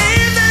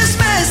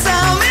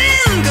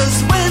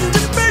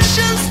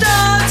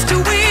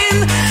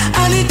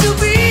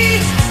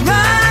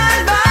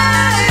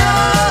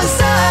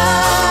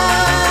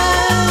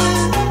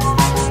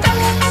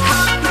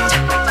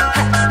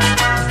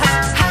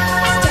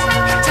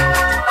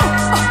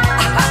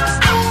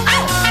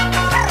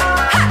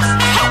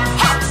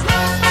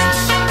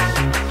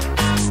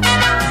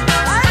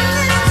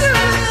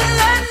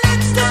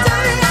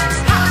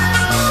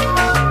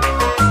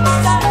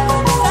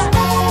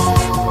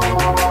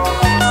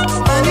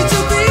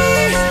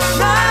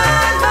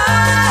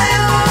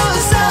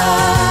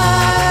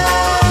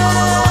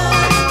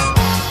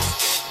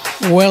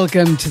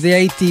Welcome to the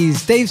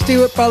 80s. Dave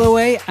Stewart, by the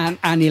way, and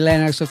Annie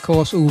Lennox, of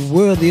course, who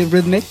were the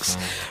Eurythmics.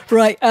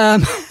 Right,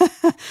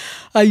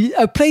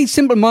 I played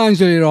Simple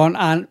Minds earlier on,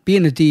 and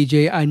being a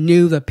DJ, I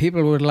knew that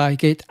people would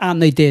like it,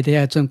 and they did. They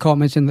had some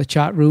comments in the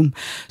chat room.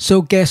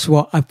 So guess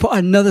what? I put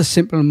another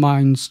Simple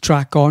Minds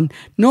track on.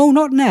 No,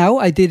 not now.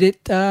 I did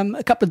it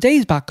a couple of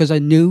days back because I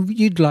knew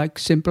you'd like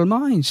Simple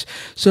Minds.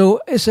 So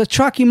it's a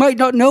track you might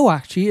not know,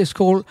 actually. It's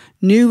called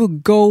New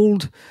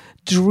Gold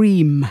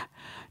Dream.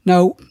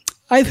 Now,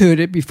 I've heard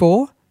it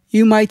before.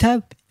 You might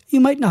have, you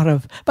might not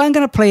have. But I'm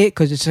going to play it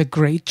because it's a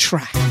great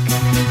track.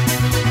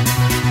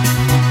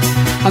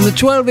 And the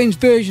 12-inch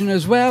version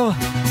as well.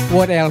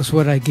 What else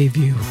would I give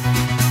you?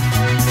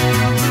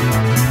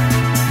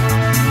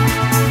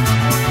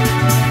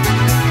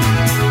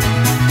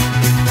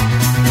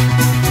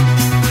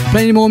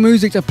 Plenty more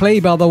music to play,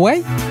 by the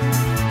way.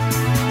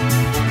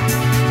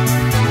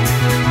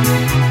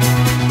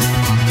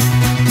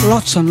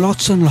 Lots and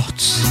lots and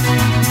lots.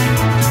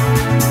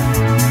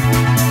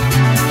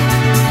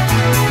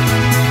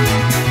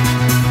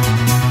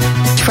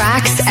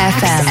 Tracks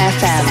FM.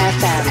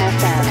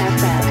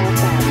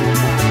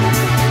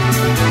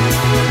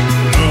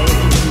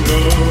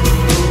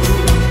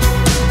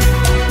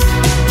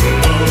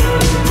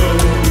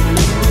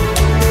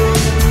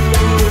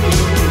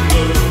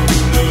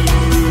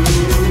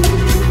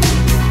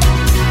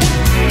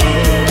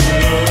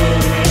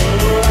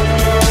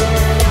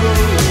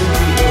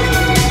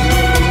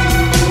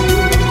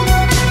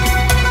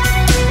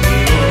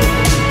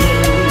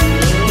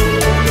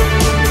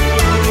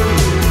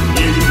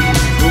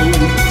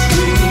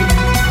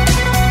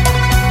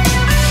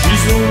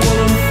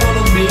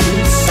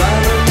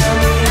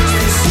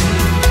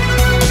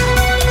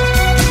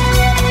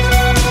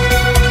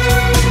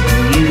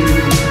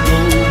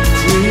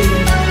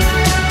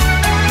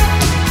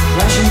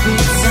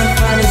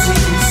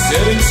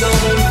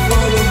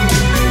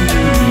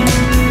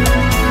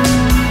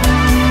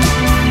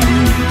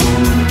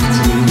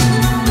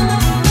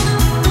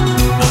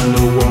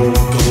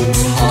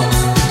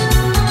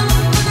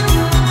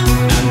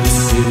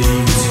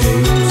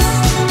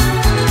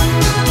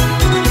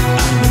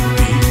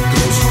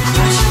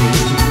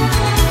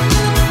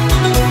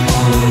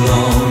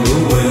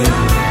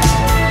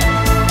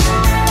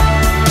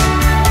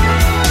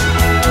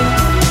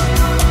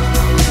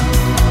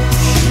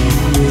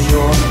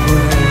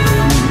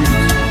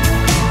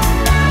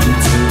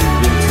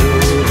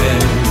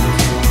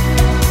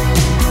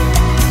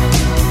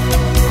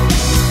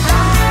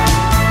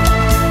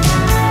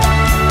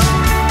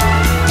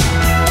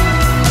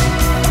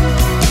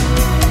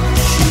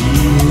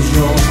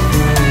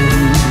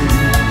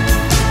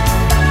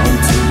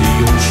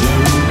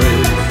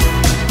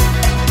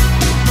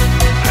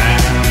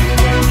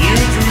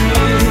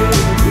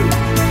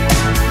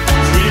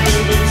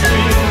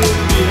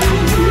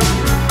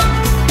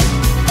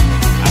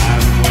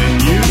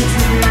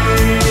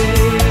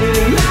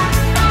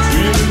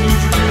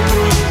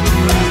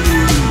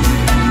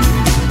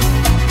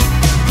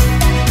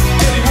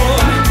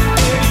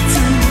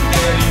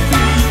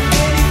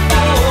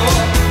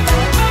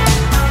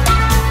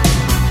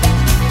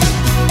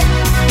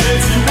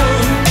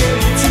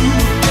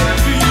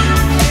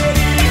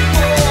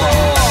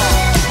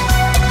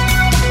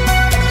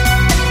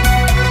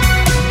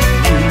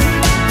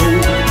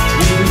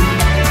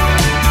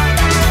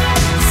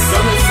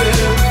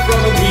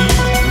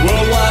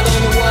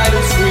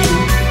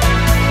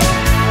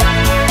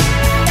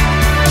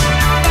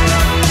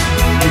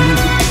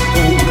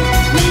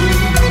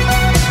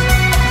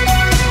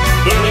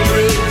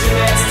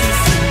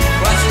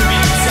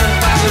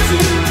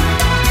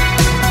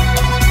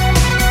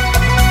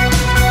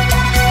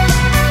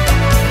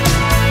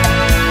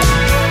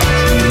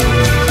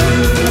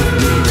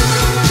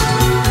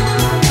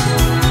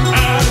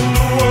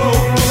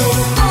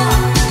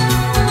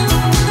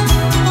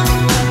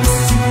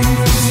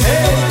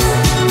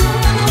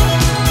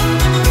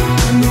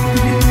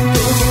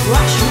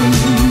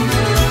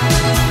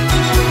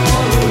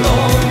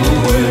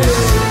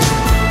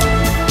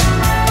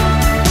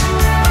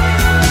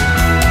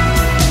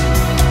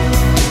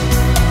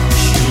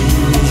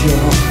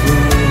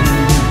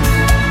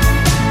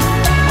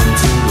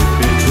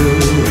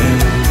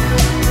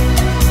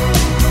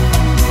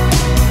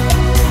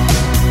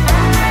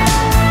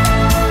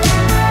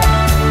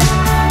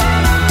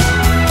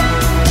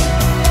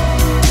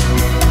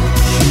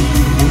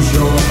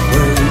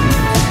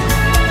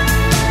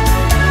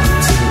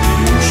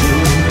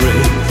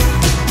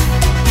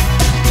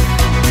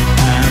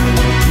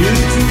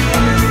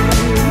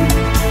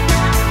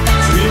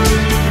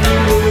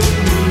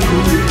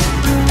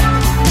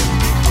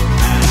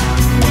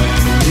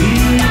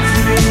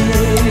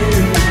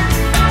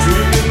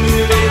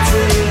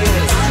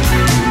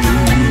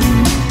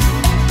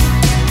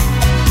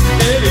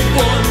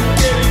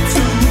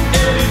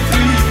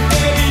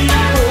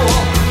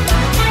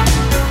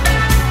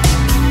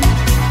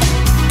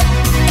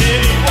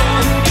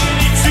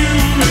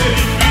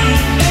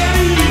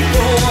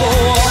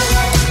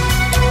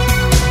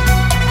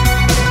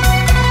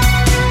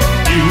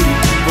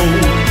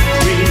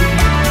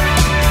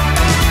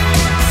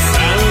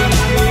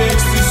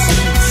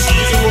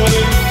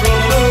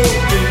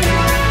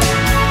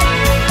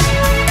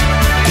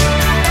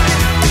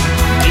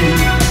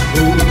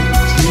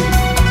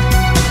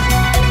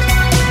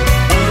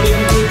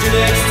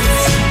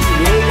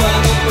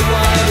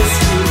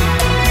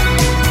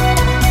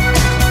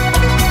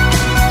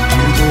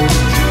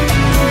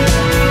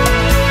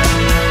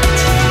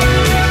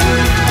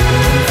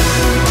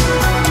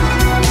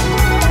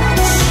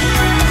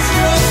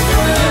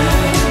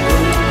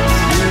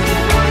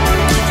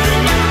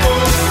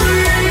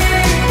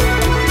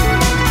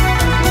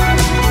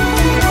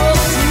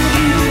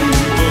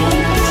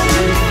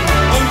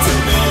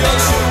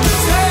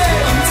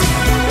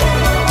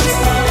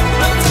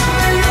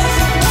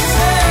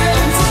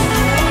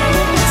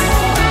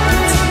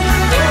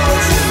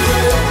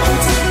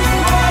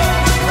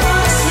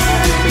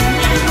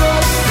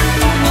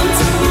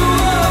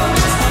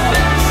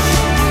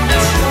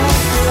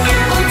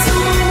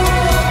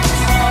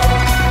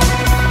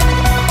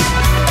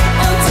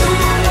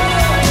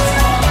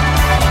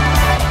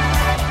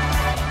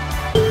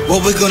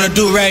 What we're gonna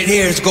do right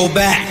here is go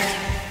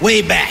back,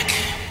 way back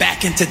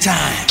into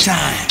time.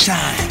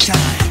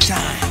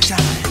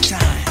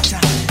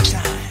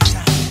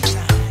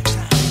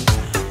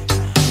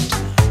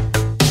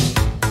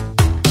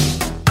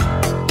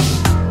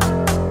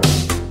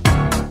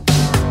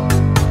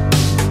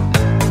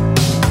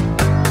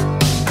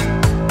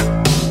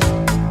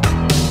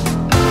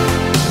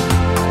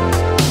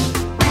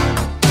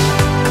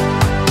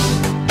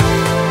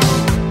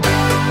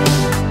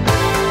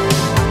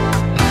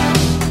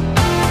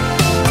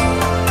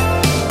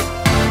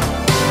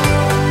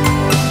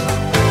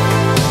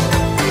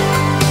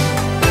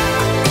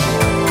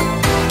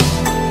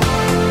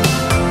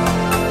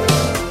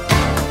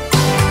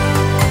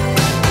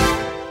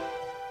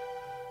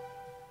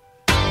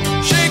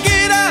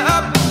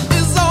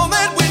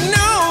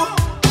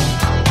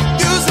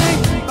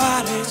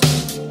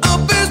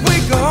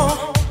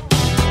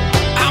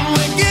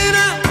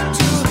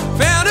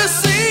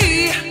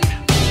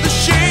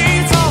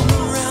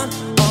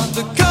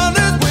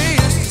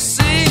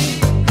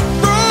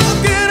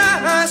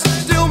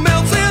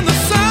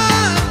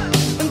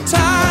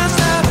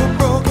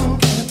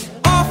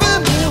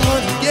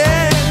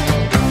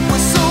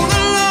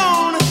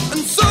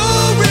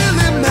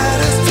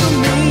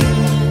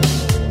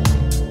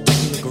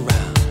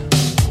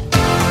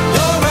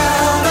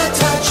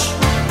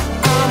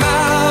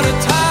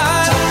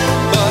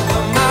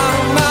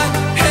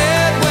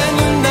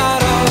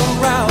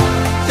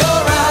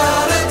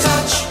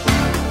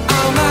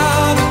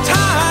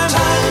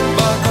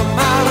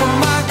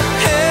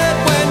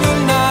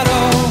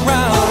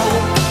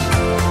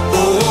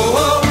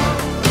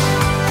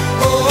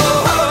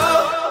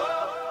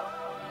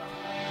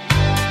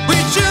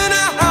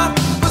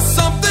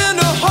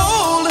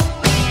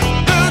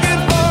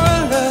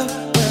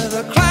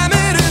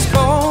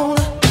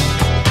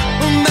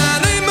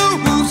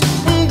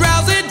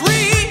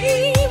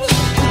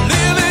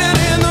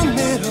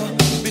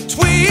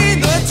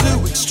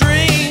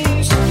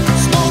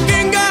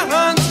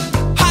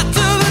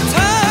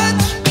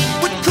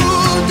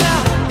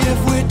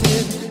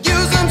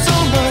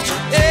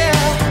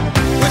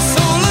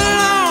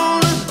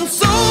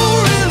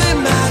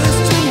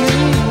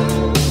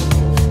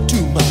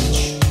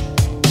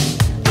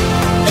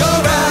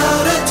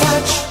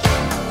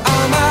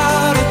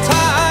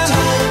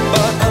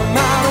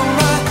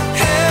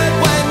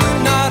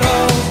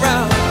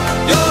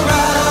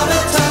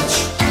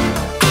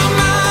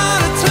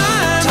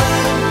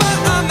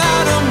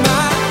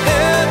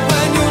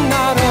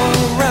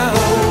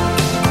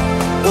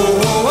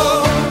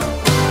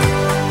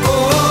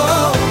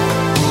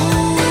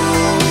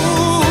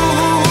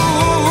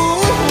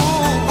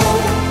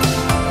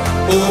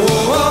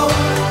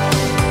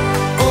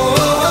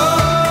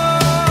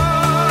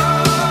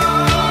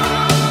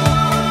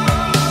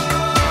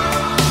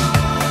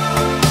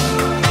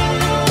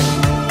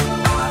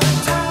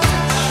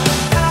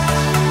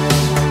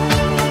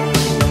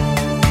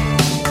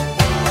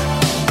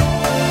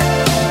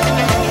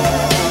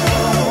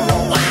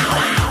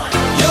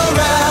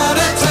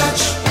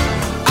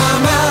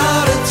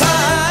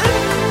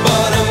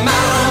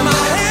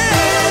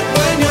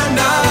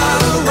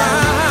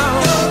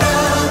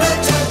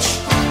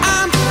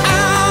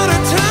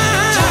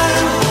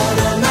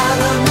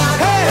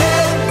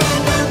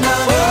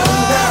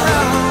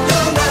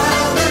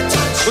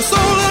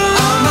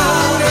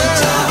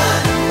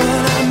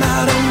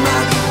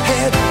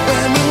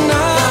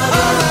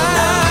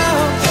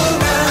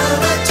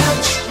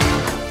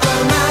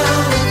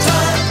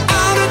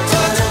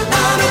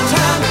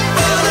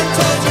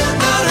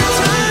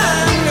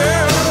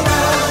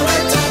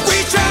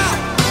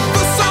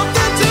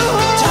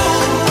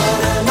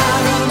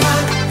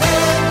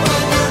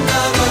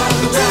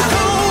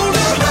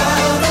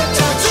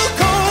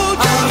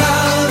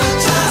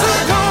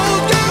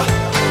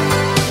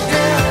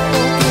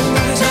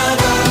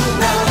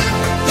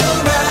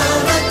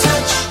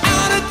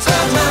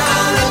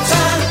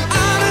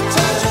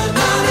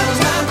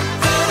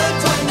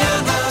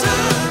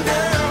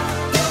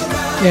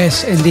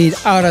 Yes, indeed.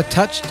 Out of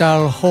Touch,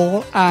 Daryl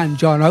Hall and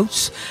John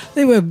Oates.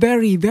 They were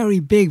very, very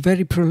big,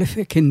 very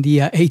prolific in the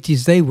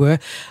 80s, they were.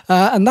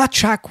 And that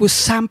track was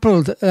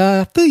sampled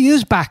a few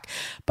years back.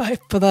 But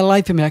for the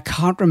life of me, I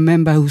can't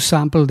remember who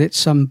sampled it.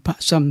 Some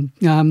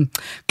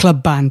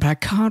club band, but I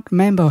can't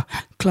remember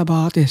club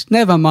artist.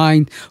 Never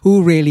mind.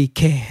 Who really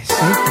cares?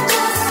 Eh?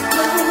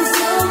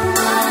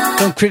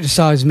 Don't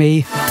criticise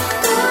me.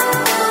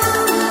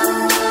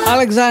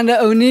 Alexander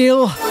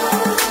O'Neill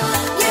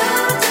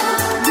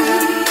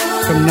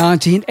from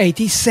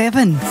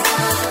 1987.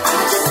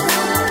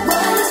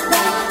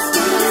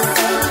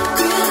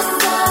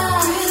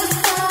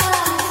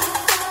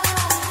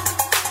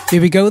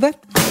 Here we go then.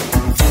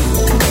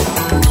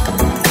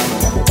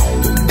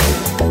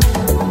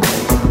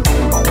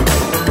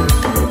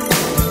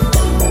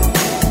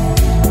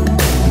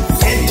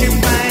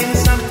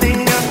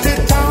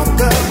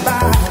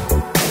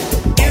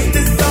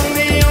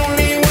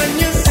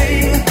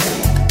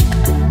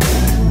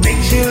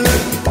 Makes you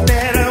look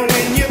better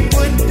when you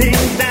put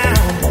things down.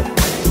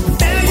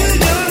 Tell you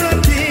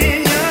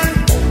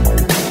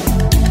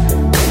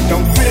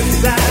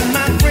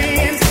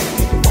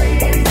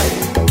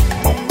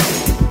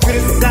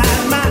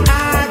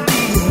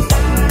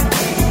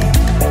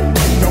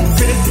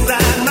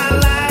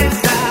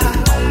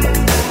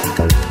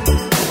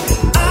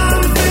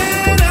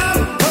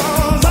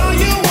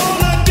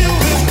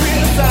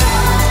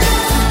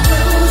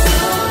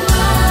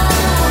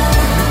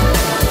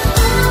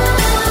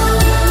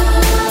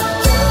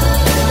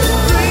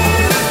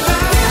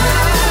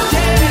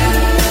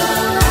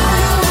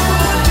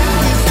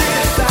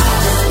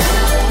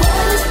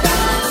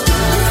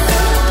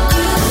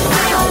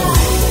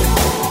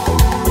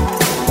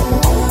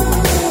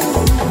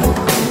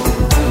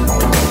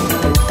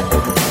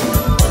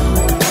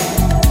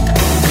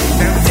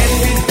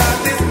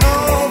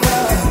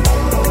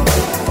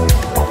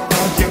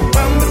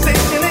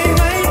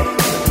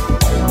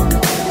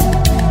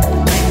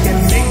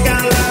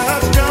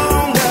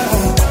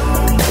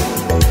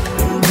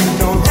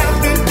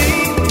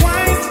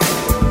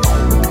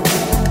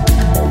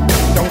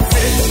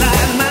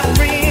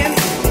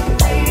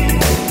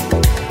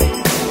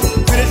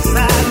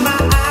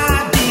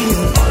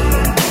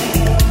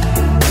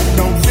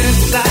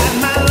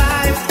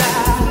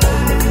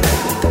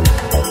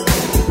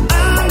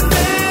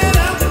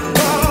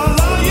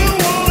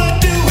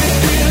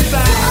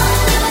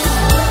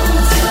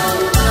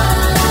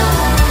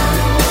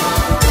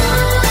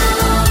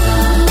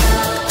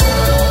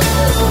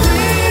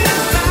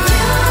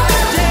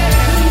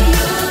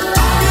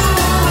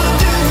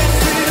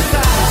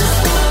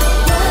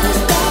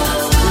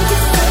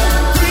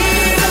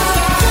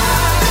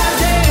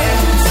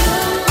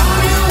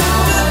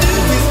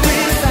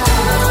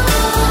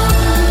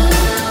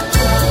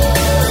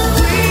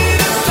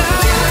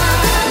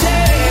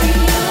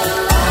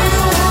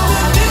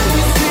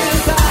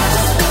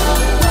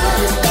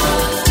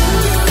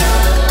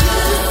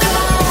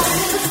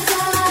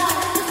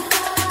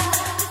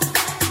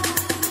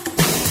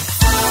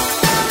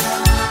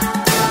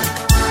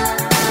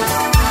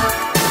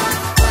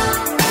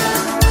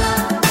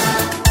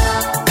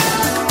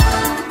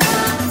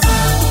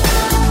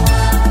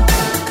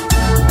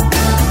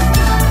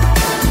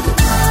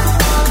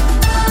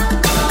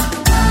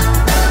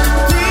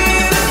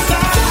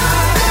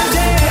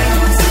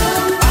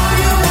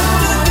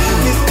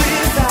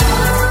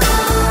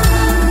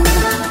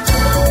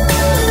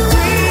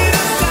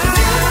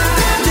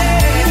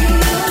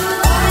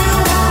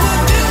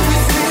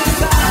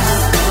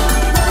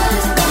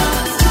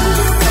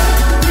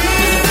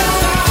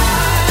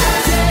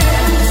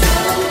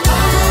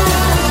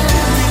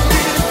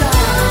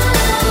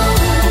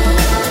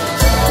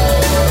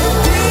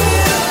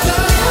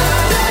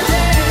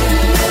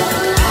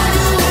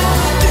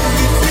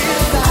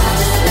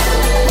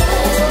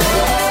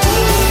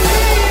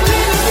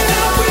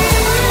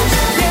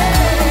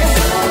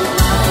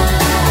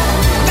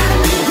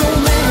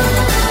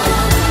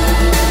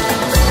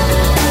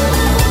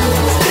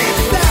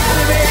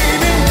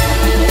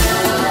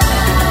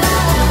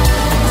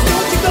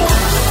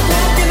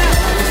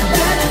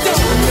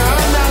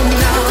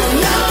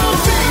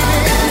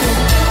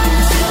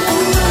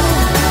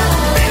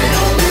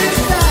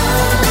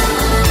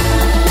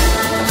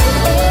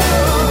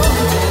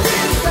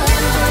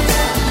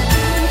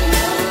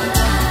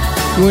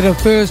Would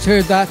have first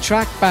heard that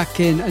track back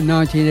in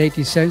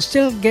 1987.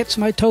 Still gets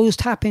my toes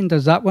tapping,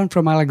 does that one,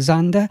 from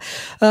Alexander.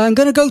 I'm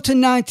going to go to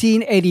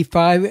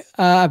 1985.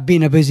 I've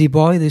been a busy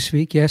boy this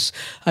week, yes.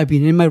 I've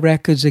been in my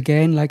records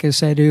again, like I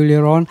said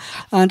earlier on.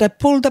 And I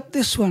pulled up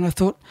this one. I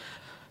thought,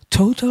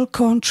 total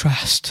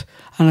contrast.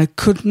 And I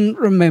couldn't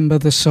remember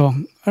the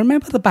song. I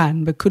remember the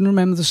band, but couldn't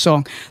remember the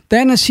song.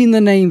 Then I seen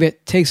the name of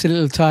it. Takes a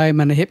little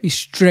time, and it hit me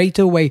straight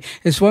away.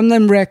 It's one of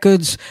them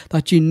records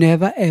that you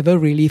never, ever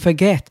really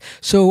forget.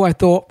 So I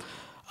thought,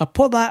 I'll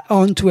put that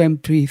onto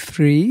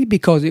MP3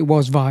 because it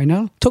was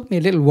vinyl. Took me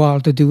a little while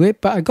to do it,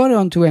 but I got it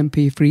onto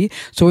MP3.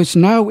 So it's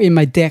now in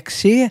my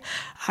decks here,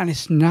 and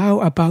it's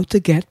now about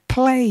to get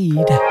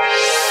played.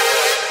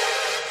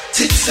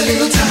 Takes a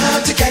little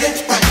time to get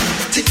it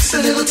right. Takes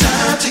a little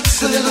time,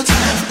 takes a little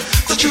time.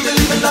 Don't you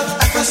believe in love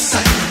at first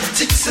sight?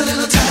 Takes a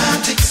little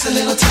time, takes a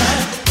little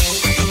time.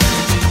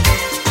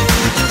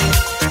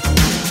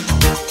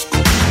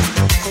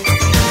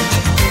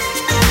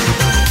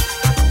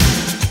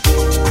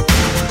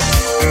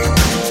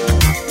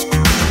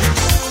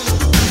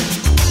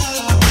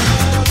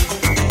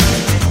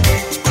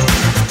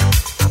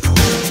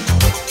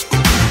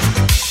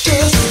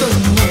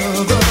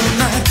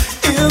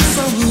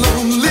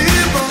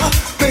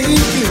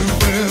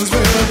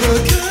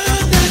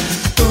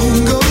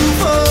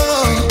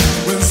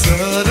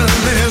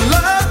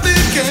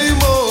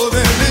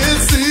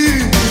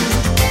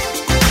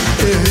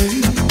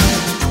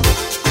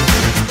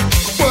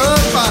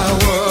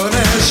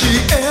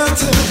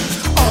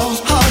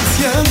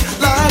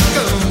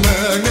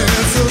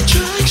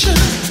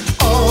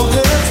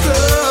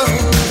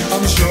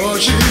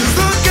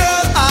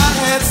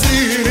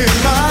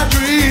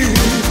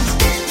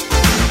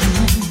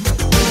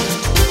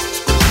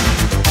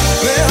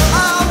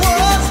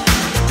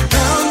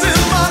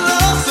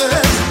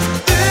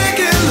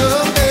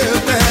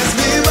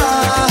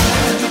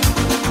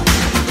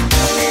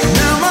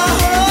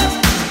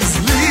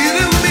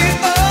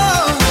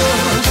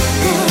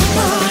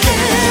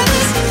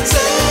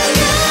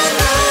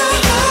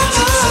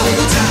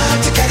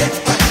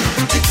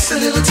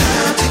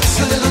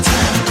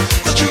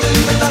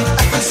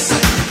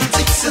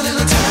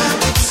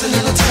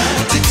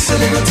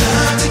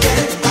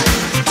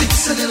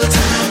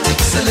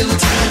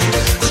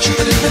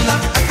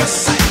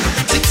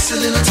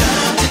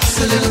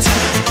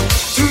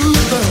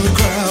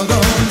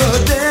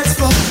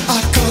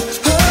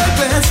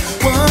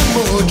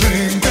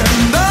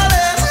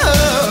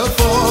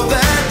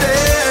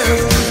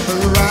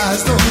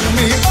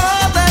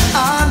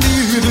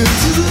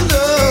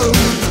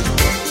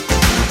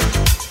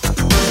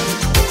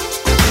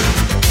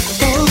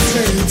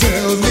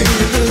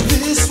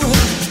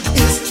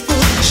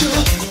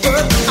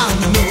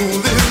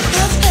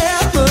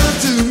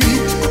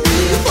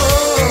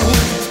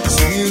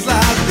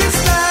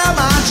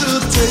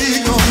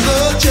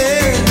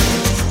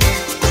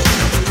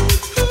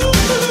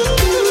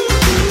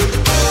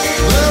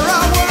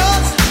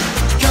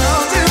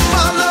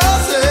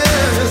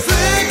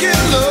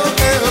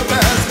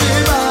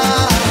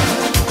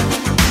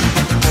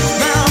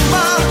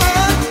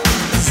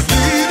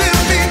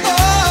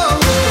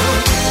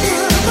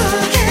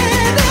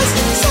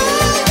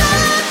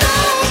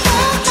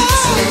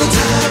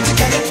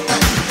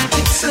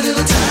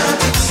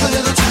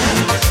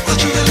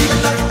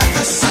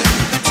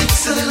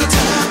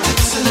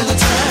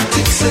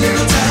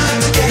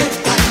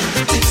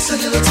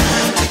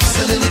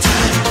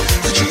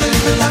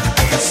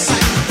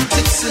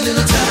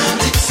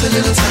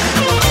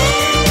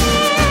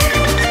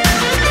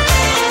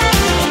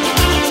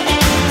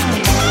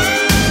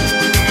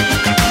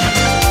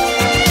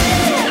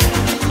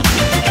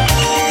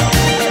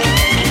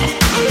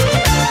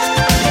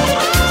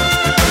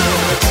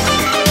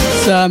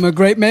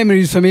 Great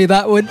memories for me,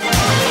 that would.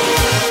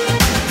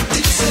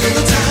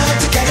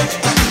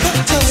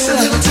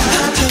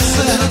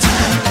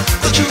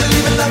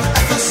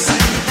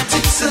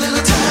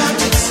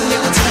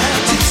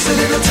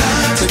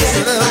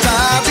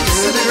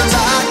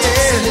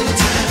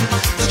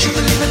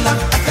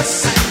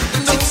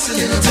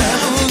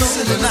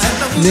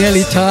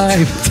 Nearly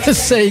time to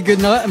say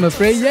goodnight, I'm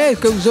afraid. Yeah,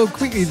 it goes so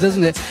quickly,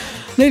 doesn't it?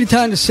 Nearly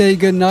time to say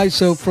goodnight.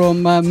 So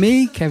from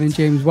me, Kevin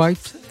James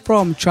White,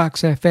 from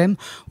Tracks FM,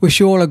 wish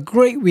you all a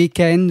great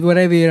weekend,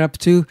 whatever you're up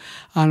to.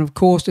 And of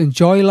course,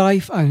 enjoy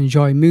life and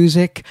enjoy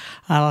music.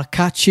 And I'll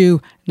catch you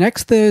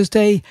next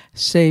Thursday,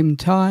 same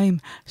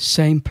time,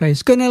 same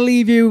place. Gonna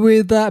leave you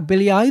with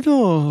Billy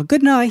Idol.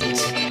 Good night.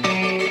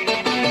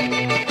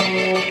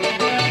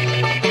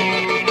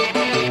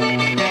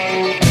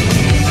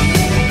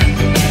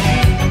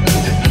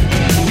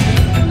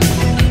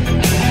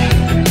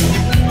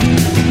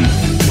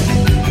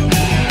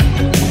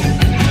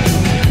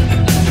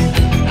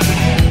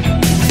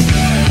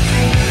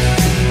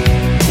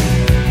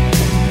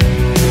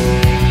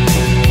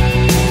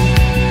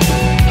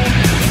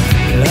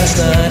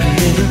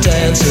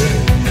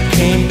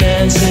 Came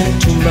dancing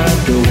to my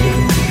door.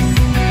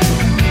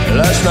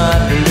 Last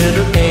night a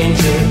little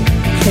angel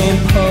came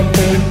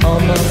pumping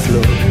on my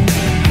floor.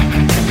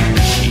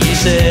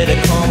 said,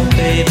 come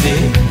baby,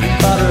 you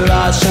got a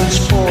license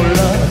for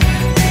love.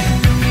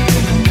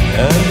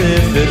 And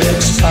if it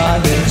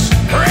expires,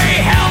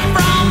 pray help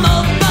from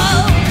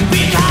above.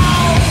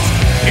 Because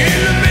in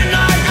the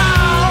midnight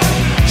hour,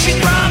 she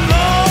cried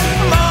more,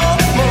 more,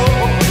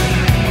 more.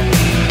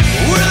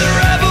 With a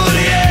rebel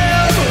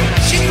yell,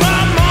 she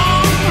cried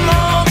more,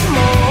 more,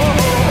 more.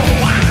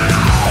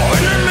 Wow.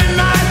 In the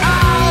midnight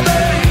hour,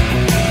 babe,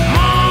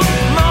 more,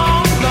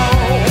 more,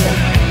 more.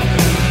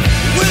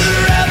 With a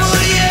rebel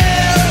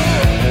yell,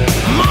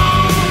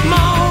 more,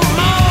 more,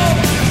 more,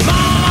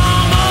 more,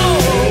 more.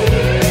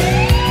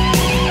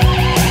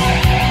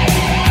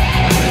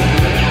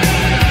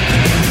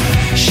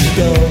 She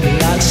don't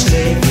like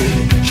slavery,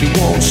 she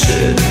won't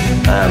sit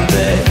and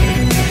beg.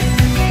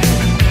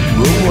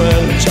 But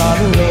when it's out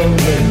of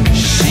lonely,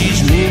 she sees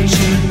me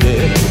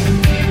today.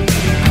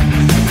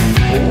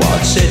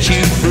 What set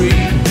you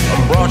free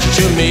and brought you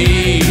to me,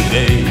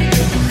 babe?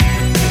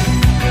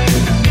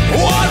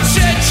 What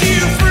set you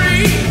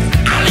free?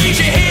 I leave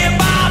you here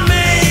by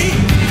me.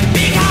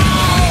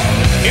 Because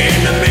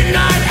in the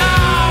midnight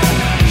hour,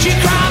 she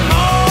cried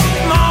more,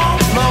 more,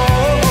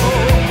 more.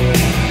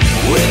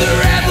 With a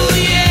rebel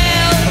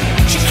yell,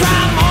 she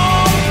cried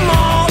more,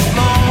 more,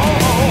 more.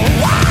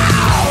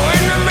 Wow,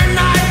 in the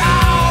midnight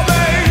hour,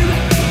 babe,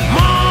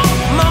 more,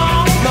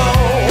 more,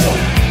 more.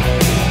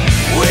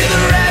 With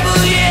a rebel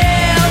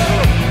yell,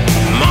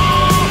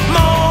 more,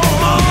 more,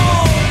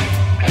 more.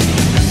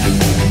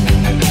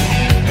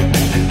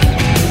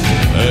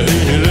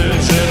 He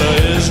lives in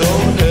his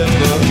own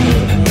heaven.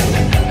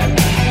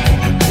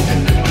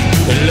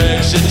 He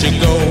likes it to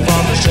go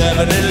from the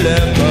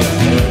 7-Eleven.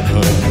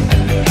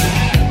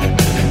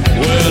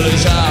 Well,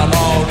 he's out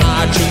all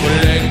night to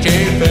collect a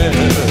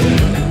penny.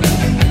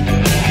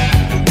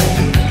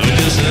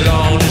 Just as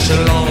long as the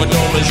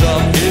dome is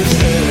up his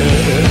head.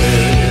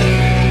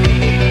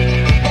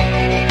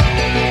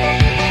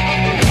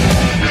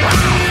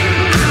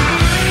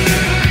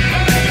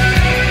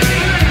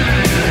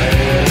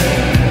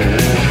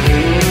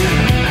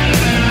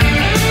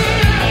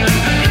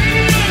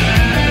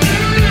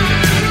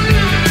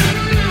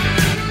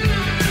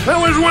 That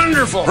was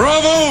wonderful.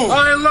 Bravo!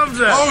 I loved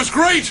that. Oh, it was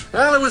great.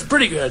 Well, it was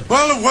pretty good.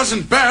 Well, it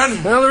wasn't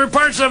bad. Well, there were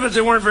parts of it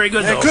that weren't very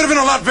good, though. It could have been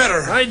a lot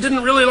better. I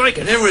didn't really like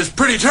it. It was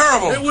pretty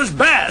terrible. It was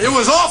bad. It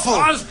was awful.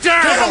 It was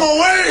terrible. Get him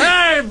away!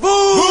 Hey,